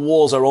all the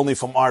walls are only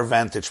from our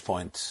vantage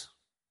point.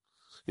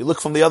 You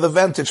look from the other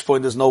vantage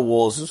point, there's no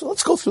walls. So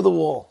let's go through the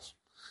walls.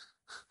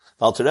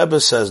 The Alter Rebbe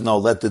says, no,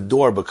 let the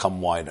door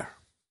become wider.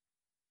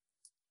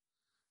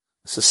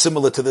 This is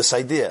similar to this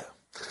idea.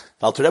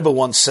 The Alter Rebbe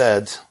once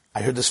said,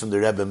 I heard this from the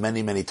Rebbe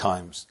many, many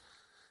times,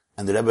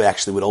 and the Rebbe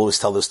actually would always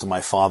tell this to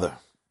my father.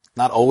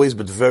 Not always,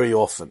 but very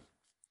often.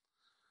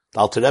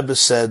 The Alter Rebbe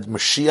said,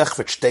 Mashiach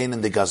wird stehen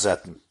in the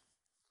Gazetten.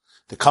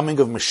 The coming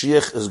of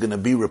Mashiach is going to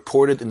be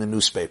reported in the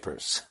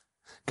newspapers.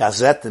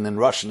 Gazetten in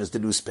Russian is the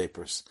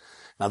newspapers.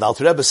 Now the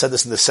Alter Rebbe said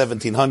this in the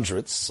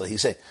 1700s, so he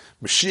said,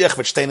 Mashiach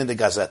wird stehen in the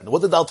Gazetten.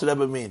 What did the Alter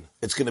Rebbe mean?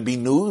 It's going to be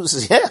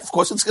news? Yeah, of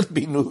course it's going to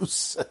be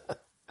news.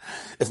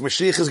 If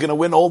Mashiach is going to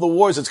win all the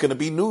wars, it's going to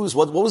be news.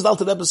 What was the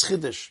Alter Rebbe's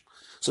chiddush?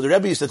 So the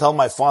Rebbe used to tell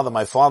my father,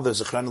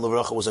 Zechron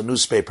Levracha, was a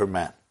newspaper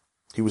man.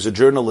 He was a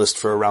journalist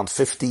for around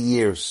 50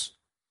 years.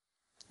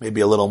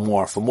 Maybe a little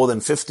more. For more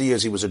than 50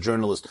 years, he was a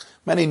journalist.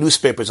 Many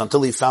newspapers,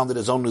 until he founded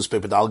his own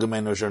newspaper, the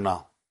Allgemeiner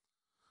Journal.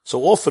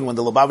 So often, when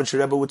the Lubavitcher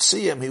Rebbe would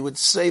see him, he would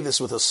say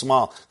this with a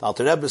smile. The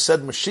Alter Rebbe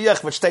said,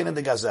 Mashiach wird stehen in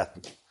the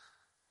Gazetten.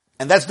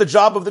 And that's the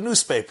job of the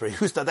newspaper.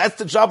 That's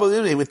the job of the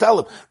newspaper. He would tell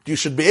him, you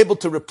should be able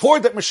to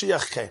report that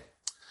Mashiach came.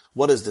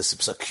 What is this?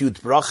 It's a cute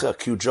bracha, a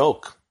cute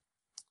joke.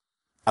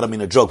 I don't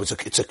mean a joke,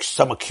 it's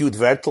some acute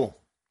vertel.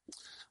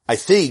 I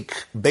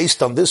think,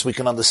 based on this, we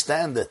can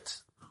understand it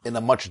in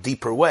a much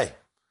deeper way.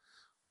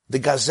 The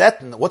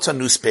Gazetten, what's a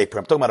newspaper?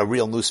 I'm talking about a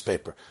real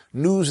newspaper.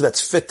 News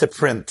that's fit to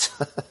print.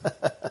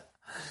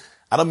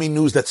 I don't mean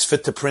news that's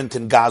fit to print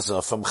in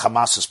Gaza from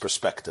Hamas's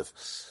perspective.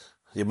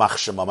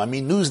 I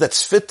mean news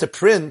that's fit to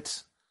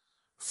print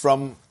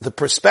from the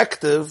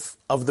perspective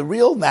of the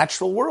real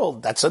natural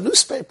world. That's a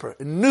newspaper.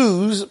 A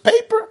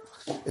newspaper.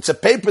 It's a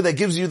paper that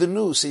gives you the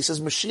news. So he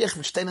says, Mashiach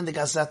wird stehen in the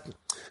Gazetten.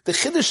 The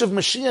chiddush of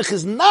Mashiach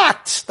is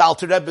not, the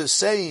Alter Rebbe is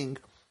saying,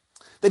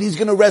 that he's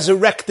going to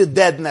resurrect the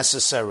dead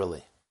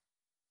necessarily.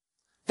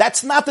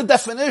 That's not the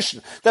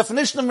definition.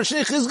 Definition of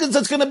Mashiach is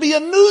it's going to be a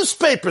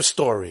newspaper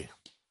story.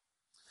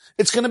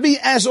 It's going to be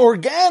as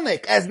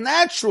organic, as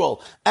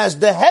natural, as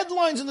the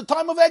headlines in the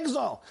time of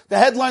exile. The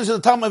headlines in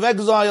the time of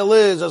exile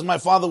is, as my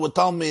father would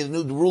tell me,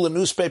 the rule of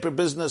newspaper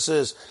business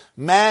is,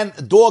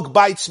 dog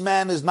bites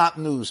man is not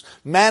news.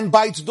 Man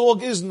bites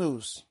dog is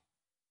news.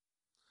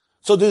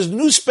 So there's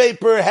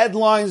newspaper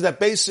headlines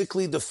that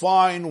basically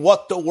define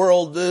what the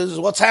world is,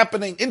 what's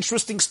happening,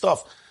 interesting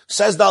stuff.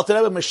 Says the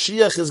Alter Rebbe,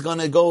 Mashiach is going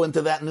to go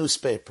into that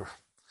newspaper.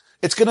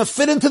 It's going to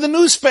fit into the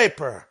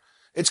newspaper.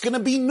 It's going to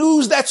be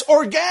news that's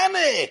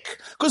organic.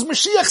 Because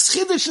Mashiach's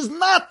Chiddush is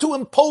not to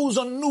impose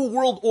a new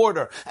world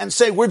order and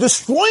say, we're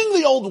destroying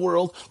the old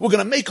world, we're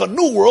going to make a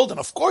new world, and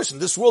of course in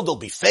this world there'll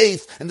be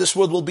faith, and this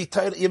world will be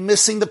Torah. You're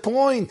missing the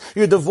point.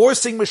 You're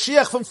divorcing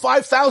Mashiach from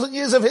 5,000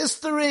 years of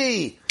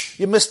history.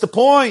 You missed the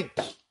point.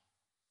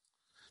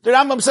 The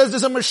Rambam says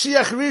there's a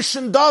Mashiach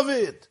Rishon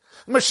David,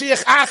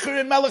 Mashiach Acher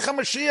and Melech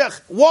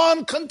HaMashiach.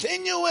 One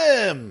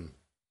continuum.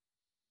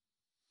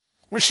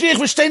 Mashiach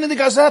v'shtein in the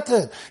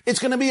Gazette. It's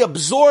going to be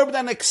absorbed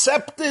and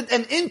accepted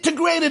and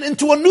integrated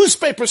into a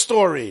newspaper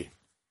story.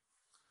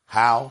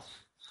 How?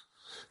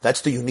 That's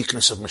the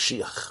uniqueness of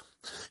Mashiach.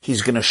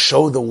 He's going to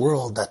show the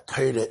world that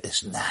Torah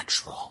is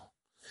natural,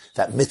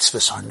 that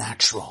mitzvahs are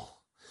natural.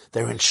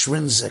 They're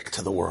intrinsic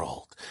to the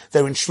world.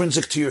 They're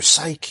intrinsic to your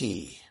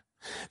psyche.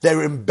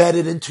 They're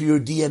embedded into your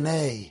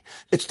DNA.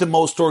 It's the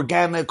most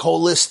organic,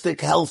 holistic,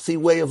 healthy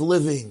way of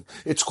living.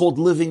 It's called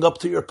living up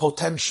to your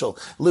potential,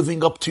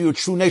 living up to your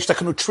true nature.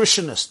 Like a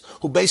nutritionist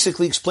who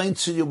basically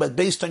explains to you, but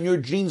based on your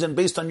genes and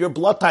based on your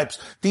blood types,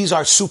 these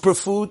are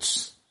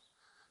superfoods,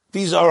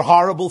 these are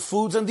horrible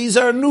foods, and these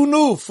are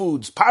new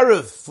foods,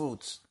 parav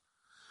foods.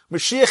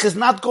 Mashiach is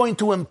not going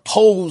to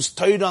impose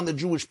Torah on the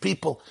Jewish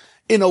people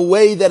in a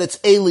way that it's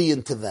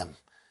alien to them.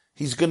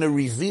 He's going to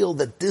reveal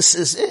that this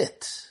is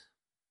it.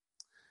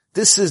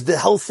 This is the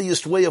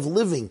healthiest way of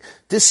living.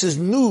 This is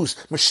news.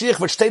 Mashiach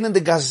v'shtein in the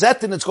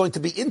Gazette, and it's going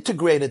to be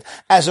integrated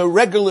as a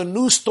regular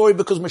news story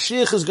because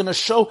Mashiach is going to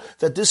show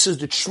that this is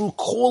the true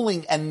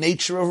calling and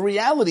nature of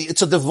reality.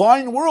 It's a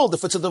divine world.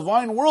 If it's a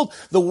divine world,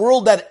 the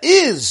world that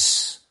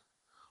is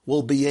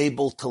will be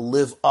able to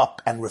live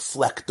up and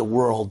reflect the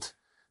world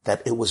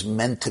that it was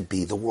meant to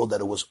be, the world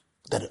that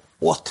it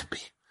ought to be.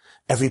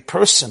 Every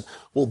person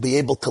will be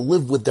able to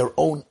live with their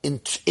own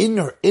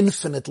inner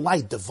infinite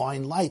light,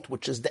 divine light,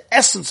 which is the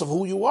essence of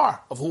who you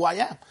are, of who I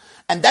am.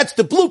 And that's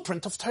the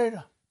blueprint of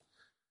Torah.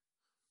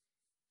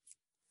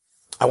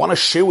 I want to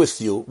share with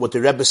you what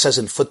the Rebbe says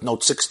in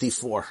footnote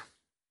 64.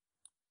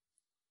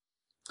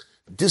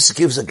 This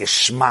gives a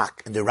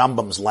geschmack in the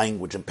Rambam's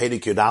language in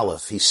Perek Yud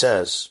Aleph. He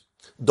says,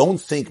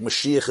 don't think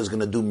Mashiach is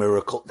going to do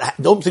miracles.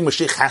 Don't think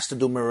Mashiach has to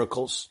do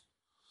miracles.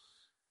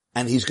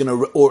 And he's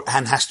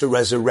and has to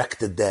resurrect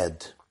the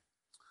dead.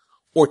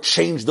 Or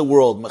change the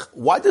world.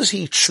 Why does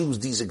he choose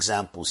these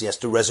examples? He has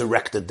to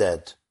resurrect the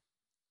dead.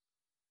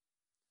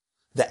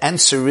 The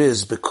answer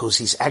is because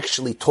he's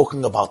actually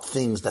talking about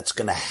things that's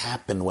going to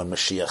happen when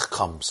Mashiach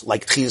comes.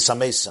 Like Tchiyas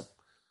HaMesim.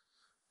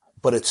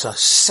 But it's a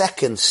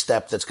second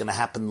step that's going to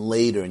happen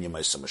later in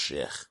Yemei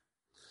Mashiach.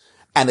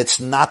 And it's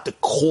not the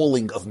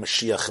calling of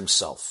Mashiach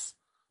himself.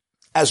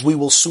 As we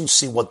will soon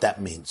see what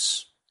that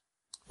means.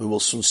 We will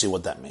soon see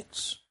what that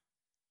means.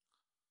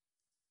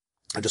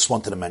 I just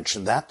wanted to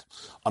mention that.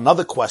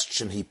 Another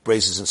question he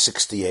raises in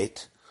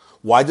 68.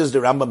 Why does the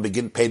Rambam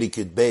begin Perek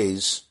Yud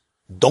Beis?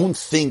 Don't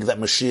think that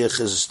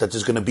that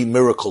there's going to be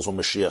miracles when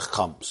Mashiach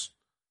comes.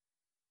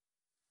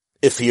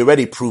 If he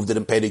already proved it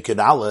in Perek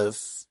Yud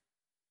Aleph,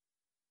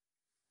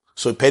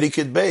 so in Perek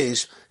Yud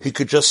Beis, he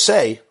could just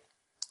say,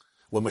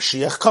 when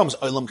Mashiach comes,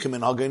 Olam Kimin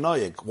Hagei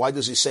Noyeg. Why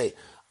does he say,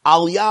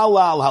 Al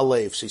Yala Al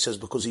Halev? So he says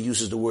because he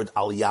uses the word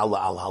Al Yala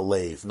Al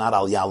Halev, not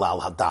Al Yala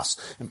Al Hadas.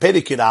 In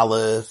Perek Yud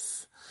Aleph,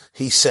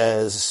 he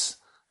says,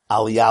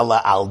 Al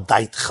Yala Al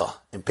Daitcha.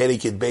 In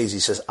Perek Yud Beis, he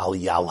says, Al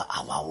Yala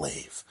Al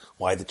Halev.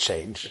 Why the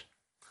change?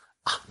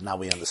 Now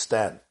we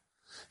understand.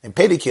 In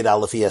Perek Yud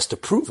Aleph, he has to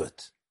prove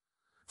it.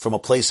 From a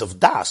place of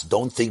das.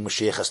 Don't think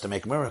Mashiach has to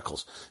make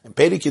miracles. In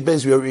Perek Yud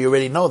Beis, we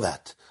already know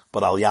that.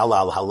 But Al Yala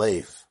Al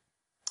Halev.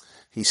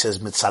 He says,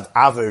 Mitzad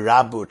Aver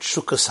Rabu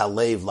Tshukas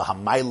Halev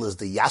Lahamaylas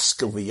the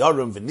Yaskel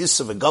V'Yorim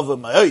V'Nisa V'Gava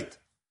Ma'od.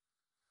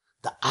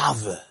 The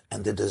Ave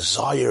and the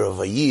desire of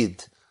a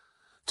Yid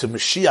to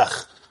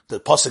Mashiach, the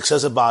Pasuk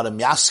says about him,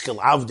 Yaskel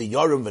Avdi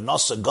Yorim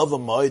V'Nasa Gava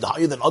Ma'od,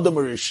 higher than Adam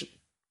Rishon.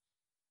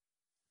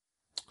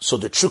 So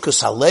the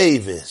Tshukas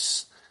Halev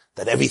is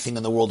that everything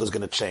in the world is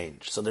going to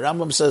change. So the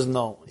Rambam says,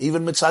 no,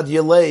 even Mitzad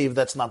Yalev,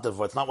 that's not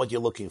it's not what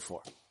you're looking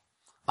for.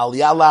 Al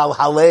Yala Al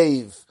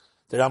Halev,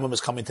 the Rambam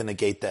is coming to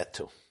negate that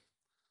too.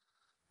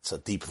 It's a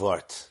deep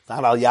word.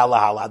 Not Al Yala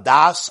Al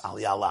Hadas, Al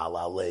Yala Al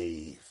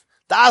Halev.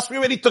 Das we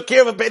already took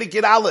care of in Perek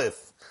Yud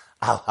Aleph.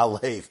 Al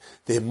Halev,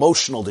 the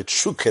emotional, the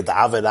Tshuka, the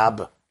Aved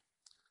Abba.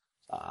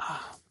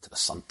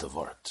 Interessante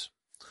word.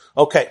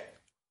 Okay.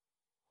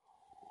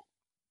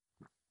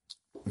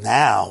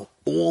 Now,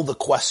 all the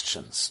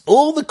questions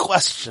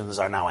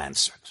are now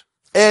answered.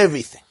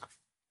 Everything.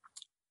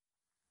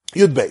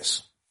 Yud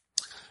Beis.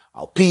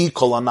 Al pi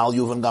kol anal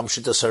yuvan gam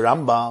shitas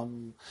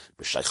Rambam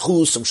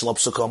b'shaychus shel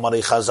psukim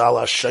amarei Chazal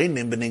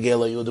hasheinim b'negei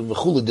laYudim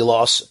v'chuli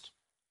dilasit.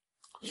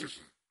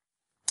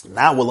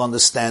 Now we'll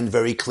understand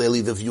very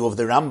clearly the view of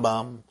the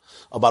Rambam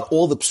about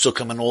all the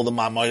psukim and all the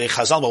Ma'amarei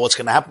Chazal about what's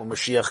going to happen when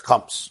Mashiach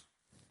comes.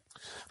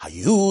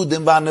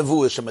 Hayudim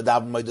v'anevuah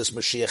shemedavim moedes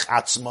Mashiach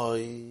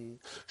atzmoi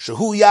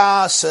shehu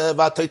yaseh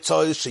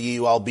v'atoitoi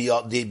sheyu al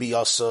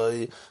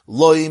biyasoi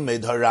loy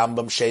med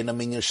harambam sheina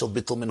minyan shel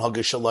bittul min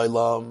hagir shel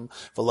olam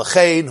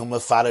v'lachein hu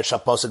mefarish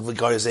hapasuk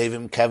v'gar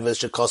zevim keves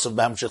shekosav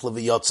b'hamshich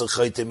lev'yotzer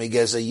choyte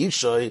megeze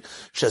yishoy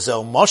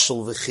shezeh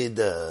moshel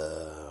v'chida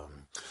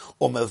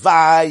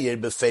umevayer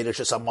befeder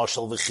shes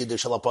moshel v'chida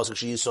shel hapasuk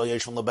sheyisoy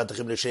yesh von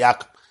lebetachim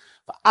l'sheyakov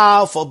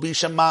Alpha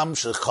bishamam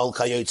shechol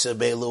kayotze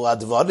beilu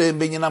advarim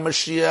binyan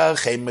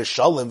hamashiach heim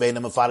meshalim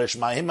ve'enem mefarish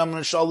ma'im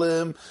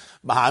hamashalim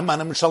b'haim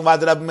anam meshal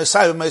v'adrab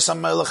mesayv me'esam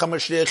melech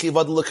hamashiach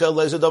yivad l'kel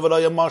le'ezeh davar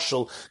haya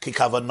mashal ki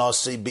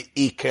kavanasi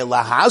be'iker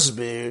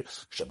lahasbir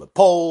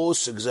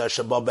shebepos egzeh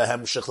sheba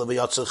behemshech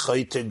lev'yatzer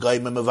choyte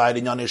goyim mevayer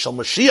inyan shel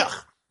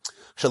Mashiach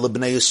shel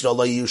bnei Yisrael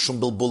hayu shum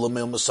bilbulim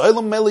me'il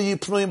mesaylim mele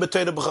yipnuim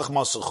b'teira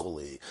b'chachmas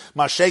chuli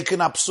ma'sheikin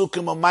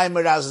ha'psukim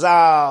u'maimer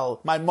azal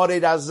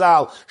ma'morei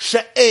azal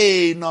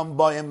she'einam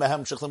boyim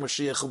behemshech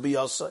l'Mashiach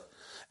u'biyasai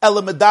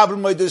ele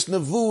medabrim moedes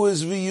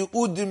nevuas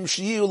v'yudim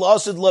sheyu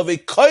l'osid lovei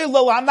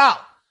koilel hanal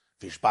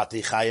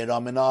v'ishbati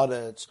chayeram in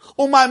aretz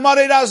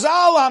u'ma'morei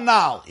azal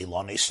hanal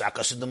iloni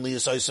sakas idim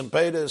liyasoysim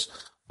peiris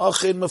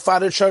Achin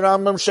mefared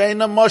sharamam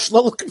sheina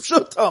mashlal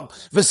kipshutam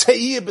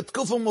v'seiye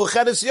betkufa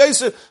mucheres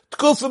yoyse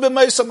tkufa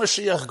b'meisa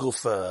Mashiach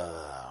gufa.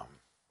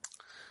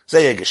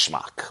 Zeh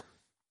geschmack.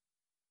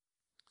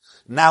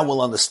 Now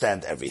we'll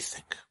understand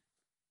everything.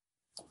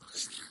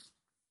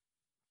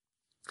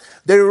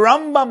 The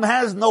Rambam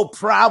has no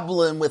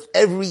problem with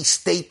every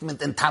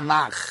statement in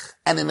Tanakh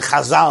and in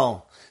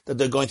Chazal that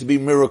there are going to be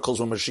miracles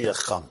when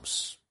Mashiach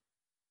comes.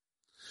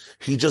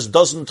 He just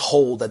doesn't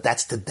hold that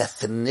that's the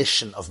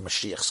definition of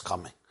Mashiach's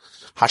coming.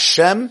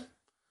 Hashem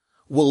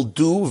will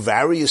do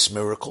various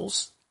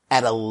miracles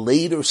at a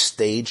later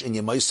stage in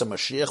Yemaisa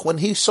Mashiach when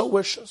he so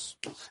wishes.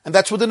 And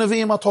that's what the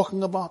Nevi'im are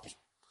talking about.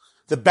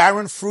 The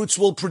barren trees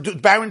will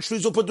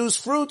produce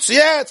fruits.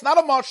 Yeah, it's not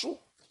a mashal.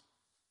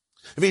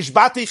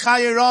 V'ishbati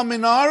chayeram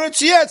in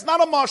haaretz. Yeah, it's not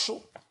a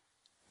mashal.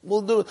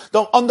 We'll do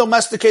the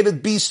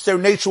undomesticated beasts, their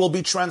nature will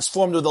be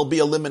transformed or they'll be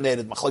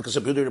eliminated. It's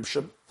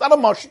not a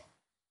mashal.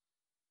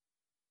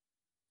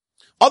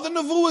 Other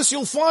nevuas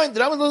you'll find, the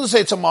Rambam doesn't say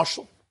it's a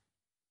mashal.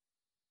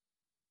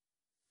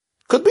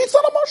 Could be it's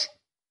not a mashal.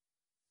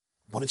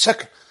 1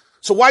 second.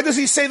 So why does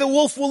he say the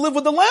wolf will live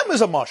with the lamb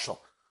is a mashal?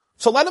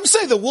 So let him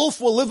say the wolf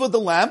will live with the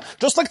lamb,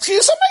 just like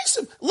Tchias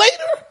HaMesim.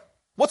 Later.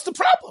 What's the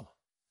problem?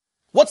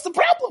 What's the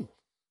problem?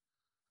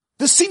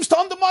 This seems to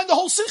undermine the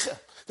whole Sicha.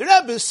 The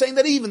Rabbi is saying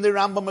that even the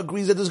Rambam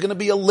agrees that there's going to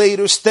be a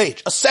later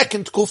stage, a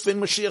second kuf in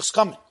Mashiach's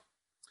coming.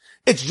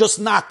 It's just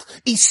not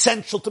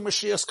essential to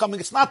Mashiach's coming.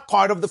 It's not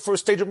part of the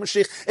first stage of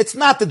Mashiach. It's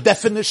not the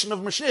definition of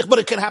Mashiach, but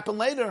it can happen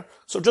later.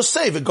 So just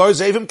say, V'gar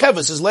zevim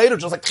keves is later,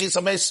 just like Tchias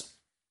HaMesim.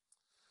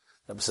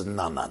 Rabbi said,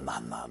 no.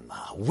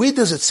 Where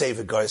does it say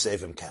V'gar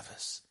zevim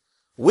keves?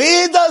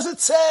 Where does it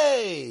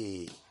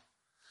say?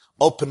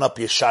 Open up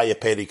Yeshaya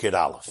Perikid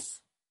Aleph.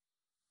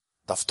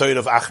 Daftoir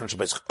of Achron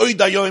Shabbat. Oy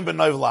dayoim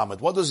b'noiv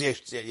lamed. What does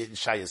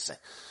Yeshaya say?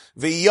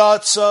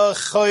 V'yatsa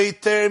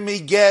choyter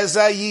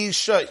migeza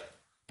yishoy.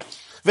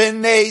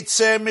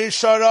 V'neitzer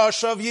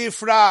misharashav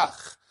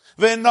yifrach.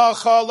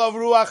 V'nachal of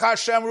ruach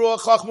Hashem,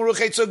 ruach chacham, ruach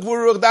etzah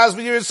gvur, ruach das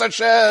b'yiris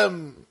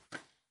Hashem.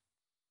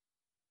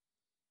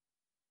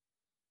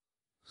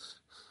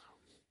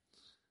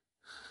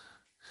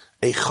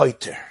 A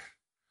choyter,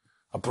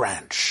 a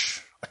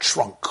branch, a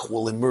trunk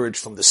will emerge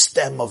from the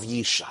stem of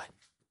Yishai.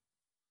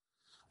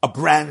 A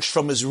branch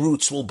from his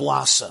roots will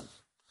blossom.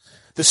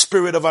 The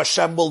Spirit of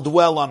Hashem will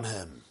dwell on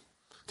him.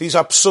 These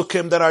are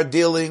psukim that are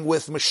dealing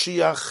with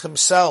Mashiach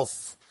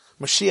himself.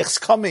 Mashiach's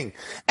coming.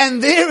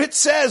 And there it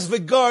says,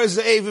 V'gar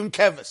ze'evim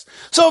keves.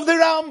 So if the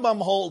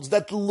Rambam holds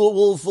that the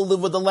wolf will live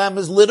with the lamb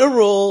is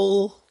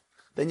literal,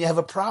 then you have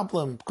a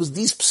problem. Because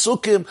these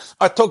psukim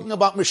are talking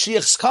about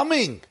Mashiach's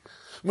coming.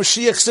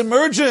 Mashiach's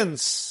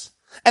emergence.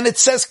 And it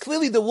says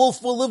clearly the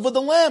wolf will live with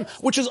the lamb,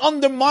 which is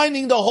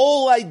undermining the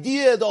whole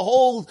idea, the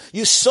whole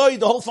yisoid,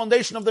 the whole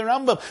foundation of the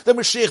Rambam, that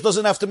Mashiach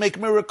doesn't have to make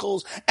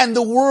miracles. And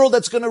the world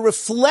that's going to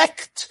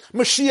reflect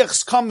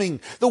Mashiach's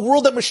coming, the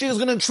world that Mashiach is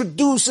going to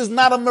introduce is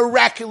not a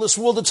miraculous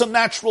world, it's a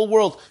natural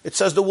world. It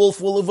says the wolf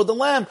will live with the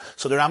lamb.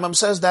 So the Rambam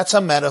says that's a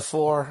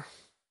metaphor.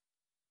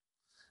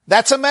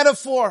 That's a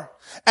metaphor.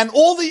 And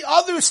all the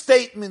other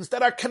statements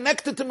that are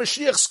connected to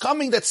Mashiach's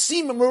coming that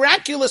seem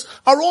miraculous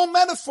are all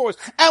metaphors.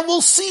 And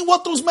we'll see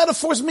what those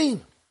metaphors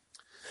mean.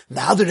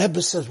 Now the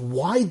Rebbe says,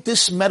 why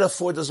this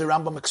metaphor does the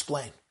Rambam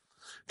explain?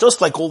 Just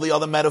like all the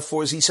other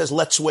metaphors, he says,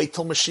 let's wait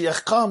till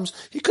Mashiach comes.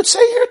 He could say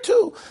here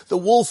too, the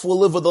wolf will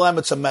live with the lamb.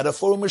 It's a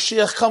metaphor. When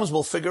Mashiach comes,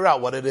 we'll figure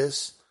out what it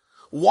is.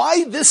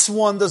 Why this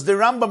one does the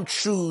Rambam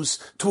choose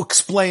to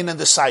explain and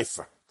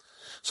decipher?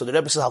 So the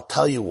Rebbe says, I'll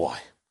tell you why.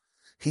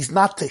 He's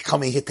not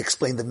coming here to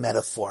explain the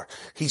metaphor.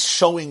 He's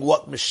showing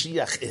what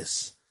Mashiach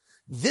is.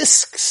 This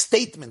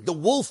statement, the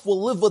wolf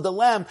will live with the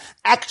lamb,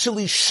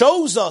 actually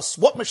shows us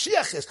what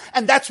Mashiach is.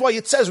 And that's why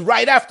it says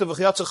right after, you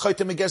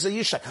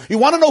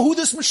want to know who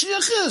this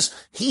Mashiach is?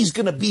 He's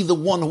going to be the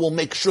one who will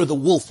make sure the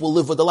wolf will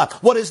live with the lamb.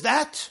 What is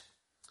that?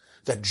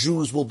 That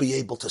Jews will be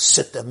able to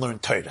sit and learn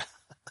Torah.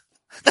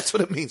 That's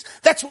what it means.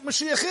 That's what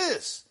Mashiach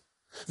is.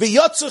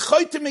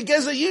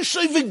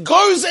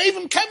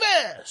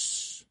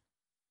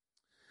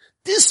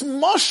 This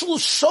mashal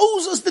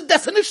shows us the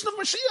definition of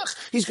Mashiach.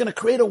 He's going to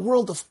create a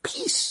world of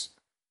peace.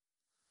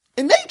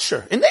 In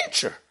nature,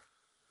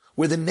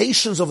 where the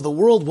nations of the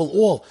world will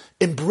all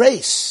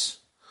embrace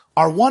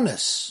our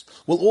oneness,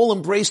 will all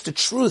embrace the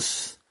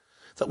truth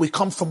that we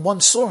come from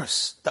one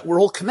source, that we're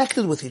all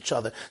connected with each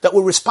other, that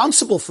we're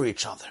responsible for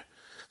each other,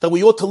 that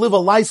we ought to live a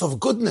life of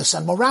goodness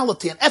and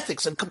morality and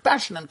ethics and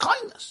compassion and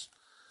kindness.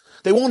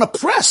 They won't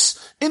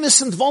oppress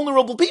innocent,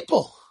 vulnerable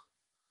people,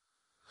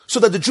 so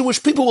that the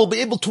Jewish people will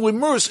be able to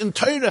immerse in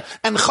Torah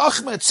and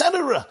Chachma,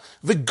 etc.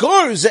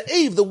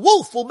 The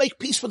wolf will make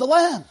peace with the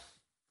lamb.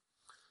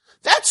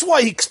 That's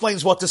why he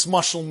explains what this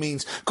mashal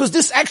means, because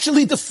this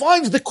actually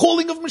defines the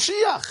calling of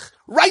Mashiach,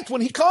 right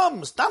when he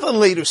comes, not at a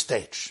later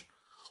stage.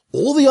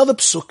 All the other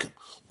psukim,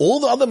 all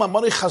the other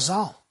Mamari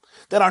Chazal,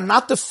 that are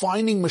not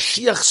defining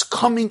Mashiach's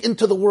coming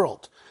into the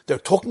world, they're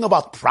talking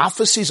about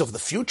prophecies of the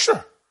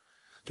future.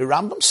 The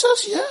Rambam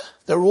says, yeah,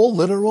 they're all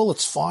literal,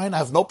 it's fine. I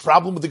have no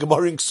problem with the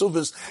Gemara in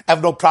Ksuvas. I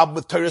have no problem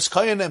with Teres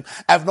Koyanim.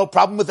 I have no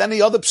problem with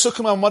any other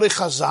Psukim Amari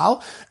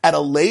Chazal. At a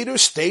later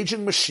stage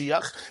in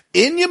Mashiach,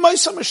 in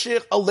Yemaisa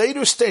Mashiach, a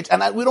later stage,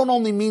 and we don't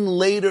only mean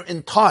later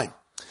in time,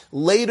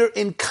 later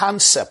in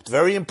concept,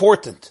 very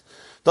important.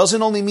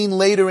 Doesn't only mean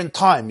later in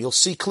time. You'll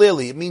see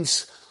clearly, it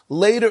means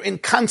later in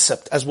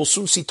concept, as we'll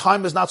soon see.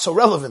 Time is not so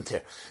relevant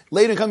here.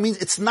 Later in concept means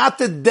it's not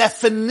the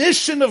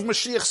definition of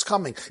Mashiach's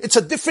coming. It's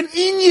a different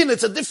inyan,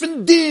 it's a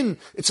different din,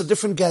 it's a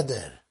different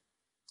geder.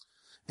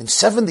 In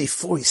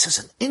 74, he says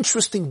an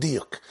interesting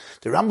diuk.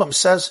 The Rambam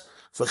says,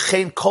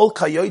 "V'chein kol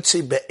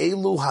kayotze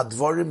be'elu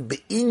hadvarim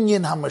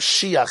be'inyan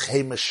haMashiach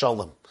he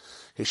meshalem."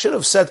 He should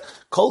have said,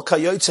 "Kol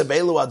kayotze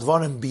be'elu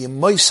hadvarim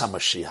be'imois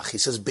haMashiach." He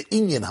says,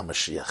 "Be'inyan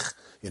haMashiach."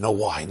 You know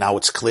why? Now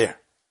it's clear.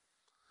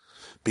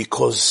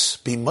 Because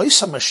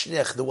b'moisa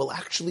Mashiach there will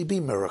actually be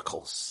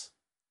miracles.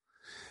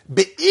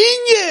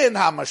 Be'inyan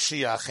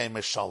HaMashiach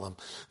Meshalem.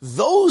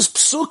 Those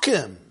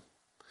psukim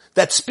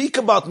that speak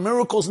about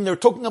miracles and they're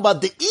talking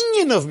about the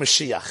inyan of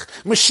Mashiach,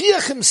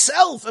 Mashiach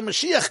himself and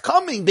Mashiach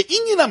coming, the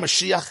inyan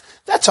HaMashiach,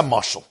 that's a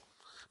mashal.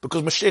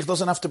 Because Mashiach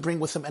doesn't have to bring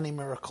with him any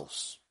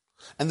miracles.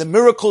 And the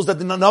miracles that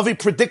the Navi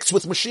predicts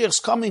with Mashiach's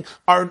coming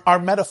are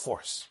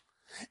metaphors.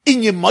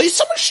 In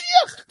Yemaisa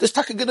Mashiach, there's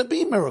going to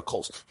be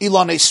miracles.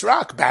 Ilan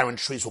Esrak, barren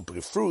trees will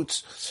bring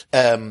fruits.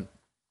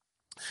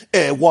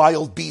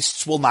 Wild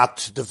beasts will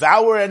not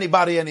devour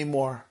anybody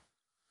anymore.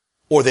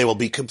 Or they will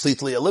be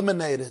completely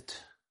eliminated.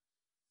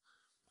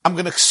 I'm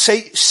going to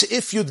say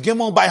Seif Yud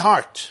Gimel by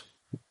heart.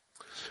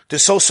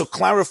 This also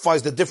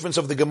clarifies the difference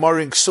of the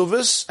Gemara in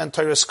Ksuvas and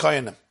Teres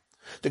Koyanim.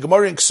 The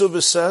Gemara in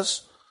Ksuvas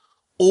says,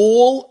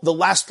 all the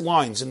last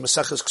lines in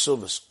Maseches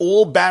Ksuvas,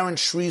 all barren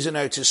trees in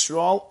Eretz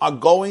Yisrael are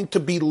going to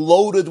be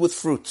loaded with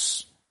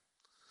fruits.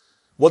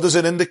 What does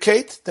it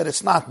indicate? That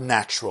it's not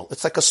natural.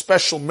 It's like a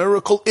special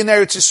miracle in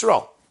Eretz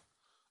Yisrael.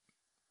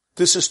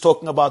 This is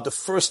talking about the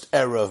first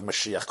era of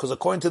Mashiach, because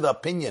according to the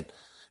opinion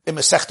in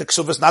Masechet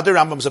Ksuvas, not the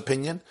Rambam's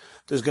opinion,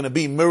 there's going to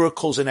be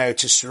miracles in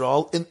Eretz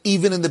Yisrael, and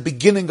even in the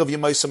beginning of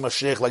Yemaisa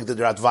Mashiach, like the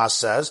Radva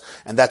says,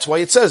 and that's why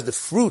it says the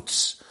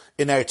fruits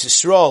in Eretz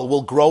Yisrael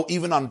will grow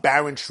even on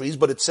barren trees,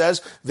 but it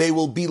says they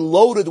will be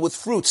loaded with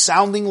fruit,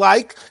 sounding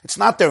like it's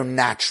not their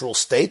natural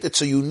state.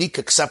 It's a unique,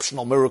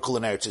 exceptional miracle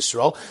in Eretz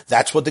Yisrael.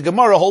 That's what the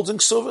Gemara holds in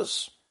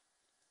Ksuvas.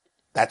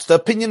 That's the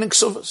opinion in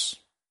Ksuvas.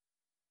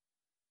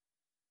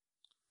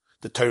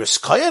 The Teres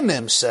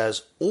Koyanim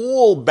says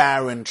all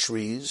barren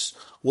trees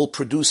will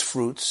produce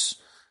fruits,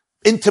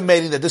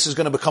 intimating that this is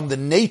going to become the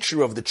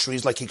nature of the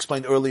trees, like he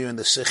explained earlier in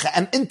the Sicha,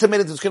 and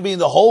intimating that it's going to be in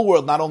the whole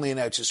world, not only in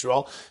Eretz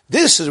Yisrael.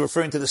 This is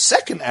referring to the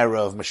second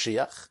era of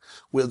Mashiach,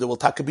 where there will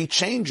be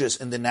changes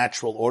in the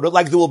natural order,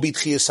 like there will be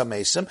Tchiyas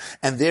HaMesim,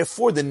 and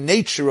therefore the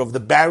nature of the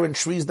barren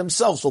trees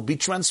themselves will be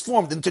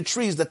transformed into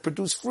trees that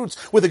produce fruits.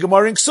 Where the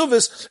Gemara in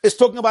Ksuvas is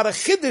talking about a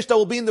Chiddush that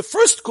will be in the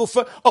first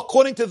Kufa,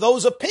 according to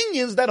those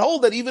opinions that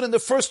hold that even in the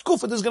first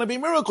Kufa there's going to be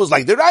miracles,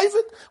 like the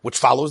Ravid, which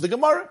follows the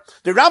Gemara.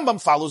 The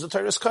Rambam follows the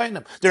Teres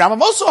Koyanim. The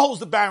Rambam also holds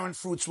the barren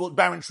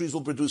trees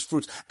will produce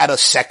fruits at a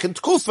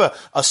second Kufa,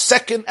 a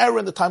second era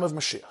in the time of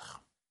Mashiach.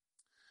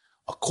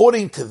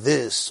 According to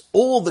this,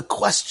 all the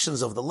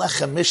questions of the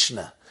Lechem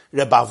Mishnah,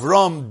 Reb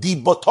Avram Di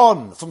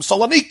Boton from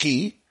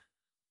Saloniki,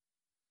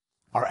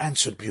 are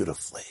answered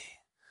beautifully.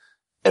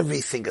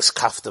 Everything is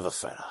kafta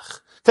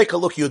v'ferach. Take a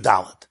look,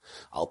 Yudalit.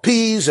 Al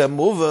pi ze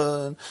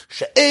muven,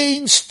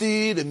 she'ein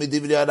stir,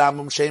 midivri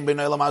adamim she'ein bein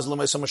olam az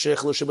l'meisa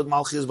Mashiach l'shibad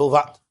malchis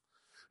bilvat.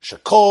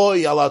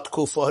 She'koi alat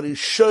kufa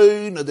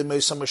harishon ad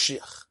l'meisa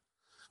Mashiach.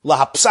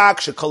 Lahapsak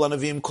shekol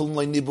hanavim kulim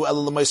leinibu ela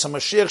l'meisa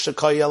Mashiach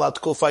shekoyel at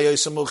kufa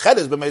yoysa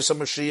mucheres b'meisa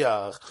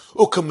Mashiach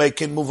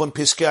ukamekin muvon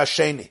piskei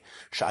hasheni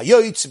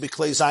shayoytz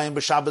b'klei zayin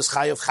b'shabes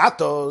chayav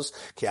chatos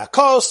ki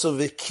akos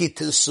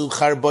v'kitisu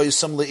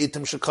charboisam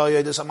leitim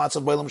shekoyel des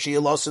amatzav boilam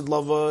sheyilosid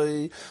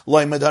lavoi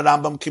loimed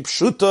harambam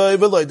kipshutoi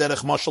v'loi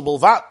derech moshel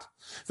bolvat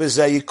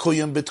v'zeh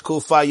yikuyim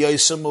b'tkufa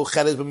yoysa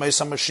mucheres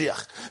b'meisa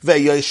Mashiach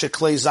v'yoysa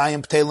klei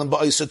zayin p'telim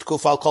b'oysa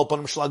tkufa al kol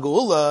panim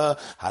shlagula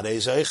harei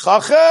zeh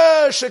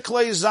chache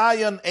sheklei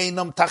zayin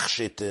einam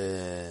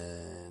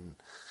tachshitin.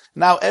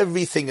 Now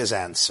everything is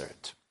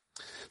answered.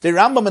 The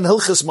Rambam in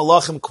Hilchos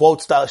Malachim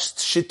quotes the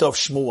Shita of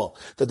Shmuel,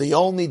 that the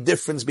only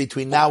difference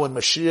between now and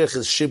Mashiach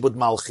is Shibud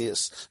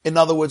Malchias. In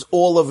other words,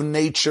 all of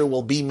nature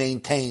will be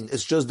maintained.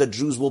 It's just that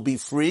Jews will be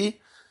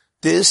free.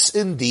 This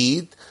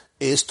indeed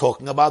is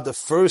talking about the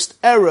first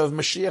era of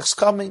Mashiach's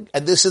coming.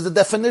 And this is the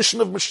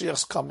definition of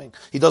Mashiach's coming.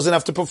 He doesn't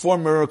have to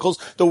perform miracles.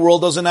 The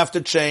world doesn't have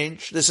to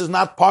change. This is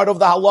not part of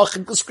the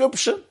halachic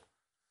description.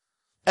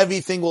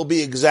 Everything will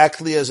be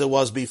exactly as it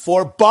was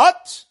before,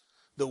 but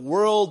the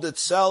world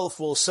itself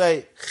will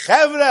say,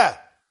 Chevre,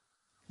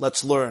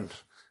 let's learn.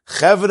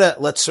 Chevre,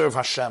 let's serve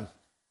Hashem.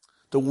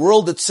 The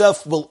world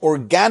itself will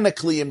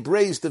organically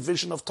embrace the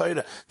vision of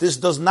Torah. This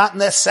does not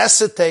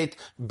necessitate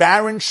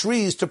barren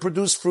trees to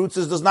produce fruits.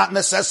 This does not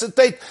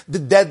necessitate the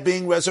dead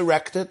being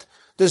resurrected.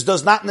 This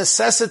does not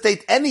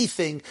necessitate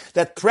anything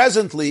that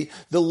presently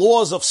the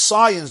laws of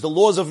science, the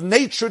laws of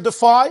nature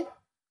defy.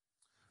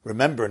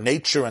 Remember,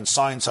 nature and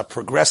science are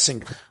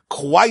progressing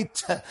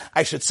quite,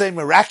 I should say,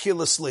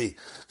 miraculously.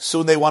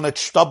 Soon they want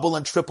to double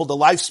and triple the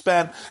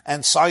lifespan,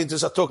 and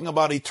scientists are talking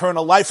about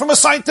eternal life from a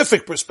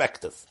scientific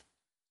perspective.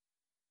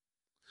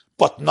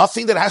 But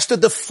nothing that has to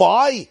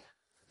defy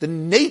the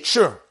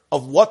nature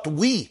of what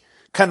we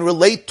can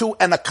relate to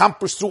and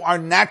accomplish through our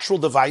natural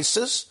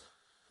devices.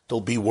 There'll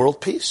be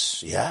world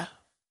peace, yeah.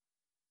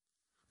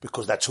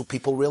 Because that's who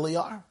people really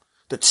are.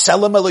 The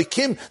Tselem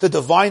Elokim, the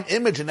divine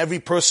image in every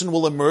person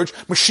will emerge.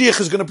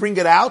 Mashiach is going to bring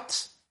it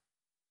out.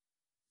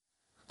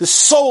 The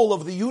soul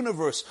of the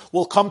universe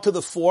will come to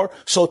the fore.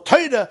 So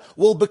Torah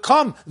will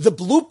become the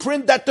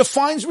blueprint that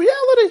defines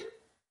reality.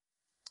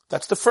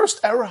 That's the first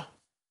era.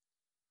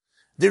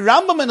 The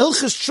Rambam in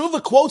Hilchos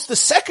Tshuva quotes the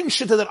second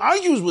Shitta that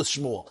argues with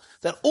Shmuel,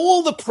 that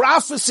all the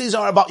prophecies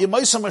are about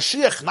Yemaisa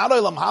Mashiach, not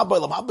Olam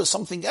Haba is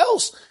something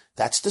else.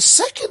 That's the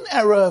second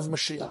era of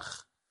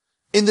Mashiach,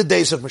 in the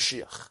days of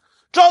Mashiach.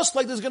 Just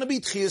like there's going to be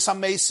Tchiyas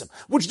HaMesim,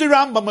 which the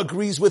Rambam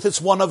agrees with,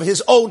 it's one of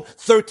his own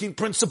 13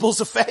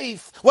 principles of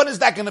faith. When is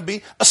that going to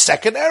be? A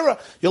second era.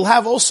 You'll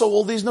have also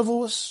all these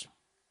Nevuos.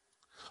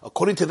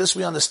 According to this,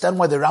 we understand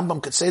why the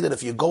Rambam could say that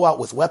if you go out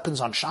with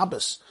weapons on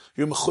Shabbos,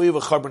 you're mechuyev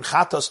v'charbon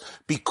chatas,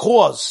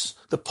 because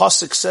the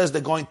pasuk says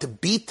they're going to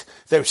beat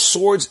their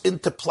swords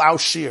into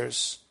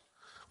plowshares,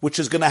 which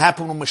is going to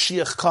happen when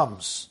Mashiach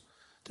comes.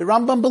 The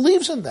Rambam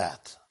believes in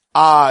that.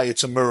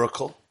 It's a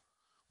miracle.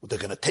 Well, they're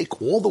going to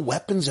take all the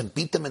weapons and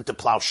beat them into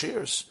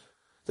plowshares.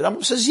 The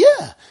Rambam says,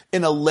 yeah,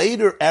 in a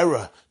later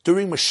era,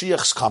 during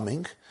Mashiach's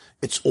coming,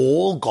 it's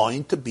all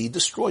going to be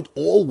destroyed.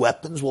 All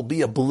weapons will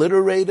be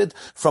obliterated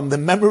from the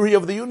memory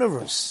of the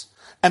universe.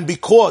 And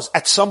because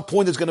at some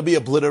point it's going to be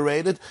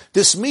obliterated,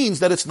 this means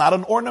that it's not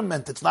an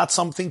ornament. It's not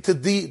something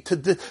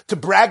to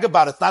brag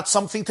about. It's not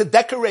something to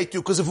decorate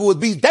you. Because if it would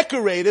be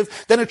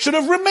decorative, then it should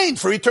have remained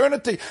for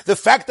eternity. The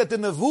fact that the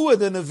Nevuah,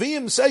 the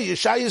Nevi'im say,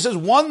 Yeshaya says,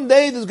 one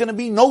day there's going to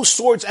be no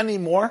swords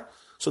anymore.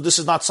 So this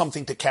is not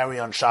something to carry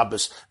on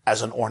Shabbos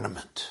as an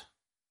ornament.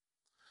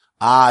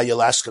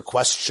 You'll ask a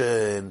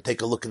question.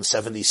 Take a look in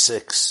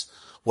 76.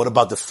 What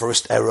about the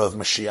first era of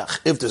Mashiach?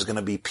 If there's going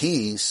to be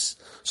peace,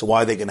 so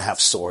why are they going to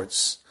have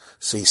swords?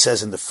 So he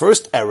says in the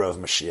first era of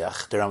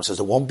Mashiach, the Rambam says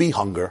there won't be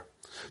hunger,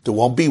 there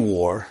won't be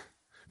war.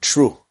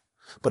 True.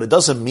 But it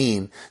doesn't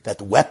mean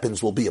that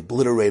weapons will be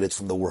obliterated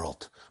from the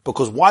world.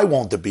 Because why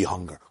won't there be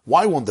hunger?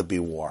 Why won't there be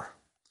war?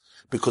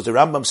 Because the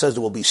Rambam says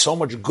there will be so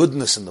much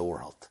goodness in the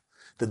world.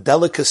 The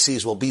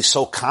delicacies will be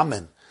so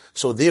common.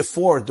 So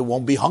therefore there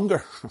won't be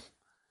hunger.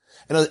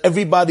 And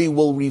everybody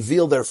will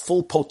reveal their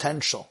full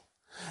potential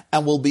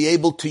and will be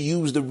able to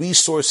use the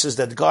resources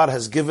that God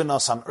has given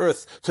us on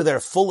earth to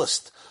their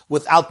fullest,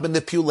 without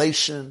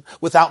manipulation,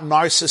 without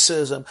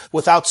narcissism,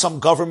 without some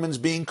governments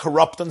being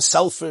corrupt and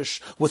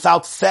selfish,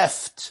 without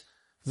theft.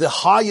 The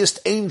highest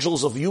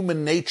angels of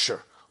human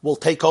nature will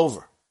take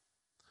over.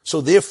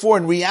 So therefore,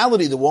 in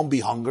reality, there won't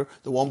be hunger,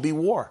 there won't be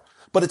war.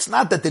 But it's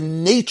not that the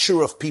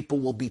nature of people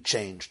will be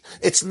changed.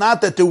 It's not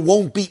that there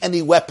won't be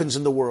any weapons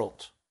in the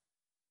world.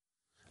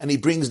 And he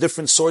brings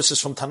different sources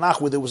from Tanakh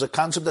where there was a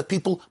concept that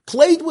people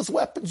played with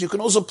weapons. You can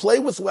also play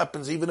with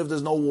weapons even if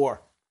there's no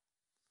war.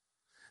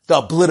 The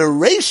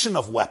obliteration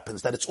of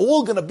weapons, that it's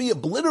all going to be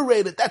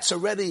obliterated, that's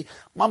already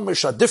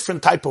mamish, a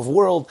different type of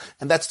world,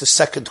 and that's the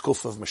second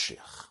kuf of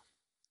Mashiach.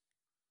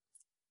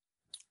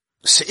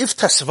 Seif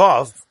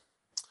Tesvav,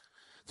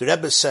 the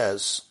Rebbe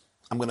says,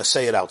 I'm going to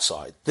say it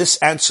outside. This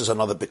answers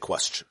another big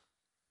question.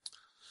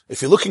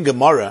 If you look in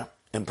Gemara,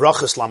 in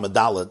Brachas Lamed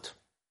Daled,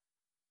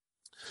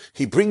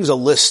 he brings a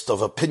list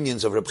of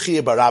opinions of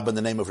Rabbi bar Rabba in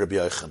the name of Rabbi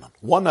Yochanan.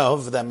 One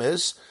of them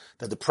is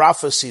that the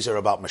prophecies are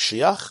about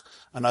Mashiach,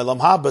 and Olam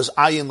Haba's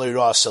ayin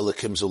le'ra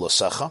selikim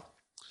zulasecha,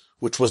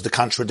 which was the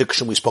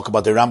contradiction we spoke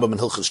about the Rambam and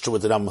Hilchos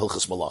Tshuva, the Rambam and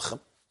Hilchos Malachim.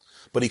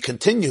 But he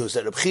continues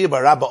that Rabbi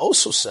bar Rabba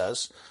also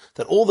says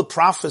that all the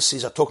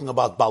prophecies are talking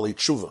about Bali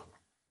Tshuva.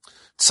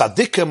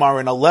 Tzaddikim are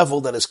in a level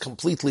that is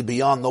completely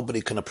beyond,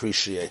 nobody can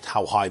appreciate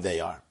how high they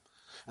are.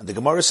 And the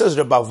Gemara says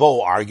Rabbi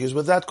Vo argues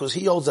with that because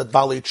he holds that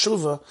Bali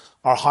Tshuva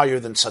are higher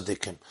than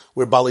Tzaddikim.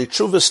 Where Bali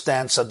Tshuva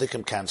stands,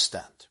 Tzaddikim can't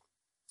stand.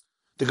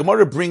 The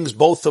Gemara brings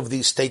both of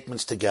these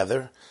statements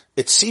together.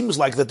 It seems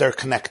like that they're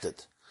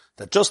connected.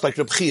 That just like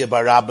Rabbi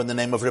bar Rabba in the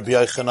name of Rabbi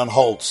Yochanan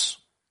holds,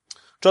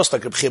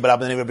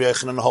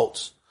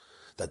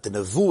 that the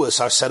Nevuas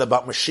are said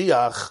about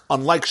Mashiach,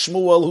 unlike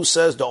Shmuel who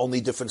says the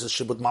only difference is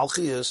Shibud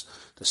Malchi is,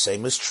 the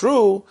same is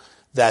true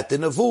that the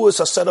Nevuas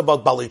are said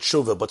about Bali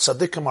Tshuva, but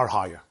Tzaddikim are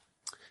higher.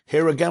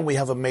 Here again we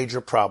have a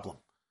major problem.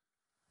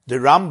 The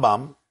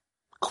Rambam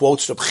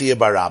quotes Rabbi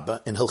bar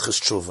Rabba in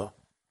Hilchos Tshuva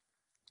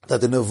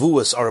that the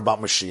Nevuas are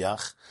about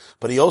Mashiach,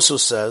 but he also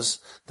says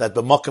that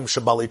b'makom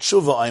shabali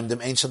tshuva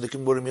aimdim ein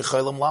tzadikim murim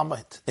yichaylam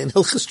lamed in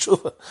Hilchos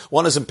Tshuva.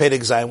 One is in Perek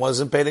Zayin, one is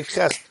in Perek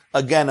Ches.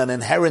 Again, an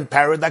inherent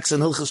paradox in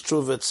Hilchos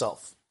Tshuva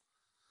itself.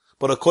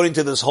 But according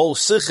to this whole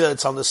Sicha,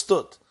 it's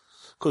understood.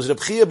 Because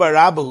Rabbi bar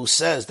Rabba, who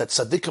says that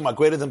tzadikim are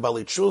greater than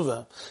Bali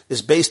Tshuva,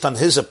 is based on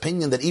his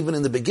opinion that even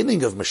in the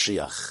beginning of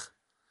Mashiach,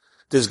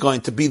 there's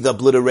going to be the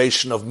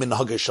obliteration of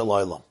minhagei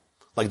shalaylam.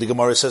 Like the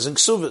Gemara says in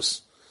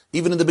Ksuvas.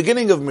 Even in the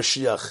beginning of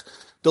Mashiach,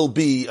 there'll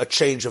be a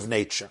change of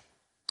nature.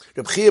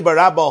 Rabbi bar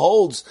Rabba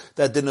holds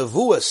that the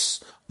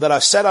nevuas that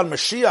are said on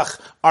Mashiach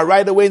are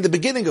right away in the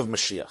beginning of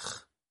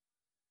Mashiach.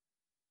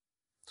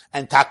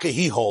 And Taka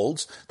he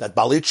holds that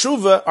Bali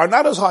Tshuva are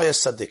not as high as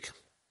Tzaddik.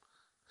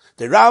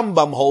 The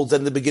Rambam holds that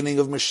in the beginning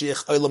of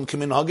Mashiach, Olam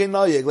Kimin Hagei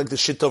Noyeg, like the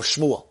Shit of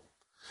Shmuel.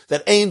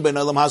 That Ein Ben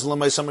Olam Hazal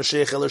Meisam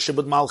Mashiach Eler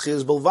Shibud Malchi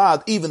is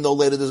Bilvad, even though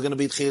later there's going to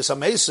be Tchias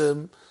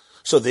HaMesim.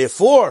 So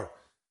therefore,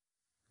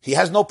 he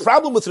has no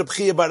problem with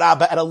Rabbi bar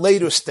Rabba at a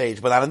later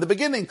stage, but not in the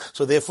beginning.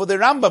 So therefore the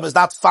Rambam is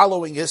not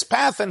following his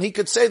path, and he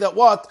could say that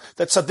what?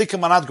 That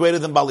Tzaddikim are not greater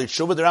than Bali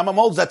Tshuva. The Rambam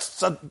holds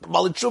that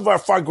Bali Tshuva are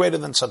far greater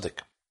than Tzaddik.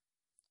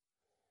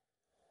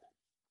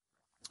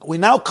 We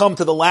now come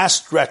to the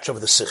last stretch of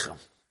the Sicha.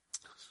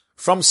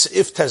 From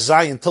Seif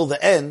Tezai until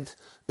the end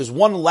is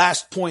one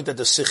last point that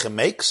the Sicha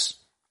makes,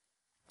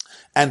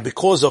 and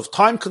because of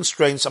time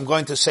constraints, I'm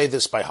going to say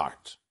this by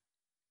heart.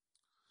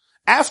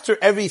 After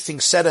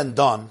everything said and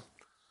done,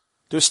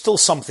 there's still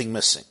something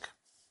missing.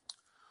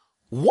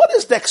 What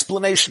is the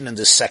explanation in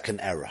this second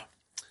era?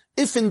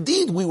 If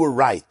indeed we were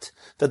right,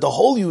 that the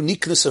whole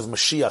uniqueness of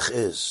Mashiach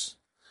is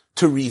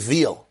to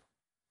reveal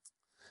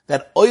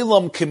that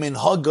Olam Kimin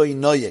Hagoi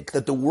Noyek,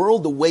 that the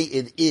world the way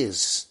it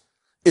is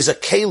a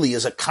keli,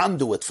 is a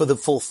conduit for the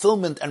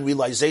fulfillment and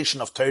realization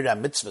of Torah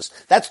and mitzvahs.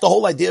 That's the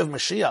whole idea of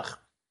Mashiach.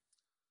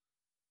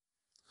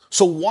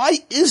 So why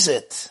is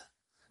it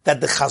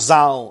that the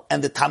Chazal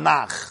and the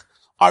Tanakh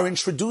are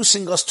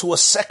introducing us to a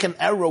second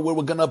era where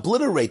we're going to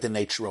obliterate the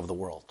nature of the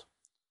world?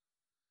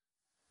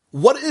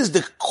 What is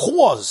the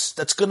cause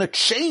that's going to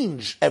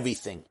change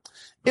everything?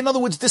 In other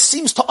words, this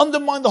seems to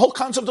undermine the whole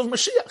concept of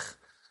Mashiach.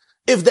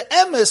 If the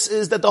emes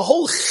is that the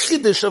whole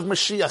chiddush of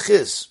Mashiach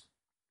is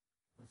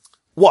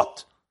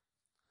what?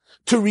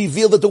 To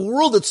reveal that the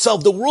world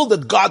itself, the world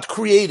that God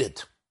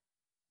created,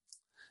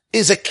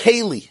 is a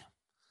keli,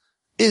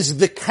 is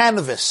the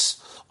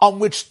canvas on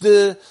which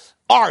the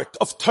art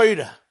of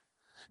Torah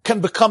can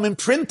become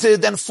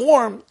imprinted and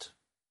formed.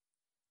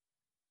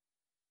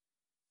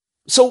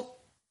 So,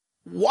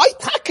 why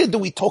taka do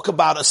we talk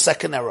about a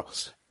second era?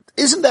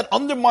 Isn't that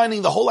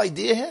undermining the whole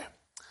idea here?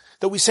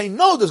 That we say,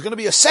 no, there's going to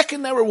be a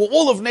second era where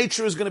all of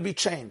nature is going to be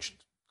changed.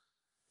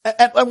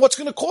 And what's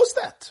going to cause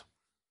that?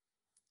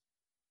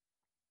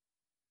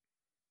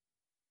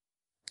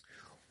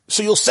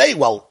 So you'll say,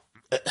 well,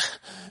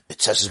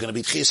 it says there's going to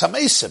be Tchias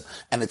HaMesim,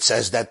 and it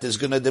says that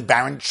the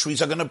barren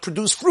trees are going to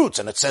produce fruits,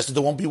 and it says that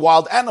there won't be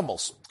wild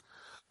animals.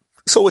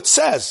 So it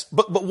says,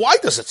 but why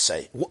does it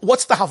say?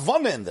 What's the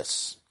Havana in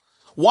this?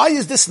 Why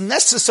is this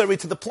necessary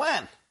to the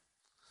plan?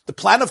 The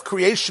plan of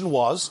creation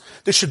was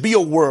there should be a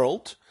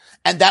world,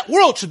 and that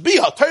world should be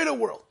a Torah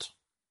world.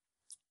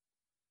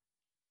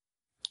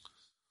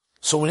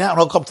 So we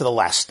now come to the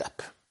last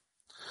step.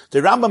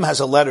 The Rambam has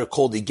a letter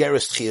called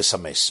Igeres Tchias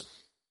HaMesim.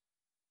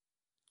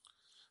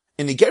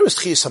 In Igeres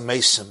Tchias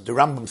HaMesim, the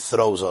Rambam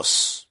throws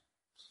us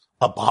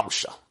a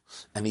bombshell,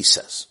 and he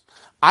says,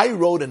 I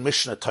wrote in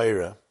Mishnah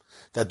Torah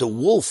that the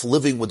wolf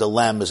living with the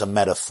lamb is a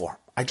metaphor.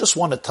 I just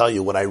want to tell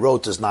you what I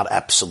wrote is not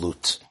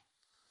absolute.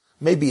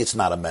 Maybe it's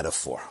not a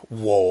metaphor.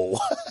 Whoa.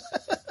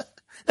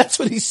 That's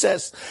what he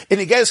says. In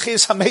Igeres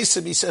Tchias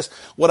HaMesim, he says,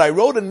 what I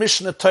wrote in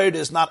Mishnah Torah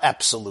is not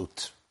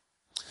absolute.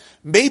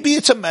 Maybe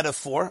it's a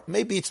metaphor.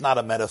 Maybe it's not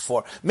a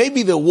metaphor.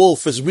 Maybe the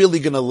wolf is really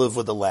going to live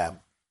with the lamb.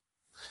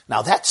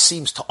 Now that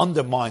seems to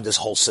undermine this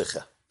whole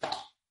Sicha.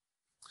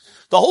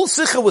 The whole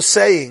Sicha was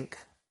saying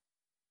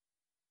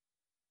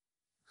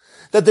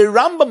that the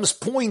Rambam's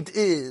point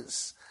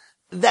is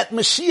that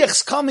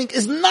Mashiach's coming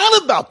is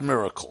not about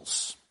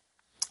miracles.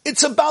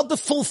 It's about the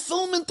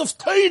fulfillment of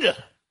Torah.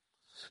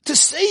 To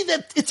say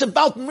that it's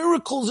about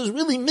miracles is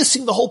really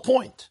missing the whole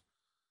point.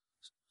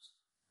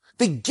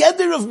 The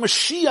gather of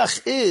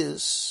Mashiach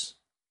is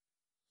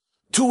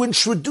to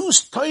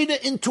introduce Torah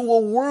into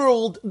a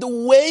world the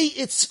way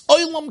it's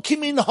olam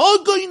kimin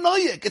hagoy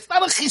noyek. It's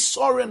not a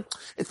chisoren.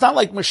 It's not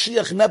like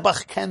Mashiach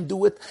Nebuch can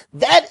do it.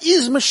 That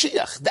is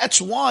Mashiach.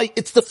 That's why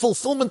it's the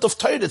fulfillment of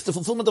Torah. It's the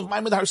fulfillment of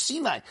Ma'amad Har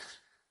Sinai.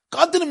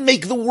 God didn't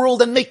make the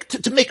world and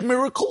to make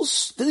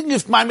miracles. They didn't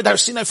give Ma'amad Har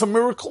Sinai for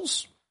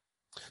miracles.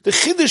 The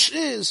chiddush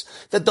is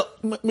that the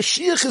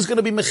Mashiach is going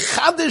to be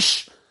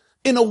mechadish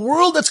in a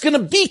world that's going to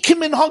be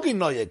kimin hagoy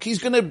noyek. He's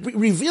going to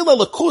reveal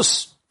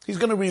alakus. He's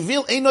going to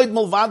reveal Einoid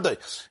Mulvadai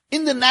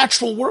in the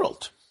natural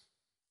world.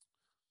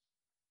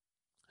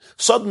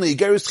 Suddenly,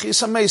 Geras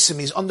Tchias HaMeisim,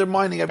 he's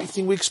undermining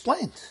everything we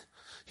explained.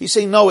 He's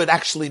saying, no, it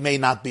actually may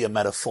not be a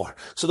metaphor.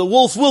 So the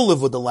wolf will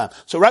live with the lamb.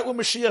 So right when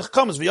Mashiach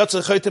comes,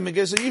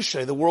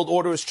 the world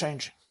order is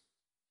changing.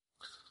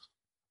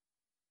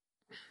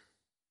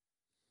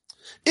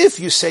 If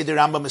you say the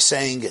Rambam is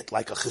saying it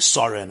like a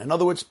chesaron, in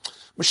other words,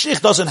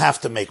 Mashiach doesn't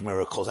have to make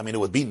miracles. I mean, it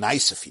would be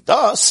nice if he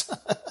does.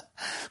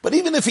 But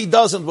even if he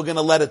doesn't, we're going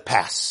to let it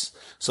pass.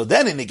 So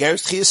then in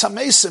Igeres Tchias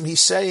HaMeisim, he's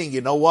saying,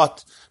 you know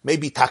what?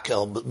 Maybe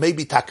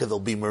there'll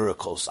be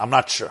miracles. I'm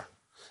not sure.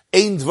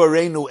 Ein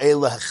dvarenu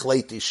ela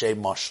hechleiti shei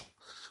mashal.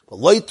 But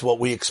like what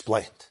we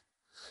explained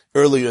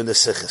earlier in the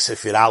Sicha,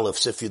 Sifir Aleph,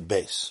 Sifir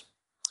Beis,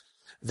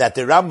 that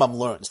the Rambam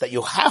learns that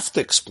you have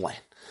to explain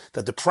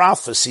that the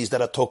prophecies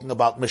that are talking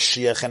about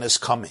Mashiach and his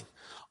coming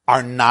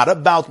are not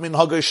about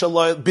minhagei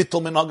shalaylam,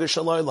 bittul minhagei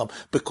shalaylam,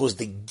 because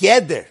the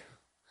geder,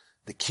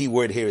 the key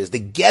word here is the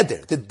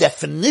geder, the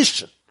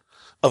definition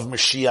of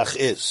Mashiach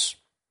is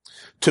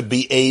to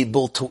be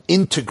able to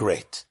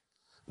integrate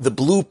the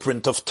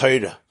blueprint of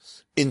Torah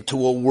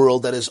into a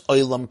world that is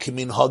olam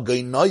kimin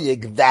hagay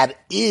noyeg. That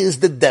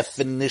is the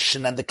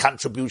definition and the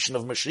contribution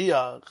of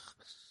Mashiach.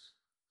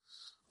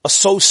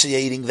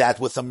 Associating that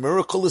with a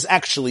miracle is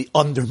actually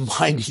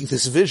undermining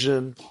this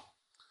vision.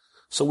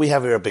 So we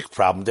have here a big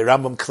problem. The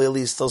Rambam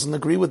clearly doesn't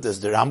agree with this.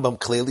 The Rambam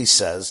clearly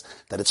says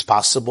that it's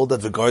possible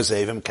that V'gar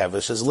Zevim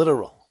Kevish is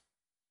literal.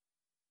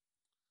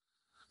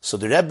 So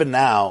the Rebbe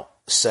now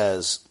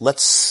says,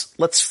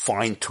 let's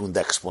fine-tune the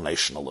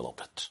explanation a little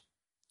bit.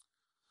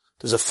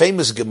 There's a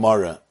famous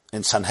Gemara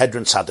in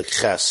Sanhedrin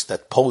Tzaddik Ches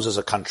that poses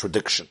a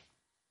contradiction.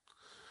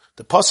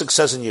 The pasuk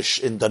says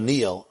in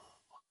Daniel,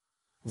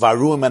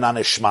 Varuim and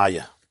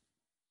Anishmaya,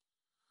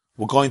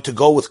 we're going to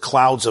go with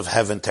clouds of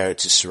heaven to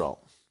Eretz Yisrael.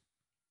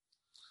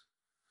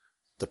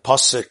 The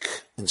pasuk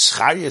in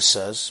Zechariah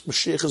says,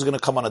 Mashiach is going to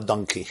come on a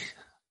donkey.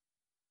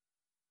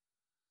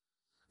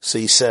 So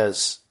he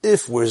says,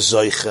 if we're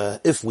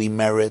Zoicha, if we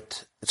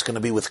merit, it's going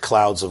to be with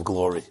clouds of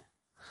glory.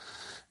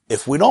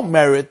 If we don't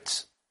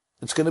merit,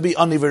 it's going to be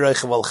Ani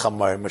v'reicha val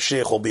chamar.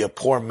 Mashiach will be a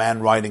poor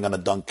man riding on a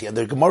donkey. And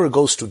the Gemara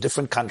goes through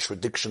different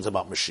contradictions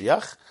about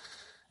Mashiach.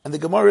 And the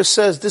Gemara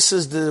says this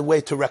is the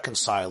way to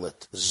reconcile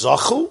it.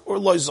 Zachu or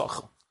loy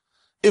zachu.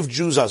 If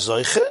Jews are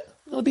Zoicha,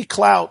 it'll be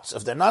clouds.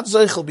 If they're not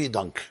Zoicha, it'll be a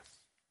donkey.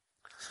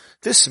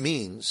 This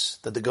means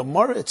that the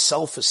Gemara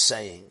itself is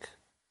saying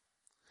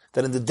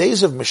that in the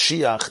days of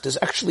Mashiach, there's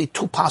actually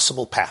two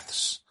possible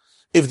paths.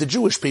 If the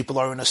Jewish people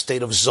are in a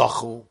state of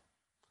Zachu,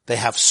 they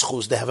have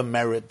schus, they have a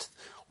merit,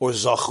 or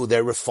Zachu,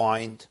 they're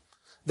refined,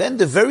 then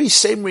the very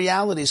same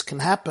realities can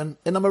happen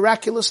in a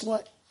miraculous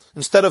way.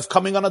 Instead of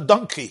coming on a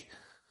donkey,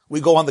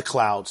 we go on the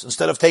clouds.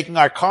 Instead of taking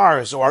our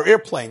cars or our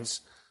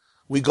airplanes,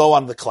 we go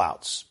on the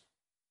clouds.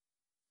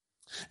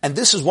 And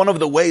this is one of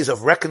the ways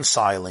of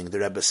reconciling, the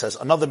Rebbe says,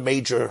 another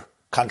major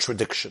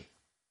contradiction.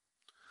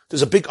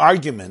 There's a big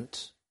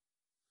argument.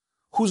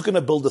 Who's going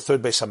to build the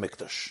third Beis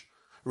HaMikdash?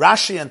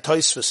 Rashi and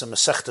Tosfos and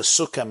Masechta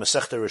Sukkah,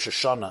 Masechta Rosh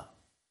Hashanah,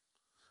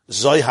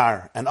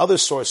 Zohar, and other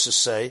sources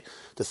say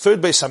the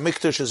third Beis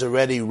HaMikdash is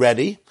already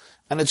ready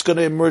and it's going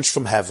to emerge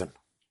from heaven.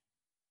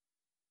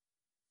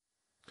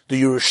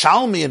 The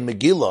Yerushalmi and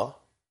Megillah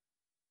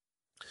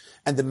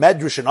and the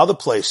Medrash and other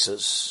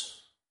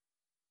places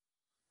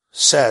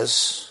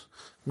says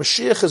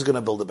Mashiach is going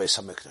to build the Beis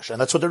HaMikdash,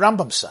 and that's what the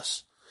Rambam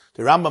says.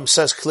 The Rambam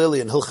says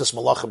clearly in Hilchas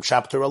Malachim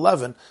chapter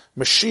 11,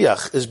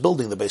 Mashiach is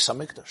building the Beis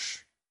HaMikdash.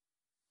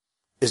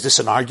 Is this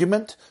an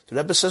argument? The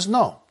Rebbe says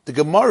no. The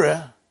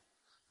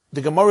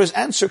Gemara's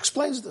answer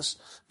explains this.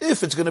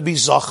 If it's going to be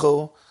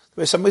Zachu,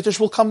 the Beis HaMikdash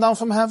will come down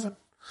from heaven.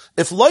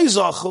 If Loi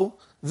Zachu,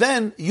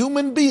 then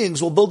human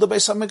beings will build the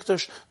Beis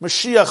HaMikdash.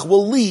 Mashiach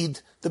will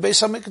lead the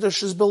Beis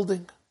HaMikdash's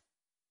building.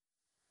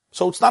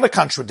 So it's not a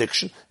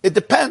contradiction. It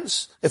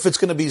depends if it's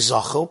going to be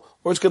Zachu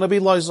or it's going to be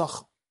Loi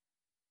Zachu.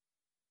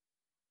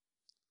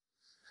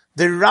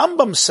 The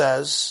Rambam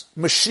says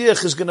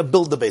Mashiach is going to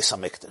build the Beis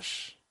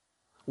HaMikdash.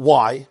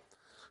 Why?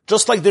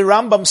 Just like the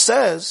Rambam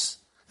says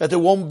that there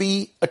won't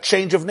be a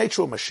change of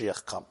nature when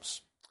Mashiach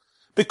comes.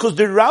 Because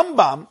the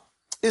Rambam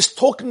is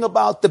talking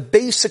about the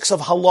basics of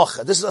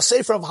halacha. This is a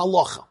sefer of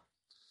halacha.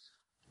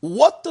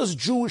 What does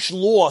Jewish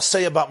law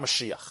say about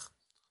Mashiach?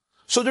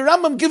 So the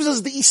Rambam gives us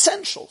the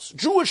essentials.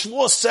 Jewish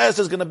law says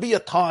there's going to be a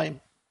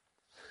time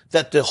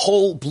that the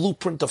whole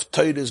blueprint of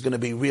Torah is going to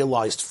be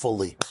realized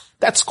fully.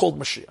 That's called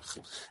Mashiach.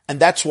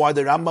 And that's why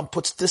the Rambam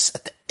puts this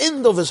at the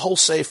end of his whole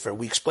Sefer.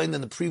 We explained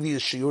in the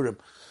previous Shiurim,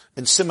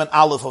 in Siman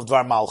Aleph of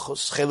Dvar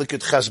Malchus, Chelik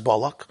Yud Ches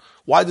Balak.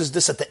 Why does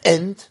this at the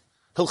end?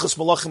 Hilchas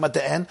Malachim at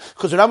the end?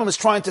 Because the Rambam is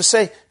trying to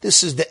say,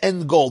 this is the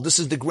end goal, this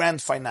is the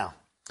grand finale.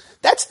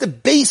 That's the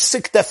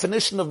basic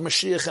definition of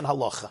Mashiach and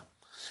Halacha.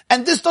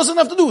 And this doesn't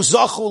have to do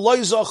Zachu, Loi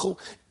Zachu.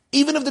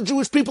 Even if the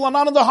Jewish people are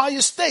not in the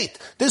highest state,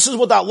 this is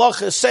what the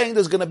halacha is saying.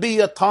 There's going to be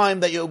a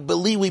time that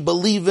we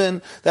believe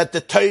in, that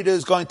the Torah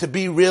is going to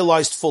be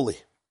realized fully.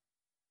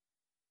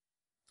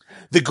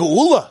 The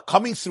Geula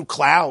coming through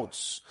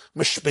clouds,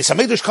 Beis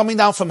HaMikdash coming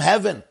down from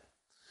heaven,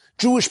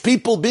 Jewish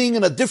people being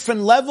in a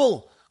different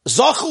level.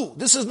 Zachu,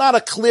 this is not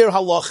a clear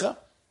halacha.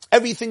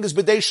 Everything is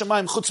b'dei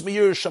shamayim, chutz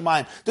miyur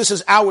shamayim. This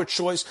is our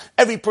choice.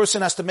 Every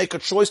person has to make a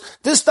choice.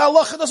 This the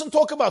halacha doesn't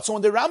talk about. So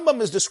when the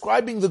Rambam is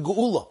describing the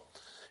Geula,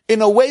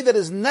 in a way that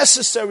is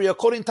necessary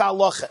according to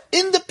halacha,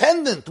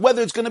 independent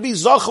whether it's going to be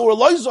zachu or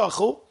loy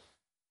zachu,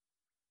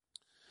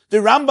 the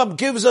Rambam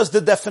gives us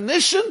the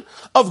definition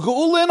of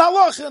geula in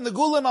halacha, and the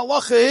geula in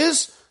halacha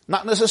is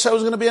not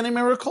necessarily going to be any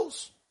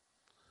miracles.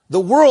 The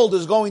world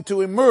is going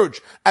to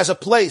emerge as a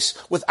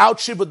place without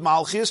shibud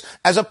malchus,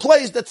 as a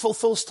place that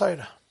fulfills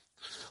Torah.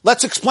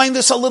 Let's explain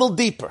this a little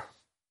deeper.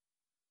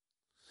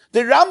 The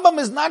Rambam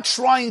is not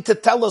trying to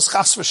tell us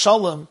chas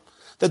v'shalom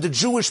that the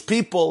Jewish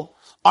people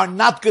are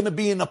not going to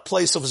be in a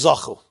place of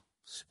zachu.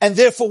 And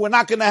therefore we're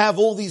not going to have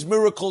all these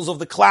miracles of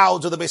the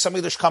clouds or the Beis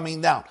HaMikdash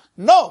coming down.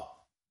 No.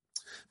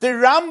 The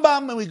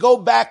Rambam, and we go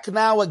back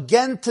now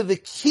again to the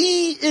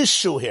key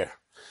issue here.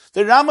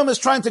 The Rambam is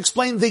trying to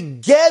explain the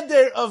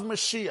geder of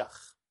Mashiach.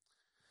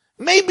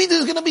 Maybe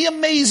there's going to be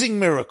amazing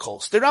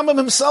miracles. The Rambam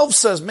himself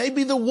says,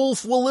 maybe the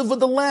wolf will live with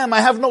the lamb.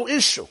 I have no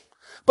issue.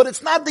 But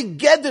it's not the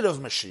geder of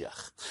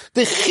Mashiach.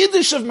 The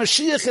chiddush of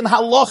Mashiach in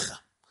halacha,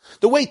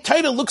 the way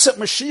Torah looks at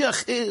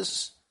Mashiach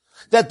is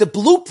that the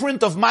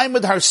blueprint of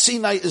Maimad Har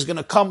Sinai is going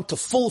to come to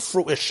full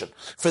fruition.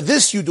 For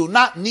this, you do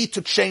not need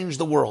to change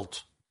the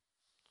world's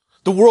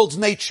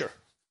nature.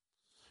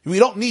 We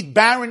don't need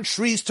barren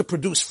trees to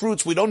produce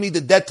fruits. We don't need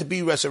the dead to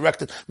be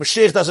resurrected.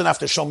 Mashiach doesn't have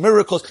to show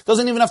miracles,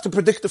 doesn't even have to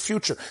predict the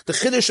future. The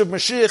chiddush of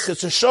Mashiach is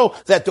to show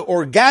that the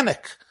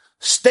organic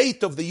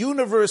state of the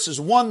universe is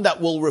one that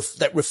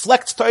that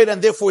reflects Torah,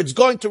 and therefore it's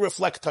going to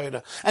reflect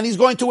Torah. And he's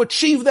going to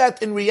achieve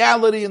that in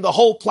reality in the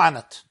whole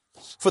planet.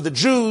 For the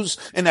Jews,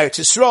 in Eretz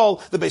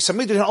Yisrael, the Beis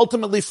HaMikdash, and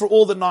ultimately for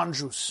all the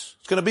non-Jews.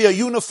 It's going to be a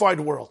unified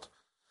world.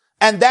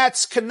 And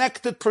that's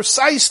connected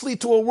precisely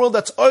to a world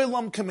that's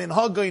Olam Kamin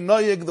Hagay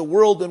Noyeg, the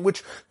world in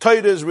which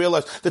Torah is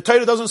realized. The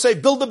Torah doesn't say,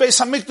 build the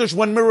Beis HaMikdash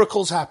when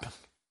miracles happen.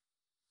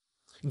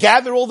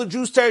 Gather all the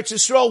Jews to Eretz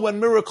Yisrael when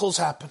miracles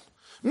happen.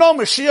 No,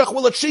 Mashiach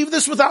will achieve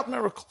this without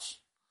miracles.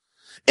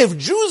 If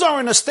Jews are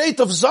in a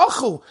state of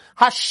Zachu,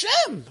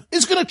 Hashem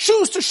is going to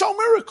choose to show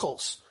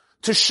miracles,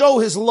 to show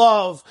His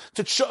love,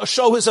 to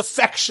show His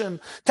affection,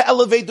 to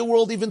elevate the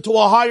world even to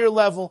a higher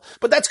level.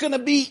 But that's going to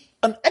be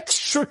an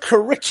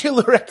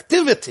extracurricular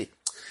activity.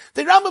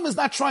 The Rambam is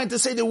not trying to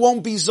say there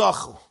won't be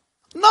Zachu.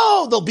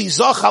 No, there'll be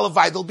Zach,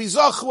 Halavai, there'll be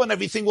Zachu, and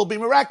everything will be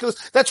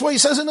miraculous. That's what he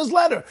says in his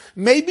letter.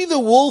 Maybe the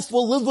wolf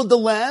will live with the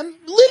lamb,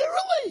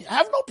 literally,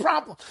 have no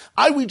problem.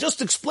 We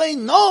just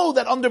explained, no,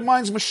 that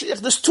undermines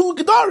Mashiach. There's two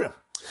Gedarim.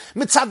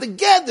 Mitzad the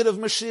Geder of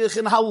Mashiach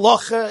in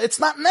Halacha, it's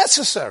not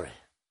necessary.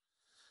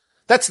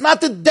 That's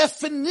not the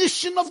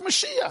definition of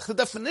Mashiach. The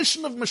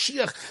definition of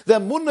Mashiach, the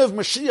emunah of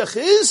Mashiach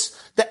is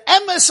the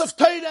emes of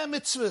Torah and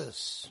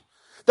mitzvahs.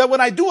 That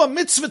when I do a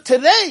mitzvah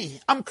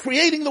today, I'm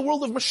creating the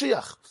world of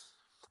Mashiach.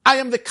 I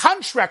am the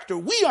contractor.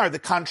 We are the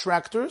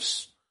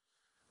contractors.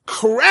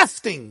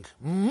 Crafting,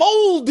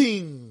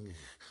 molding,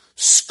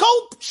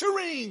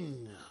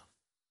 sculpturing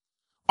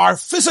our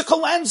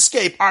physical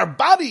landscape, our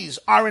bodies,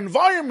 our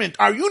environment,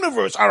 our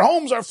universe, our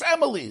homes, our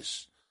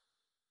families.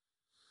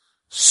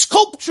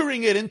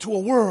 Sculpturing it into a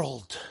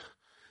world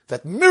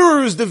that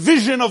mirrors the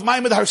vision of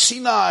Maimad Har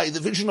Sinai, the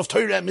vision of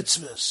Torah and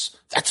mitzvahs.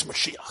 That's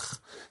Mashiach.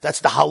 That's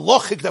the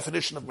halachic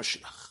definition of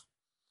Mashiach.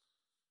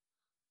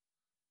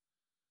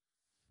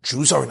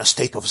 Jews are in a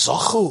state of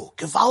zachu,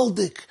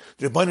 gewaldig.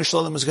 The Rebbeinu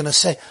Shalom is going to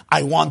say,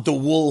 I want the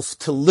wolf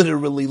to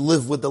literally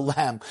live with the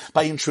lamb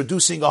by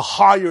introducing a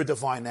higher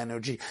divine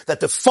energy that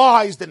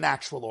defies the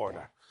natural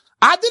order.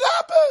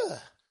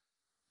 Adirabah.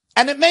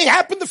 And it may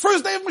happen the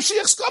first day of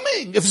Mashiach's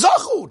coming, if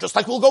zachu, just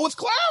like we'll go with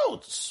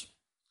clouds.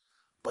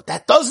 But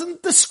that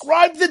doesn't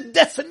describe the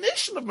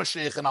definition of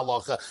Mashiach in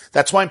halacha.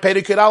 That's why in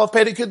Perikid Aleph,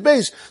 Perikid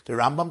Beis, the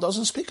Rambam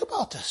doesn't speak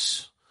about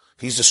this.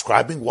 He's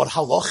describing what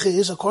halacha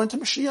is according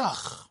to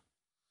Mashiach.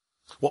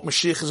 What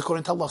Mashiach is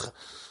according to halacha.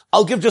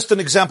 I'll give just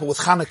an example with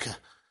Chanukah.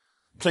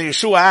 So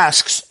Yeshua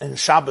asks in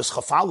Shabbos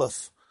Chaf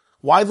Aleph,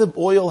 why the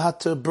oil have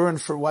to burn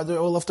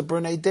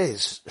 8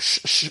 days?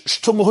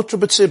 Sh'tum hutra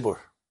b'tzibur.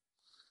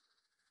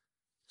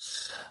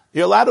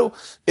 You're allowed to,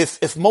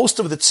 if most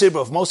of the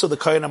tzibur, if most of the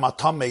koyanim are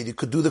tamei, you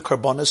could do the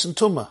karbonis and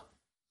tumah.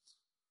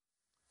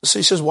 So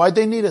he says, why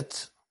they need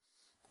it?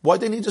 Why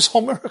they need this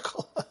whole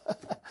miracle?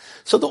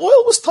 So the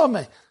oil was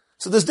tameh.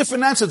 So there's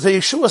different answers. The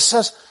Yeshua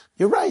says,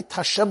 you're right,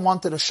 Hashem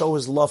wanted to show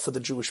his love for the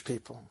Jewish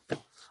people.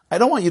 I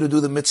don't want you to do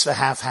the mitzvah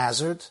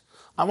haphazard.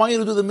 I want you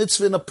to do the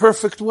mitzvah in a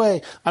perfect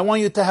way. I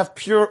want you to have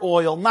pure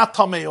oil, not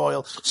tameh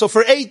oil. So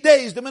for 8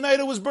 days, the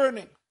menorah was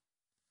burning.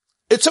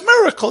 It's a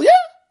miracle, yeah.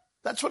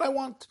 That's what I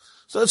want.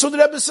 So that's what the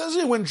Rebbe says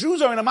here. When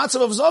Jews are in a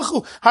matzav of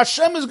zachu,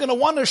 Hashem is going to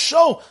want to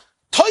show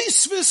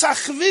toisvis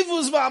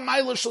achvivus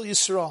va'amayla shel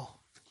Yisrael.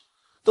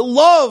 The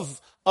love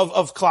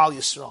of Klal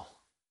Yisrael.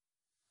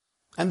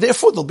 And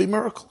therefore there'll be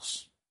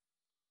miracles.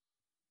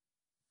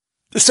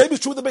 The same is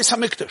true with the Beis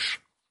HaMikdash.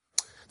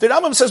 The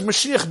Rambam says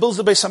Mashiach builds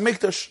the Beis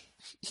HaMikdash.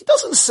 He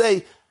doesn't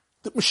say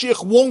that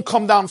Mashiach won't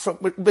come down from,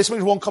 Beis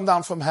HaMikdash won't come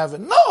down from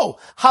heaven. No!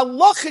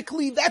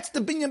 Halachically, that's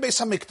the binyan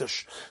Beis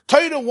HaMikdash.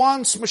 Torah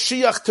wants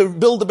Mashiach to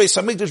build the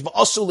Beis HaMikdash, but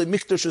also the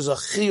Mikdash is a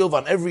chiyuv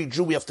on every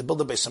Jew. We have to build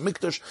the Beis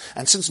HaMikdash.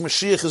 And since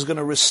Mashiach is going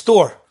to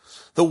restore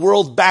the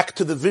world back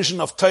to the vision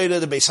of Torah,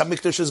 the Beis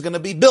HaMikdash is going to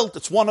be built.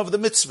 It's one of the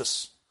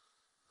mitzvahs.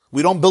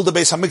 We don't build the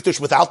Beis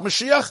HaMikdash without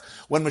Mashiach.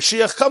 When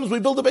Mashiach comes, we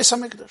build the Beis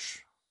HaMikdash.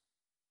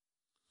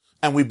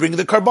 And we bring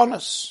the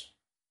karbonos.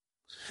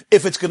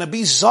 If it's going to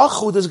be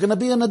zachu, there's going to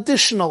be an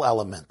additional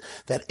element.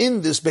 That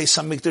in this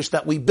Beis HaMikdash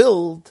that we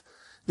build,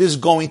 there's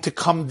going to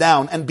come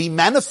down and be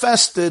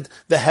manifested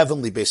the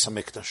heavenly Beis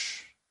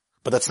HaMikdash.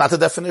 But that's not the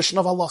definition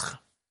of halacha.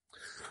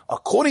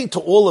 According to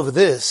all of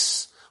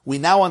this, we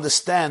now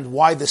understand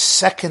why the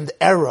second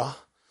era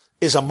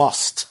is a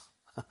must.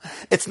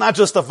 It's not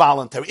just a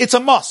voluntary, it's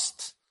a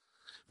must.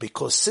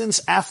 Because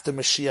since after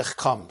Mashiach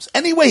comes,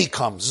 anyway he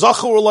comes,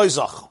 zachu or loy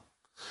zachu,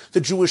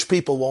 the Jewish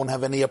people won't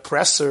have any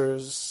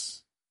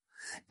oppressors.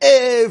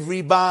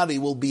 Everybody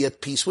will be at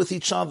peace with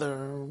each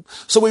other.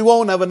 So we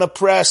won't have an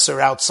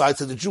oppressor outside,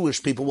 so the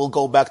Jewish people will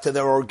go back to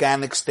their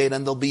organic state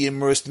and they'll be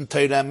immersed in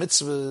Torah and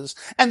mitzvahs.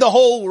 And the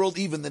whole world,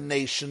 even the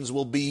nations,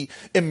 will be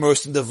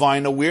immersed in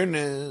divine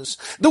awareness.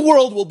 The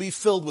world will be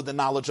filled with the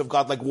knowledge of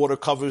God like water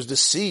covers the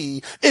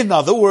sea. In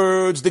other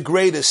words, the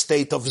greatest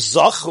state of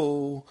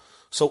zachu.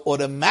 So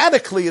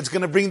automatically it's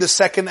going to bring the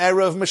second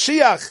era of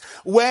Mashiach,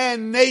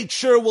 when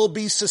nature will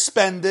be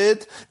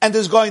suspended and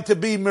there's going to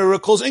be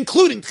miracles,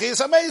 including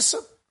Tchias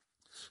HaMesim.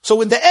 So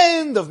in the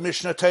end of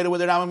Mishnah Torah, where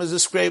the Rambam is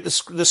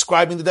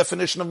describing the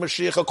definition of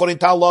Mashiach according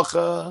to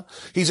halacha,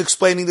 he's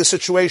explaining the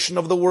situation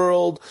of the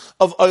world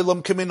of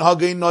Olam Kimin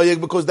Hagei Noyeg,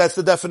 because that's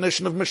the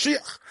definition of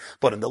Mashiach.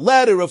 But in the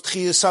letter of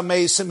Tchias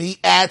HaMesim, he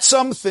adds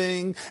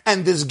something,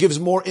 and this gives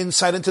more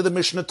insight into the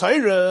Mishnah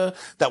Torah,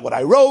 that what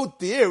I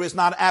wrote there is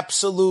not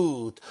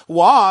absolute.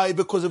 Why?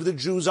 Because if the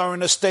Jews are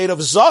in a state of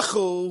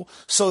zachu,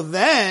 so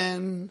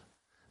then,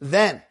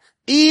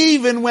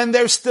 even when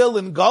they're still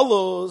in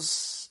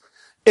galus,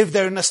 if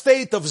they're in a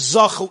state of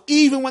zachu,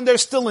 even when they're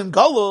still in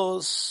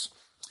galus,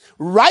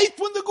 right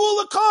when the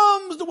Gula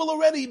comes, there will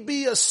already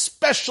be a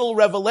special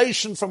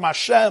revelation from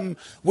Hashem,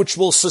 which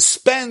will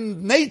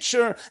suspend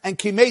nature, and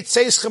kimeit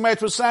seis chemet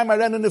rusayim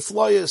aren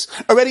nifloyes.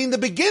 Already in the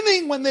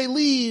beginning, when they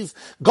leave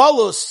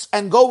galus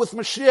and go with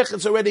Mashiach,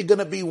 it's already going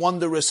to be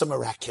wondrous and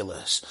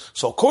miraculous.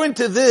 So according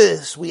to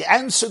this, we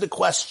answer the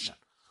question.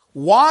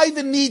 Why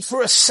the need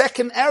for a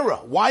second era?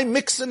 Why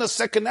mix in a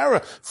second era?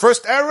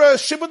 First era,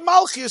 Shibud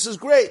Malchus is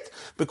great.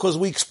 Because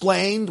we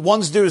explained,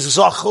 once there's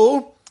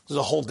zachu, there's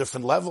a whole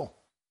different level.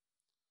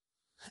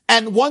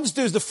 And once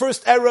there's the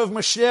first era of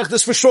Mashiach,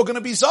 there's for sure going to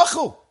be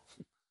zachu.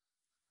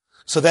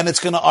 So then it's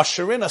going to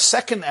usher in a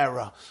second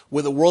era,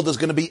 where the world is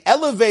going to be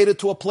elevated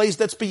to a place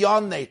that's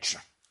beyond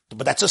nature.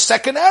 But that's a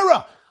second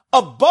era,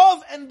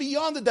 above and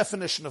beyond the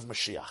definition of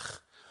Mashiach.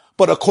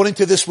 But according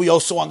to this, we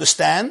also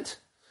understand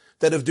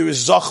that if there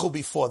is zachu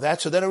before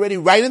that, so then already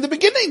right in the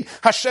beginning,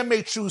 Hashem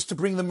may choose to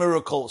bring the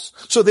miracles.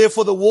 So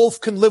therefore the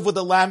wolf can live with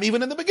the lamb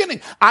even in the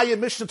beginning. In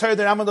Mishnah Torah,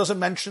 the Rambam doesn't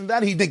mention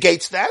that. He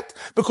negates that,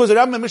 because the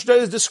Rambam in Mishnah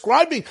Torah is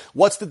describing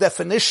what's the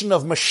definition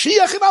of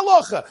Mashiach in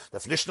halacha. The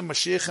definition of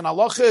Mashiach in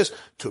halacha is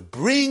to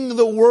bring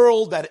the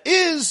world that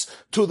is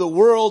to the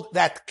world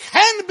that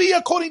can be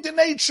according to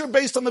nature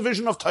based on the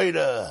vision of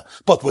Torah.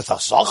 But with a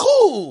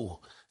zachu,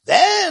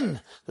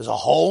 then there's a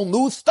whole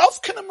new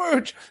stuff can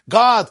emerge.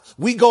 God,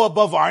 we go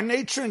above our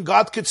nature, and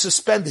God could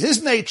suspend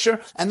his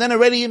nature, and then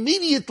already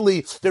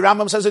immediately, the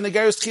Rambam says in the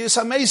Geras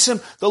Tchias HaMesim,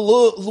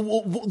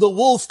 the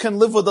wolf can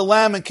live with the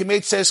lamb, and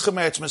kimeit seis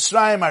chemetz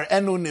Mitzrayim ar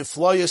enu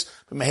nifloyes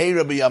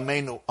b'meheira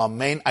b'yameinu.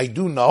 Amen. I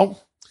do know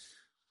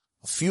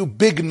a few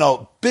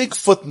big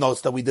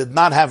footnotes that we did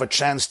not have a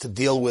chance to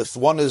deal with.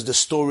 One is the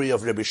story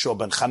of Rabbi Shua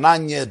ben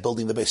Chananya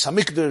building the Beis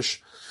HaMikdash,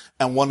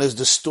 and one is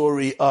the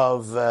story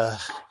of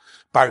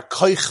Bar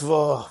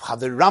Koichva, how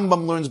the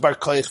Rambam learns Bar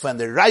Koichva and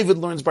the Ravid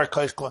learns Bar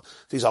Koichva.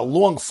 These are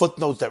long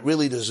footnotes that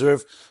really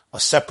deserve a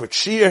separate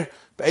shiur.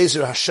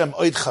 Be'ezer Hashem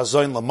oid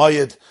chazoin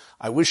l'mayed.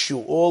 I wish you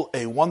all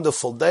a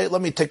wonderful day.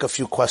 Let me take a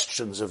few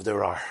questions if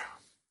there are.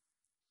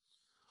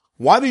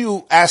 Why do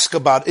you ask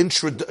about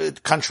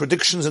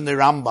contradictions in the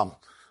Rambam?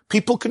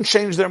 People can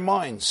change their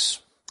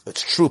minds.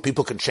 It's true,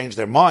 people can change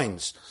their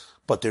minds.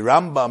 But the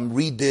Rambam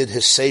redid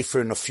his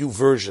Sefer in a few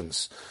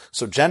versions.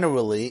 So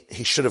generally,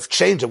 he should have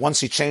changed it. Once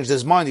he changed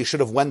his mind, he should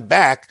have went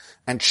back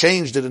and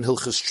changed it in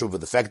Hilchos Tshuva.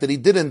 The fact that he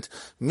didn't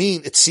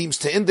mean, it seems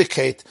to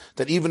indicate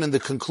that even in the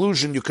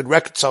conclusion, you could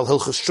reconcile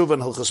Hilchos Tshuva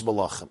and Hilchos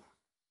Malachim.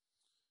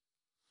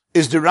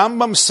 Is the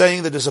Rambam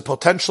saying that there's a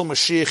potential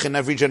Mashiach in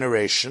every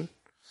generation,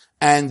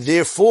 and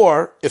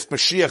therefore, if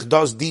Mashiach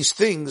does these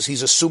things,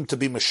 he's assumed to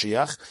be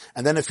Mashiach,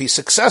 and then if he's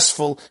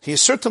successful, he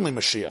is certainly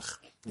Mashiach?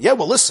 Yeah,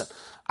 well listen,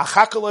 we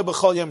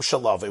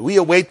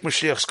await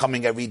Mashiach's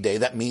coming every day.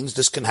 That means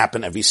this can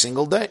happen every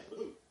single day.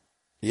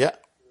 Yeah.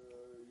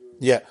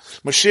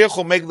 Mashiach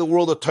will make the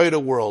world a Torah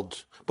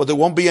world, but there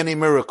won't be any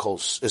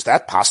miracles. Is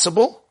that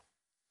possible?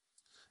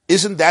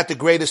 Isn't that the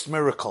greatest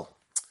miracle?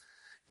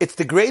 It's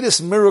the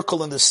greatest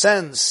miracle in the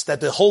sense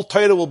that the whole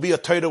Torah will be a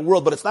Torah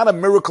world, but it's not a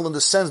miracle in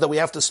the sense that we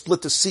have to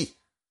split the sea,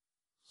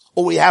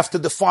 or we have to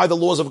defy the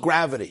laws of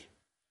gravity,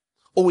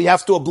 or we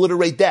have to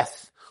obliterate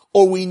death,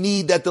 or we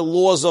need that the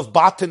laws of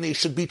botany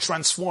should be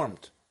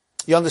transformed.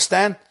 You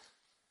understand?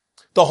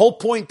 The whole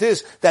point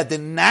is that the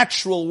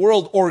natural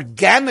world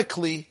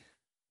organically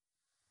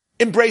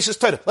embraces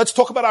Torah. Let's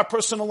talk about our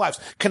personal lives.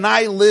 Can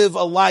I live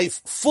a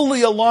life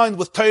fully aligned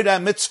with Torah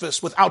and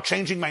mitzvahs without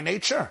changing my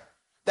nature?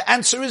 The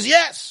answer is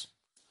yes.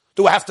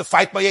 Do I have to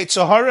fight my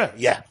Yetzer Hara?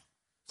 Yeah.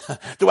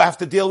 Do I have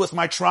to deal with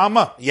my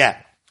trauma? Yeah.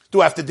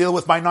 Do I have to deal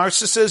with my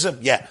narcissism?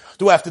 Yeah.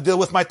 Do I have to deal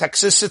with my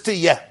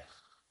toxicity? Yeah.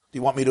 Do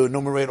you want me to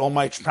enumerate all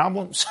my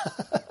problems?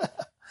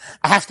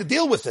 I have to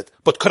deal with it.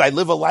 But could I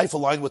live a life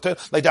aligned with it?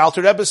 Like the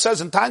Alter Rebbe says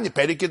in Tanya,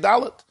 Perik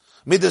Yedalet.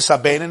 Midas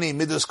habenani,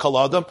 midas kol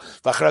adam,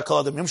 v'achra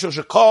kol adam, yimshul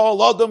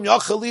shekol adam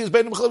yachali is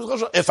beinim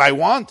chalav. If I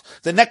want,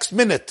 the next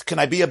minute, can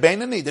I be a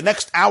benani? The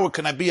next hour,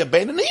 can I be a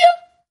benani?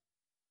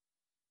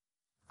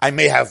 I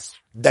may have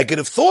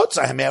negative thoughts,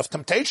 I may have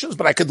temptations,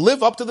 but I could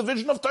live up to the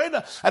vision of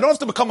Torah. I don't have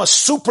to become a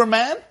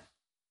Superman.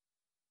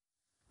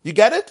 You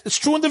get it? It's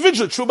true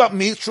individually. It's true about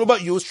me, it's true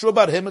about you, it's true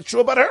about him, it's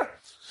true about her.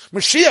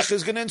 Mashiach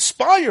is going to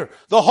inspire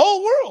the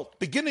whole world,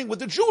 beginning with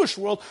the Jewish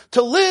world,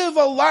 to live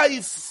a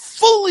life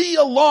fully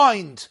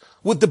aligned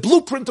with the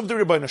blueprint of the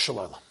Rebbeinu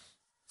Shalom.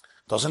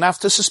 Doesn't have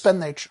to suspend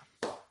nature.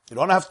 You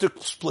don't have to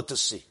split the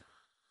sea.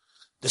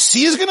 The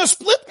sea is going to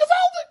split,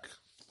 Gevaldik.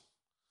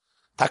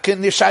 Takin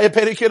Yeshaya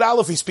Perik Yud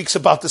Aleph, he speaks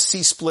about the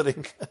sea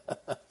splitting.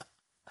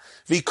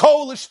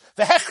 V'kolish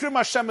v'hechrim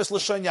Hashem es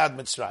l'shon yad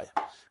Mitzrayim.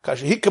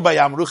 Kashehika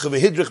bayam rucha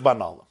v'hidrich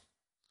banalam.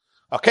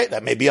 Okay,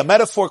 that may be a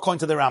metaphor according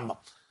to the Rambam,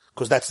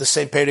 because that's the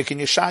same Perik in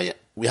Yeshaya.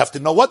 We have to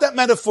know what that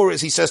metaphor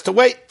is. He says to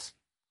wait.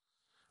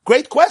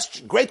 Great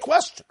question.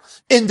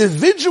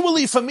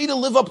 Individually, for me to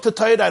live up to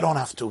Torah, I don't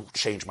have to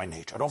change my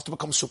nature. I don't have to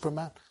become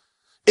Superman.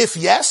 If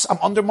yes, I'm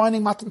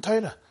undermining Matan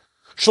Torah.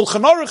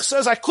 Shulchan Aruch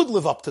says I could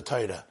live up to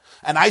Torah,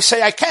 and I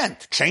say I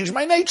can't change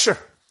my nature.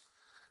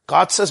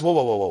 God says,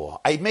 whoa.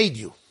 I made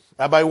you.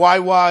 Rabbi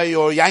YY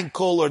or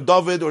Yankel or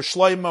David or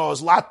Shlomo or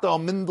Zlata or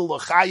Mindel or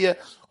Chaya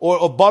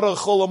or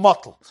Baruch or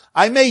Motel.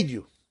 I made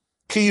you.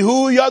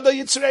 Kihu Yada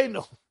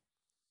Yitzreinu.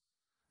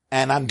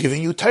 And I'm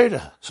giving you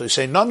Torah. So you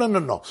say, no.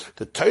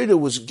 The Torah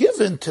was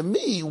given to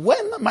me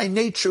when my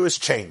nature is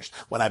changed.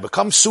 When I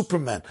become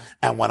Superman,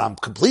 and when I'm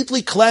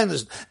completely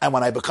cleansed, and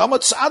when I become a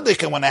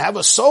tzaddik, and when I have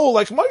a soul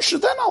like Moshe,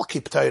 then I'll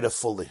keep Torah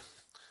fully.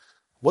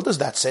 What does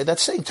that say?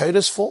 That's saying Torah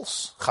is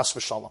false. Chas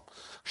v'shalom.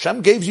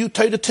 Hashem gave you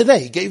Torah today.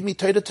 He gave me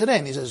Torah today.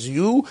 And he says,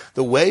 you,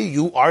 the way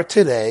you are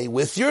today,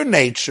 with your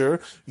nature,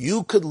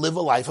 you could live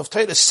a life of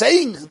Torah.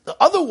 Saying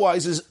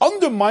otherwise is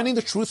undermining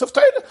the truth of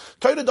Torah.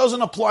 Torah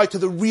doesn't apply to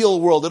the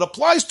real world. It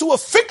applies to a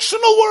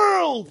fictional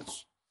world.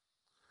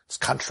 It's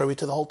contrary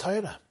to the whole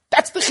Torah.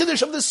 That's the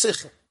chiddush of the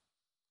Sicha.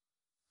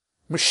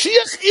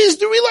 Mashiach is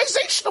the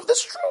realization of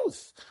this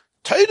truth.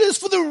 Torah is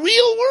for the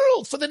real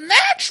world, for the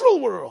natural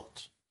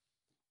world.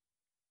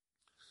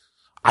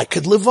 I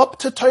could live up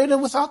to Torah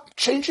without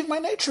changing my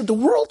nature. The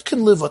world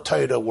can live a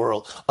Torah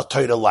world, a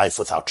Torah life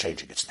without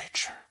changing its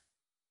nature.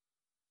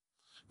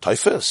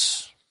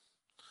 Taifus.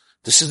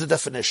 This is the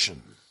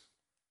definition.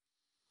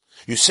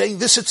 You're saying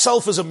this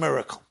itself is a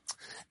miracle.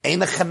 Ein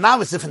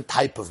Chanav is a different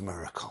type of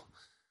miracle.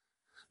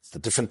 It's a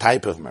different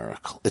type of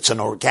miracle. It's an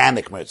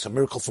organic miracle. It's a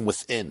miracle from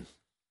within.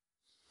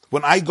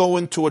 When I go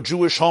into a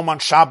Jewish home on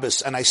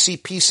Shabbos and I see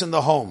peace in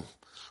the home,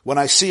 when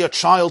I see a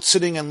child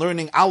sitting and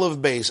learning Aleph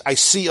Beis, I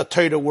see a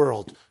Torah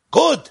world.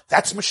 Good.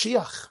 That's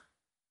Mashiach.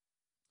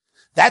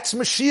 That's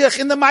Mashiach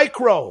in the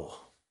micro.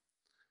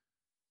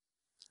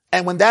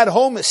 And when that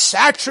home is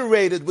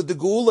saturated with the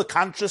Geula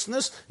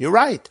consciousness, you're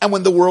right. And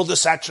when the world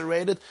is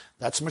saturated,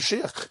 that's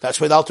Mashiach.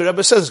 That's what the Alter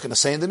Rebbe says. It's going to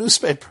say in the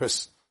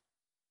newspapers.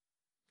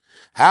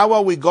 How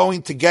are we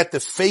going to get the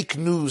fake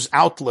news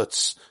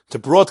outlets to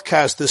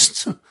broadcast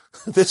this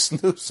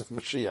news of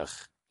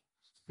Mashiach?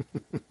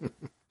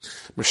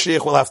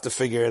 Mashiach will have to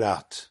figure it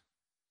out.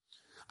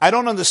 I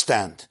don't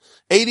understand.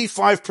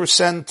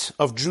 85%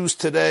 of Jews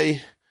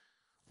today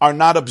are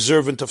not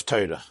observant of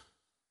Torah.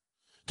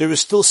 There is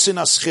still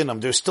sinas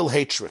chinam. There's still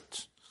hatred.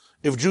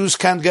 If Jews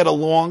can't get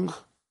along,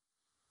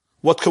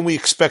 what can we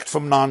expect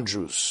from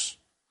non-Jews?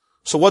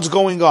 So what's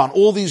going on?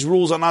 All these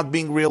rules are not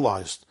being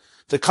realized.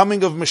 The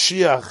coming of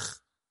Mashiach,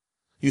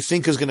 you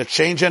think is going to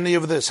change any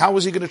of this? How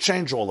is he going to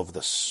change all of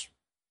this?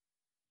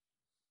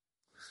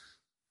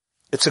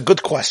 It's a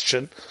good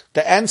question.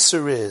 The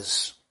answer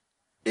is,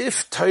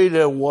 if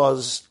Torah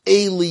was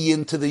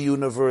alien to the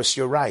universe,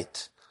 you're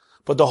right.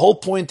 But the whole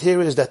point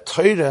here is that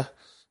Torah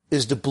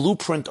is the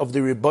blueprint of the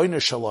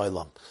Ribbono Shel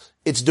Olam.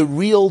 It's the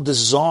real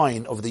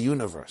design of the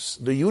universe.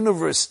 The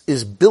universe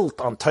is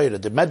built on Torah.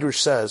 The Medrash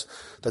says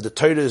that the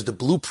Torah is the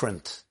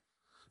blueprint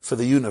for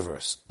the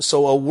universe.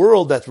 So a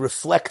world that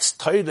reflects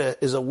Torah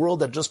is a world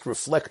that just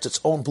reflects its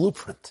own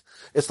blueprint.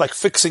 It's like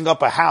fixing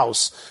up a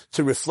house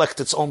to reflect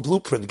its own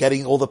blueprint,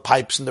 getting all the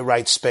pipes in the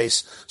right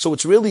space. So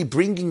it's really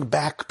bringing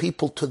back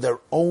people to their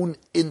own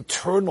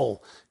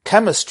internal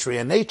chemistry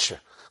and nature.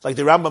 Like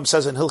the Rambam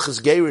says in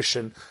Hilchos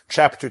Gerushin,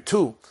 chapter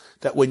 2,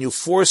 that when you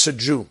force a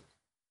Jew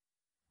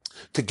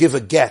to give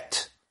a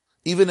get,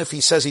 even if he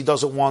says he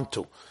doesn't want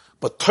to,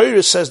 but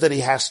Torah says that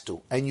he has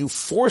to, and you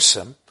force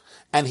him,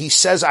 and he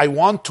says, I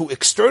want to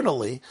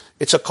externally,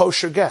 it's a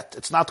kosher get.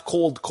 It's not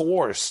called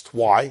coerced.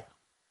 Why?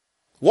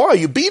 Why?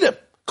 You beat him.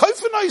 So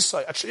the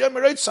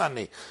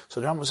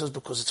Rambam says,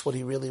 because it's what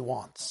he really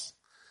wants.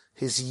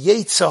 His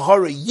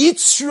Yetzirah,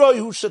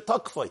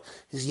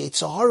 his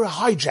Yetzirah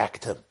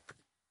hijacked him.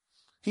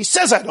 He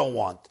says, I don't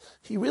want.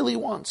 He really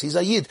wants. He's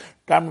a Yid.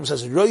 Rambam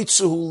says,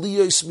 Roitzuhu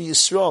liyos mi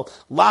Yisrael,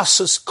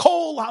 lasas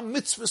kol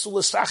ha-mitzvahs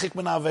u'lesachik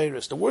min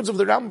averis. The words of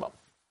the Rambam.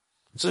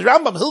 It says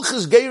Rambam,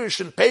 Hilchos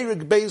Gerushin,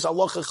 Perek Beis,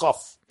 Halacha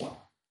Chaf.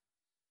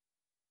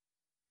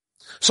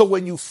 So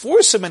when you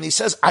force him and he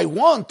says, I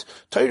want,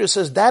 Torah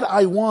says that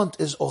I want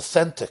is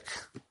authentic.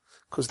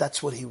 Because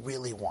that's what he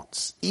really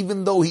wants.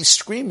 Even though he's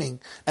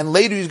screaming, and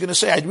later he's going to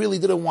say, I really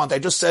didn't want, I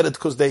just said it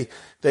because they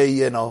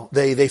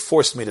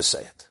forced me to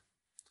say it.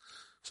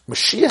 So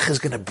Mashiach is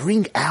going to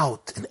bring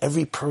out in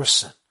every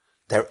person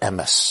their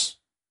emes.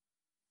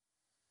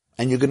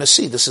 And you're going to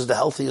see this is the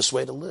healthiest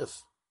way to live.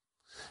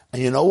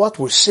 And you know what?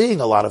 We're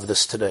seeing a lot of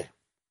this today.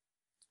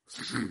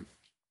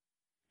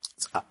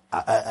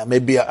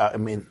 Maybe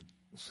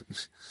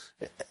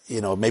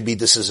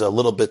this is a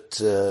little bit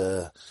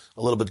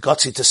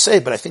gutsy to say,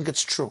 but I think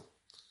it's true.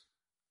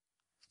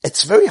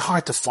 It's very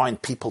hard to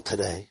find people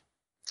today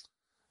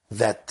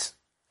that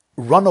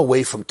run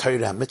away from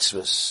Torah and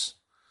mitzvahs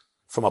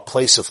from a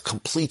place of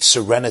complete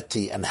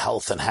serenity and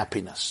health and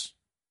happiness.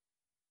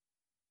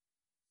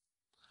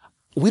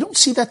 We don't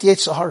see that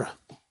Yetzirah.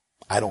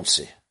 I don't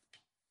see it.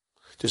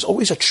 There's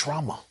always a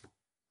trauma.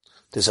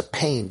 There's a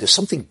pain. There's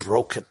something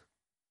broken.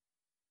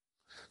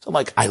 So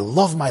like, I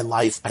love my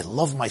life. I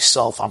love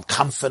myself. I'm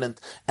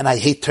confident. And I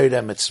hate Torah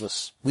and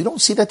mitzvahs. We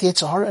don't see that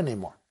Yetzirah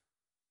anymore.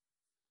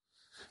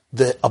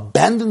 The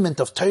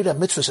abandonment of Torah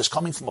and mitzvahs is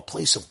coming from a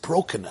place of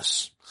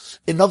brokenness.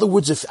 In other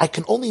words, if I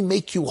can only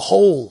make you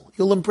whole,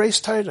 you'll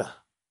embrace Torah.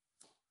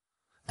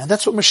 And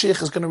that's what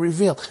Mashiach is going to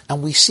reveal.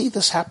 And we see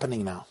this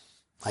happening now,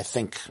 I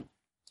think.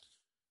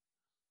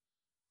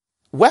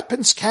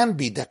 Weapons can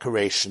be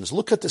decorations.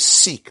 Look at the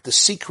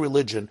Sikh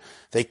religion.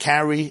 They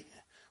carry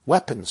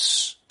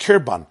weapons,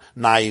 kirban,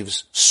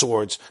 knives,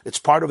 swords. It's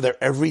part of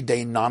their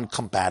everyday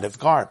non-combative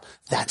garb.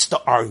 That's the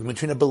argument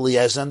between Rabbi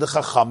Eliezer and the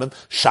Chachamim,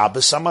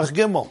 Shabbos Samach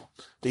Gimel.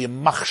 The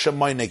Yemach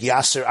Shemoinik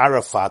Yasser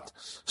Arafat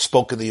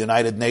spoke in the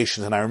United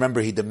Nations, and I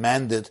remember he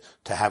demanded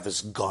to have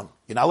his gun.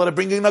 You're not allowed to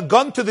bring in a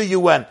gun to the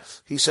UN.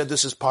 He said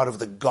this is part of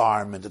the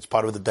garment, it's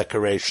part of the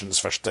decorations,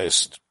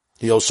 verstehst.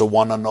 He also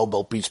won a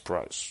Nobel Peace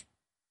Prize.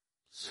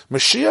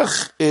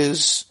 Mashiach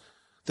is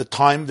the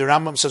time, the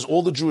Rambam says,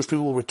 all the Jewish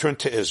people will return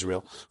to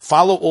Israel,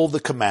 follow all the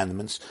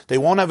commandments. They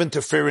won't have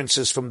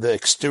interferences from the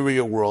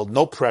exterior world,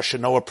 no pressure,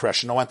 no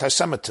oppression, no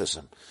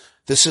anti-Semitism.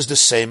 This is the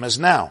same as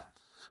now.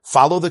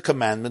 Follow the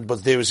commandment,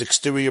 but there is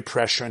exterior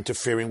pressure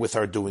interfering with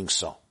our doing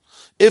so.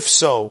 If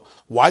so,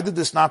 why did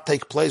this not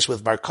take place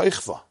with Bar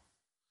Kochva?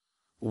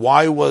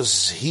 Why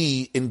was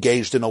he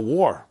engaged in a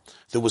war?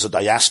 There was a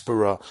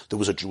diaspora, there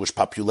was a Jewish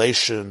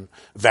population,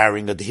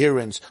 varying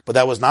adherents, but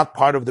that was not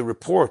part of the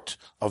report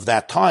of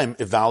that time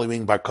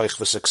evaluating Bar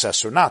Kochva's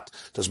success or not.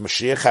 Does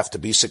Mashiach have to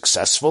be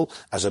successful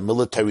as a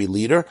military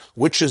leader?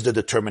 Which is the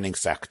determining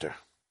factor?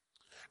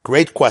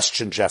 Great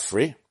question,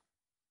 Jeffrey.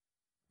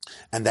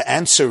 And the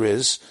answer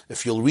is,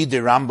 if you'll read the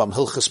Rambam,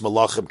 Hilchos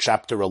Malachim,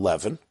 chapter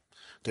 11,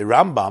 the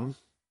Rambam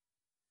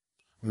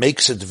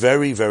makes it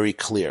very, very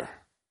clear.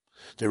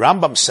 The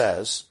Rambam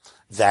says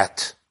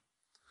that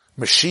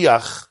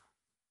Mashiach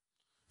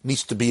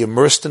needs to be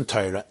immersed in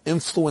Torah,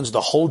 influence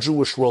the whole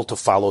Jewish world to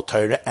follow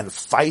Torah, and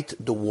fight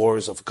the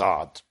wars of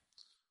God,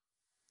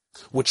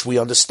 which we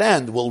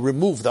understand will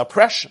remove the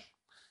oppression.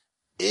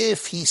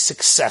 If he's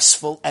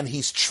successful and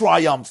he's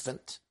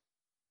triumphant,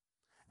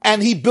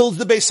 and he builds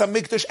the Beis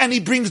HaMikdash, and he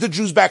brings the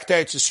Jews back to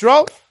Eretz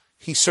Yisrael,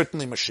 he's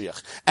certainly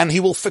Mashiach, and he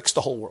will fix the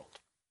whole world.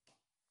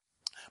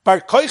 Bar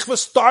Kochva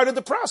started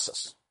the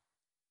process.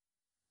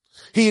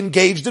 He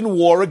engaged in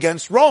war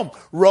against Rome.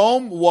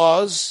 Rome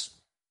was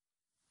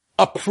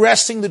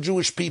oppressing the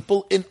Jewish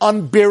people in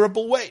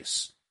unbearable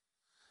ways.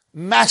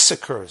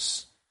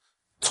 Massacres,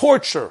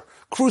 torture,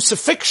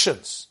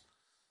 crucifixions.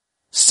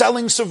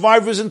 selling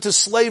survivors into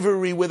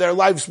slavery where their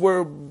lives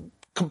were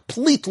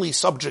completely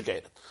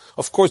subjugated.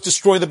 Of course,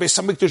 destroying the Beis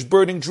HaMikdash,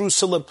 burning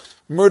Jerusalem,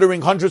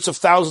 murdering hundreds of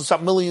thousands,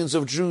 not millions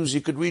of Jews.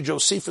 You could read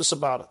Josephus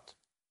about it.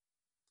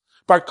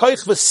 Bar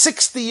Kochva,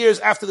 60 years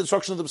after the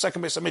destruction of the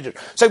second Beis HaMikdash.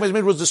 Second Beis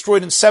HaMikdash was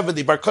destroyed in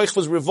 70. Bar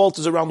Kochva's revolt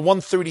is around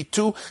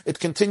 132. It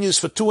continues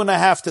for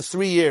 2.5 to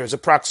 3 years,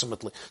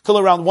 approximately, till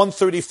around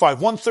 135.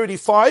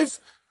 135,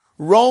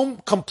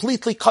 Rome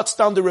completely cuts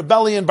down the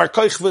rebellion. Bar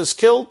Kochva is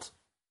killed.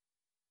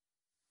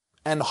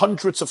 And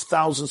hundreds of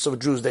thousands of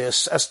Jews, they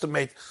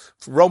estimate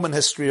Roman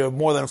history of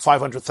more than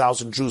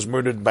 500,000 Jews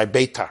murdered by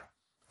Beitar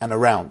and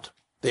around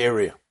the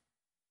area.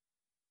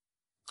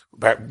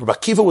 Rabbi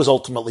Akiva was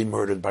ultimately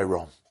murdered by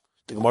Rome.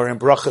 The Gemara in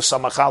Bracha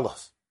Samach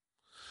Aleph.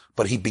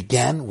 But he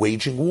began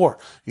waging war.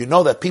 You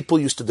know that people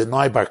used to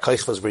deny Bar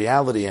Kochva's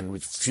reality,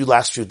 and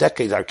last few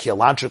decades,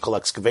 archaeological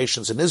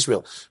excavations in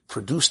Israel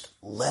produced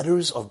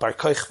letters of Bar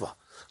Kochva,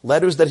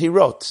 letters that he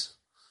wrote.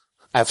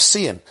 I've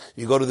seen.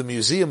 You go to the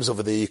museums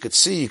over there, you could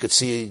see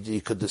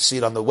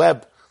it on the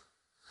web.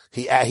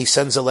 He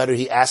sends a letter,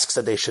 he asks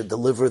that they should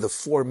deliver the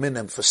 4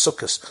 minim for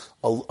Sukkot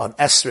on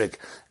Esrig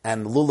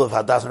and Lulav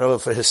Hadath and Rabbi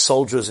for his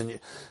soldiers,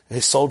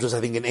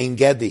 I think, in Ein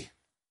Gedi.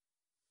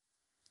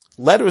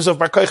 Letters of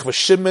Bar Kochva,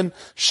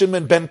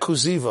 Shimon ben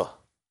Kuziva.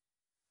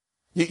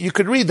 You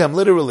could read them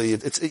literally.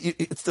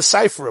 It's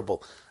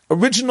decipherable.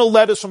 Original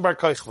letters from Bar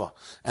Kochva.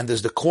 And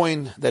there's the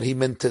coin that he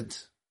minted.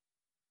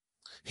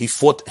 He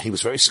fought, he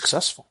was very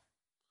successful.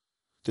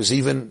 There's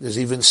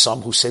even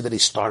some who say that he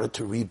started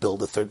to rebuild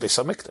the third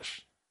Beis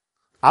HaMikdash.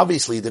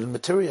 Obviously, it didn't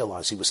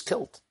materialize. He was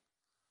killed.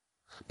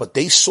 But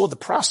they saw the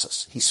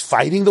process. He's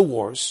fighting the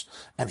wars,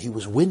 and he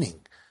was winning.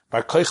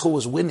 Bar Kochva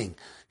was winning.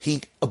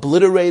 He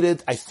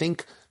obliterated, I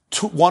think,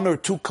 1 or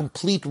 2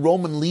 complete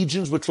Roman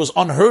legions, which was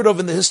unheard of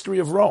in the history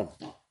of Rome.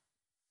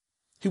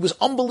 He was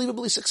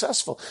unbelievably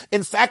successful.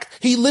 In fact,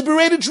 he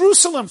liberated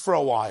Jerusalem for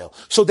a while.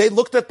 So they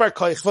looked at Bar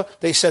Kochva,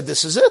 they said,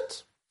 this is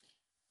it.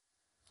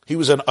 He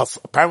was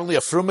apparently a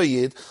Fruma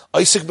Yid,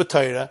 Isaac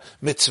B'Torah,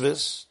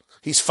 mitzvahs.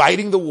 He's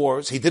fighting the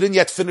wars. He didn't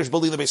yet finish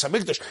building the Beis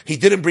HaMikdash. He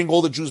didn't bring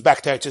all the Jews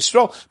back to Eretz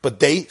Yisrael, but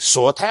they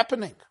saw it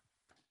happening.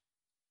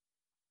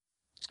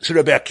 So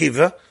Rabbi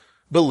Akiva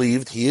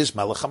believed he is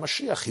Melech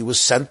HaMashiach. He was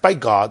sent by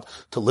God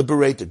to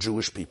liberate the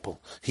Jewish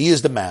people. He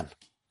is the man.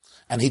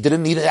 And he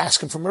didn't need to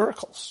ask him for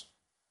miracles.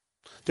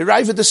 The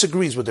Raiva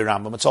disagrees with the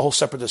Rambam. It's a whole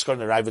separate discussion.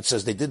 The Raiva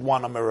says they did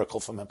want a miracle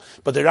from him.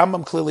 But the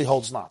Rambam clearly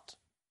holds not.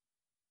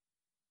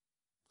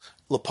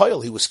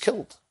 L'Poel, he was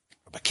killed.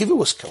 Rabbi Akiva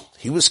was killed.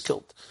 He was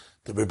killed.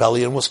 The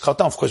rebellion was cut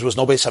down. Of course, there was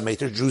no Beis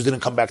HaMikdash. Jews didn't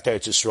come back to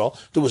Eretz Yisrael.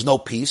 There was no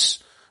peace.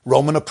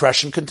 Roman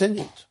oppression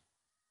continued.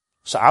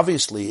 So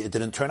obviously, it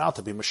didn't turn out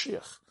to be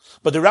Mashiach.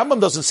 But the Rambam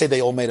doesn't say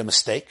they all made a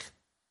mistake.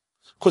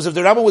 Because if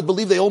the Rambam would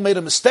believe they all made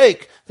a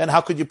mistake, then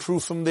how could you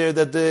prove from there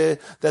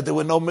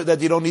that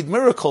you don't need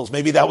miracles?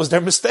 Maybe that was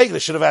their mistake. They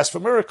should have asked for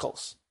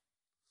miracles.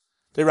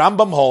 The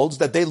Rambam holds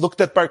that they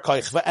looked at Bar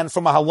Kochva, and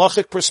from a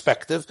halachic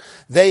perspective,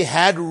 they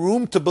had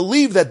room to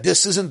believe that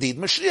this is indeed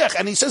Mashiach.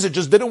 And he says it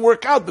just didn't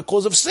work out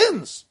because of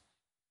sins.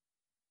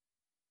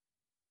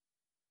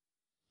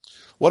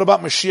 What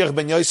about Mashiach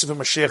ben Yosef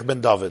and Mashiach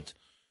ben David?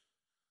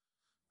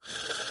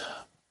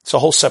 It's a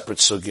whole separate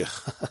sugya.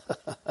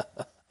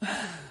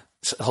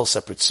 It's a whole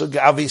separate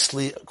sugya.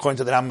 Obviously, according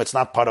to the Rambam, it's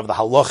not part of the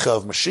halacha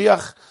of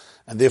Mashiach,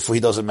 and therefore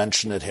he doesn't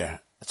mention it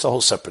here. It's a whole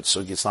separate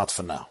sugya. It's not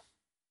for now.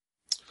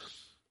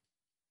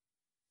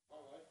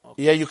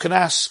 Yeah, you can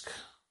ask.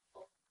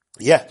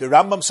 Yeah, the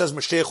Rambam says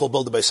Mashiach will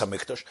build the Beis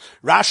HaMikdash.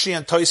 Rashi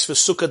and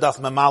Tosfos Sukkah Daf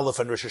Mem Aleph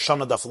and Rosh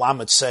Hashanah Daf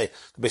Lamed say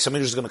the Beis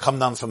HaMikdash is going to come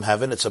down from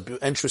heaven. It's an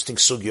interesting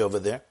sugya over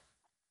there.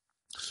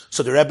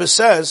 So the Rebbe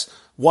says,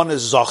 one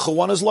is Zachu,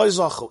 one is Loi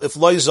Zachu. If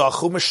Loi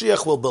Zachu,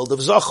 Mashiach will build. If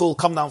Zachu will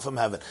come down from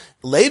heaven.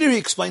 Later he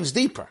explains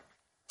deeper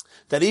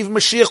that even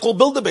Mashiach will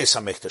build the Beis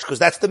HaMikdash, because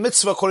that's the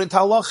mitzvah according to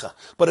halacha.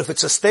 But if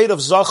it's a state of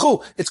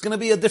Zachu, it's going to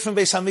be a different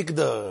Beis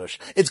HaMikdash.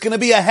 It's going to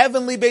be a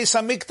heavenly Beis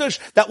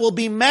HaMikdash that will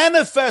be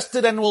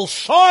manifested and will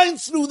shine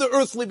through the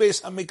earthly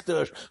Beis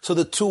HaMikdash, so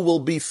the two will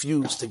be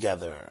fused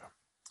together.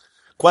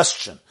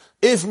 Question.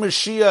 If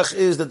Mashiach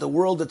is that the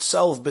world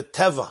itself,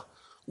 B'teva,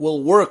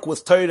 will work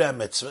with Torah and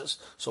mitzvahs,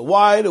 so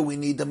why do we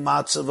need the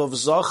matzav of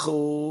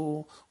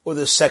Zachu or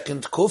the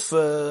second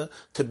kufa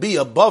to be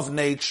above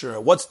nature?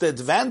 What's the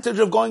advantage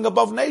of going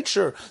above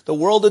nature? The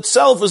world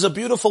itself is a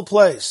beautiful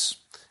place.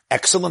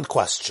 Excellent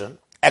question.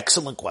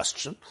 Excellent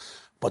question.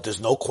 But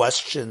there's no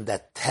question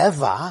that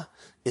Teva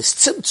is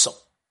tzimtzum.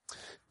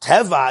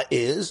 Teva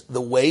is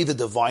the way the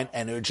divine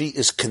energy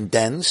is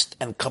condensed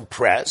and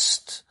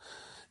compressed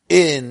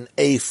in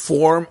a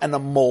form and a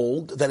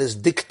mold that is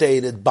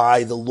dictated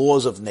by the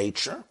laws of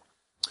nature,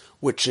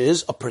 which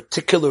is a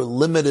particular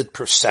limited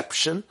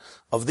perception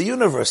of the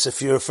universe.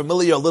 If you're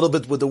familiar a little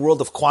bit with the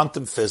world of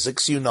quantum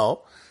physics, you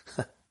know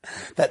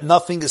that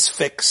nothing is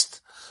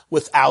fixed.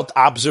 without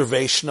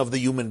observation of the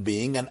human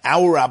being, and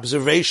our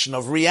observation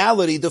of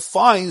reality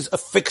defines a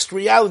fixed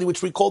reality,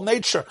 which we call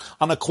nature.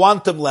 On a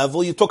quantum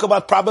level, you talk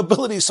about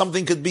probability.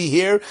 Something could be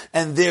here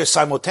and there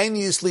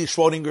simultaneously.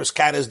 Schrodinger's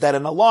cat is dead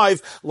and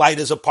alive. Light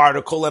is a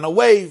particle and a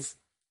wave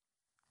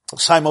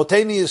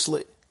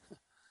simultaneously.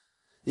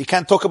 You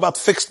can't talk about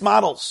fixed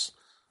models.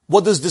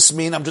 What does this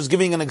mean? I'm just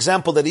giving an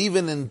example that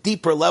even in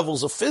deeper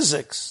levels of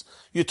physics,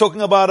 you're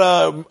talking about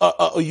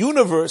a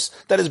universe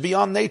that is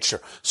beyond nature.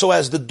 So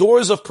as the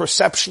doors of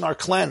perception are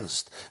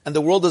cleansed and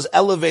the world is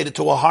elevated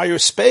to a higher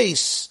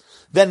space,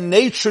 then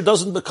nature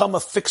doesn't become a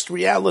fixed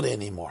reality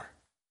anymore.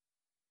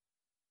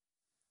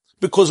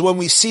 Because when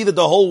we see that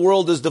the whole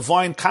world is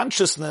divine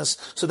consciousness,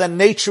 so then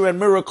nature and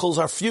miracles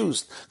are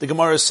fused. The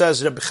Gemara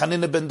says, Rabbi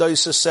Chanina ben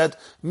Doisa said,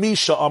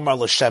 Misha amar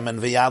l'shemen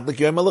v'yadlik,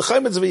 yom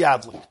l'chaymetz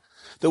v'yadlik.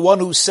 The one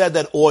who said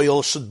that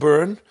oil should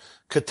burn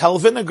could tell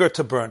vinegar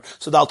to burn.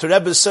 So the Alter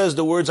Rebbe says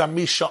the words are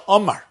Misha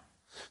Omar.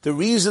 The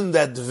reason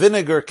that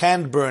vinegar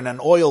can burn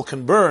and oil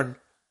can burn,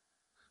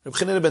 Reb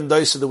Chanina ben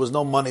Doisa, there was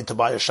no money to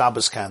buy a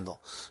Shabbos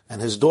candle. And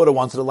his daughter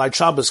wanted to light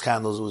Shabbos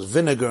candles. It was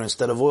vinegar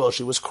instead of oil.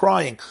 She was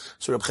crying.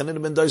 So Reb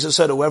Chanina ben Doisa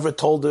said, whoever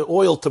told the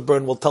oil to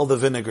burn will tell the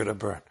vinegar to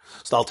burn.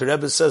 So the Alter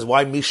Rebbe says,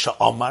 why Misha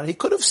Omar? He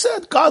could have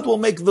said, God will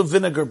make the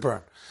vinegar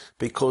burn.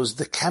 Because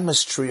the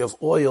chemistry of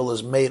oil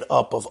is made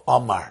up of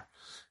Omar.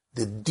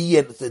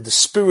 The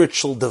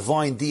spiritual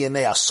divine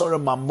DNA, Asara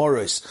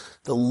Mamoris,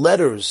 the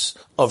letters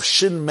of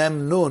Shin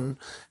Mem Nun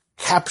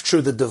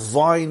capture the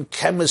divine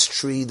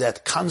chemistry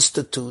that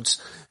constitutes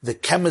the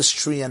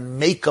chemistry and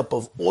makeup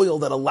of oil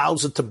that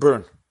allows it to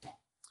burn.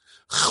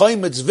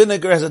 Chaymetz,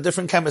 vinegar, has a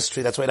different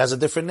chemistry. That's why it has a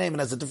different name and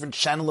has a different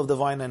channel of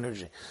divine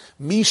energy.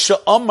 Misha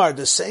Amar,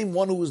 the same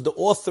one who is the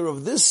author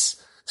of this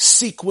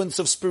sequence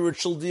of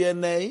spiritual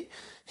DNA,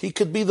 he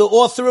could be the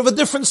author of a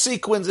different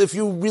sequence. If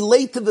you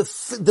relate to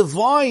the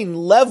divine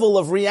level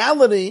of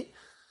reality,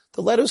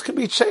 the letters can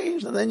be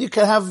changed, and then you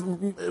can have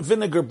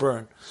vinegar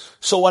burn.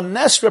 So a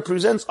nes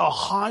represents a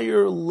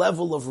higher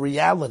level of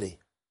reality,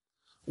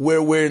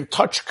 where we're in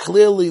touch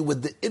clearly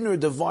with the inner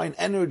divine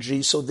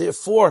energy. So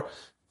therefore,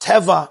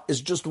 teva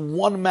is just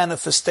one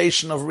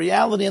manifestation of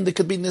reality, and there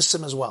could be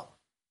nisim as well.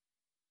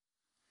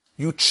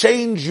 You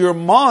change your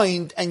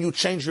mind, and you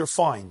change your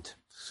find.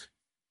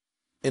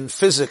 In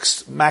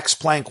physics, Max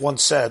Planck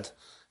once said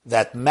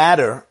that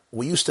matter,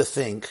 we used to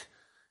think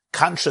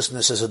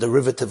consciousness is a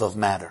derivative of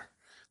matter.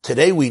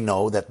 Today we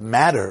know that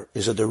matter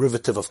is a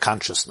derivative of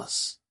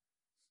consciousness.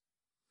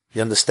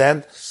 You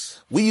understand?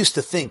 We used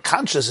to think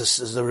consciousness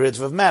is a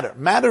derivative of matter.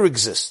 Matter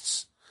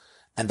exists.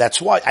 And that's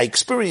why I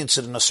experience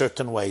it in a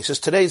certain way. He says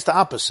today it's the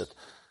opposite.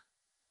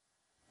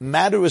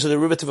 Matter is a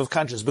derivative of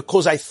consciousness.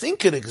 Because I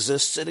think it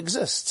exists, it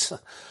exists.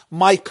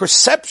 My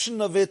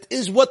perception of it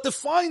is what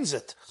defines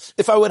it.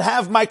 If I would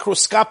have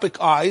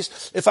microscopic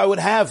eyes, if I would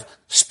have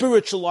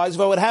spiritual eyes,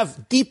 if I would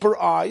have deeper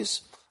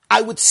eyes,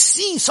 I would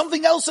see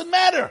something else in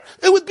matter.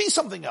 It would be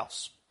something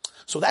else.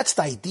 So that's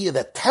the idea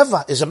that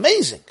Teva is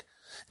amazing.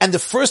 And the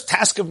first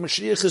task of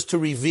Mashiach is to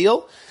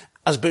reveal,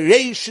 as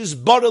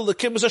Bereishis bara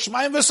l'kim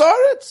v'shamayim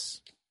v'saaretz.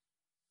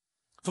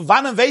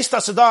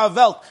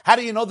 How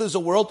do you know there's a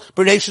world?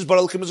 Bereishis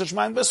bara l'kim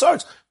v'shamayim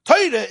v'saaretz.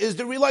 Torah is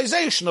the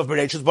realization of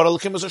Bereishis bara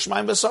l'kim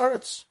v'shamayim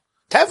v'saaretz.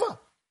 Teva.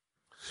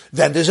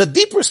 Then there's a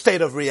deeper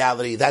state of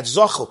reality, that's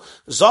Zachu.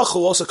 Zachu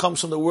also comes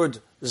from the word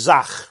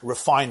Zach,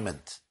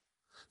 refinement.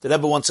 The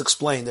Rebbe once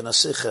explained in a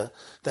Sicha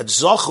that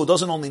Zachu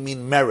doesn't only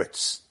mean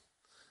merits.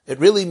 It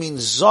really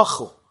means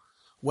Zachu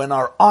when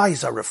our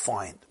eyes are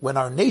refined, when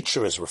our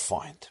nature is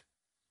refined.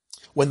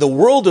 When the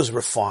world is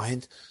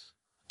refined,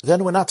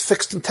 then we're not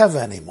fixed in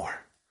Teva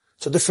anymore.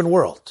 It's a different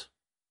world.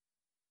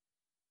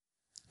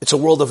 It's a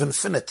world of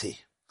infinity.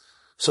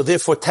 So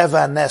therefore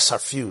Teva and Nes are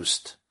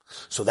fused.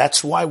 So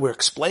that's why we're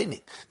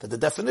explaining that the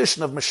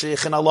definition of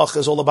Mashiach in Allah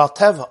is all about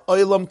Teva.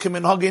 Oilam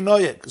kimin hagi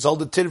noyeg, zol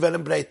de tirvel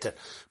and breiter.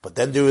 But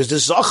then there is the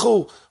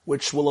Zachu,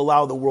 which will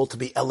allow the world to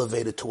be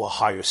elevated to a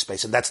higher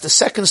space. And that's the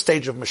second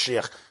stage of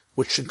Mashiach,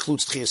 which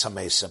includes Tchiyas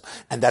HaMesim.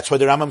 And that's why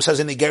the Rambam says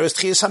in Igeres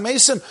Tchiyas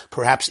HaMesim,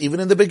 perhaps even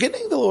in the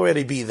beginning there'll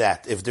already be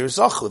that. If there's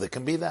Zachu, there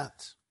can be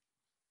that.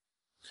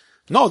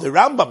 No, the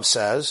Rambam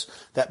says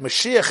that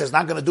Mashiach is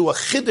not going to do a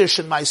Chiddush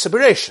in Ma'aseh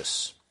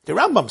Bereishis. The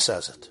Rambam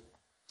says it.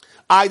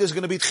 There's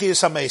going to be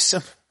Tchiyas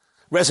HaMesim,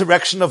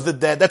 resurrection of the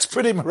dead. That's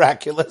pretty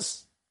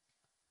miraculous.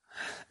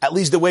 At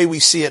least the way we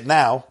see it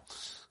now.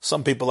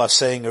 Some people are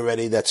saying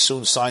already that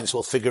soon science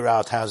will figure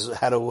out how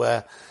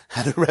to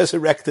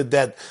resurrect the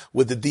dead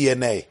with the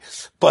DNA.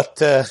 But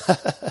Tchiyas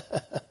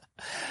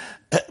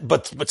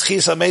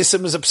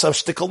HaMesim is a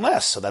shtickle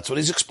mess. So that's what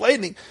he's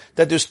explaining,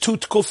 that there's two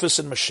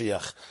tkufas in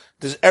Mashiach.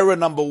 There's era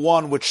number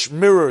one, which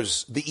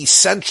mirrors the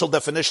essential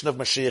definition of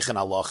Mashiach in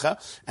Halacha.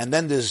 And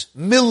then there's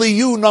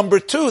milieu number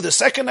two, the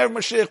second era of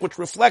Mashiach, which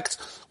reflects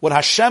what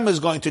Hashem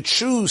is going to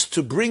choose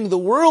to bring the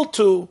world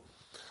to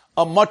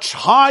a much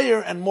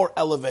higher and more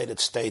elevated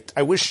state.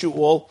 I wish you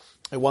all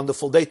a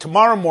wonderful day.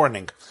 Tomorrow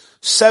morning,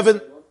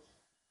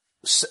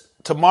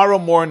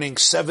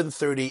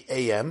 7:30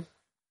 a.m.,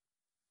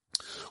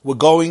 we're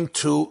going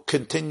to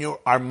continue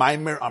our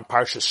Maimer on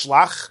Parshas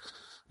Shlach,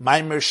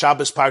 Maimer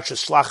Shabbos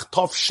Parshas Shlach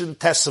Tovshin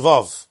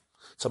Tesvav.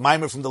 It's a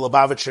Maimer from the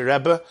Lubavitcher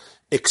Rebbe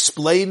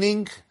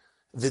explaining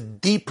the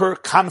deeper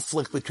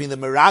conflict between the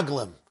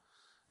Meraglim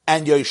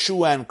and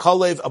Yeshua and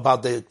Kalev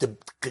about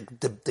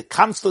the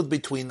conflict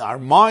between our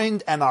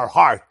mind and our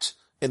heart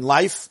in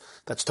life.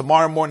 That's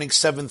tomorrow morning,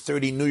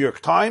 7:30 New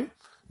York time,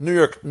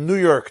 New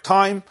York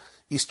time,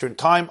 Eastern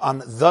time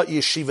on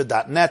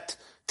theyeshiva.net,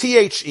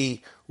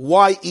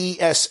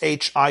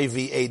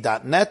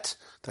 THEYESHIVA.net.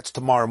 That's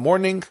tomorrow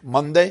morning,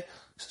 Monday.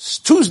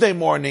 Tuesday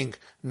morning,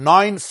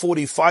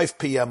 9:45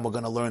 p.m. we're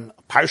going to learn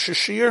Parsha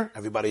Shiur.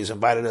 Everybody is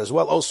invited as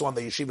well, also on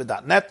the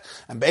yeshiva.net.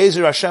 And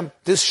Be'ezer Hashem,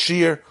 this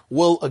Shiur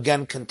will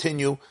again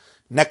continue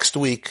next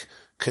week,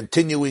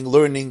 continuing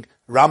learning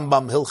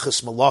Rambam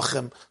Hilchos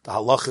Malachim, the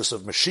halachas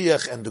of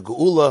Mashiach and the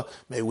Geula.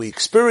 May we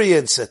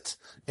experience it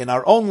in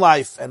our own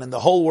life and in the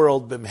whole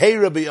world.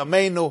 B'mheira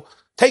b'yameinu.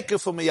 Take it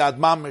from Yad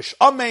Mamish.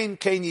 Amen.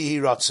 Ken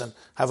Yehi Ratzon.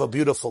 Have a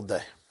beautiful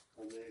day.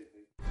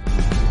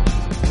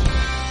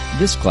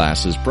 This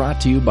class is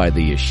brought to you by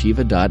the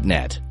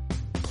yeshiva.net.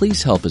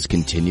 Please help us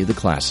continue the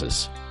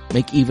classes.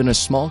 Make even a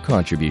small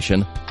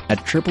contribution at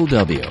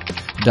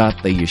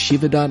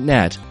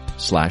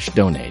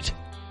www.theyeshiva.net/donate.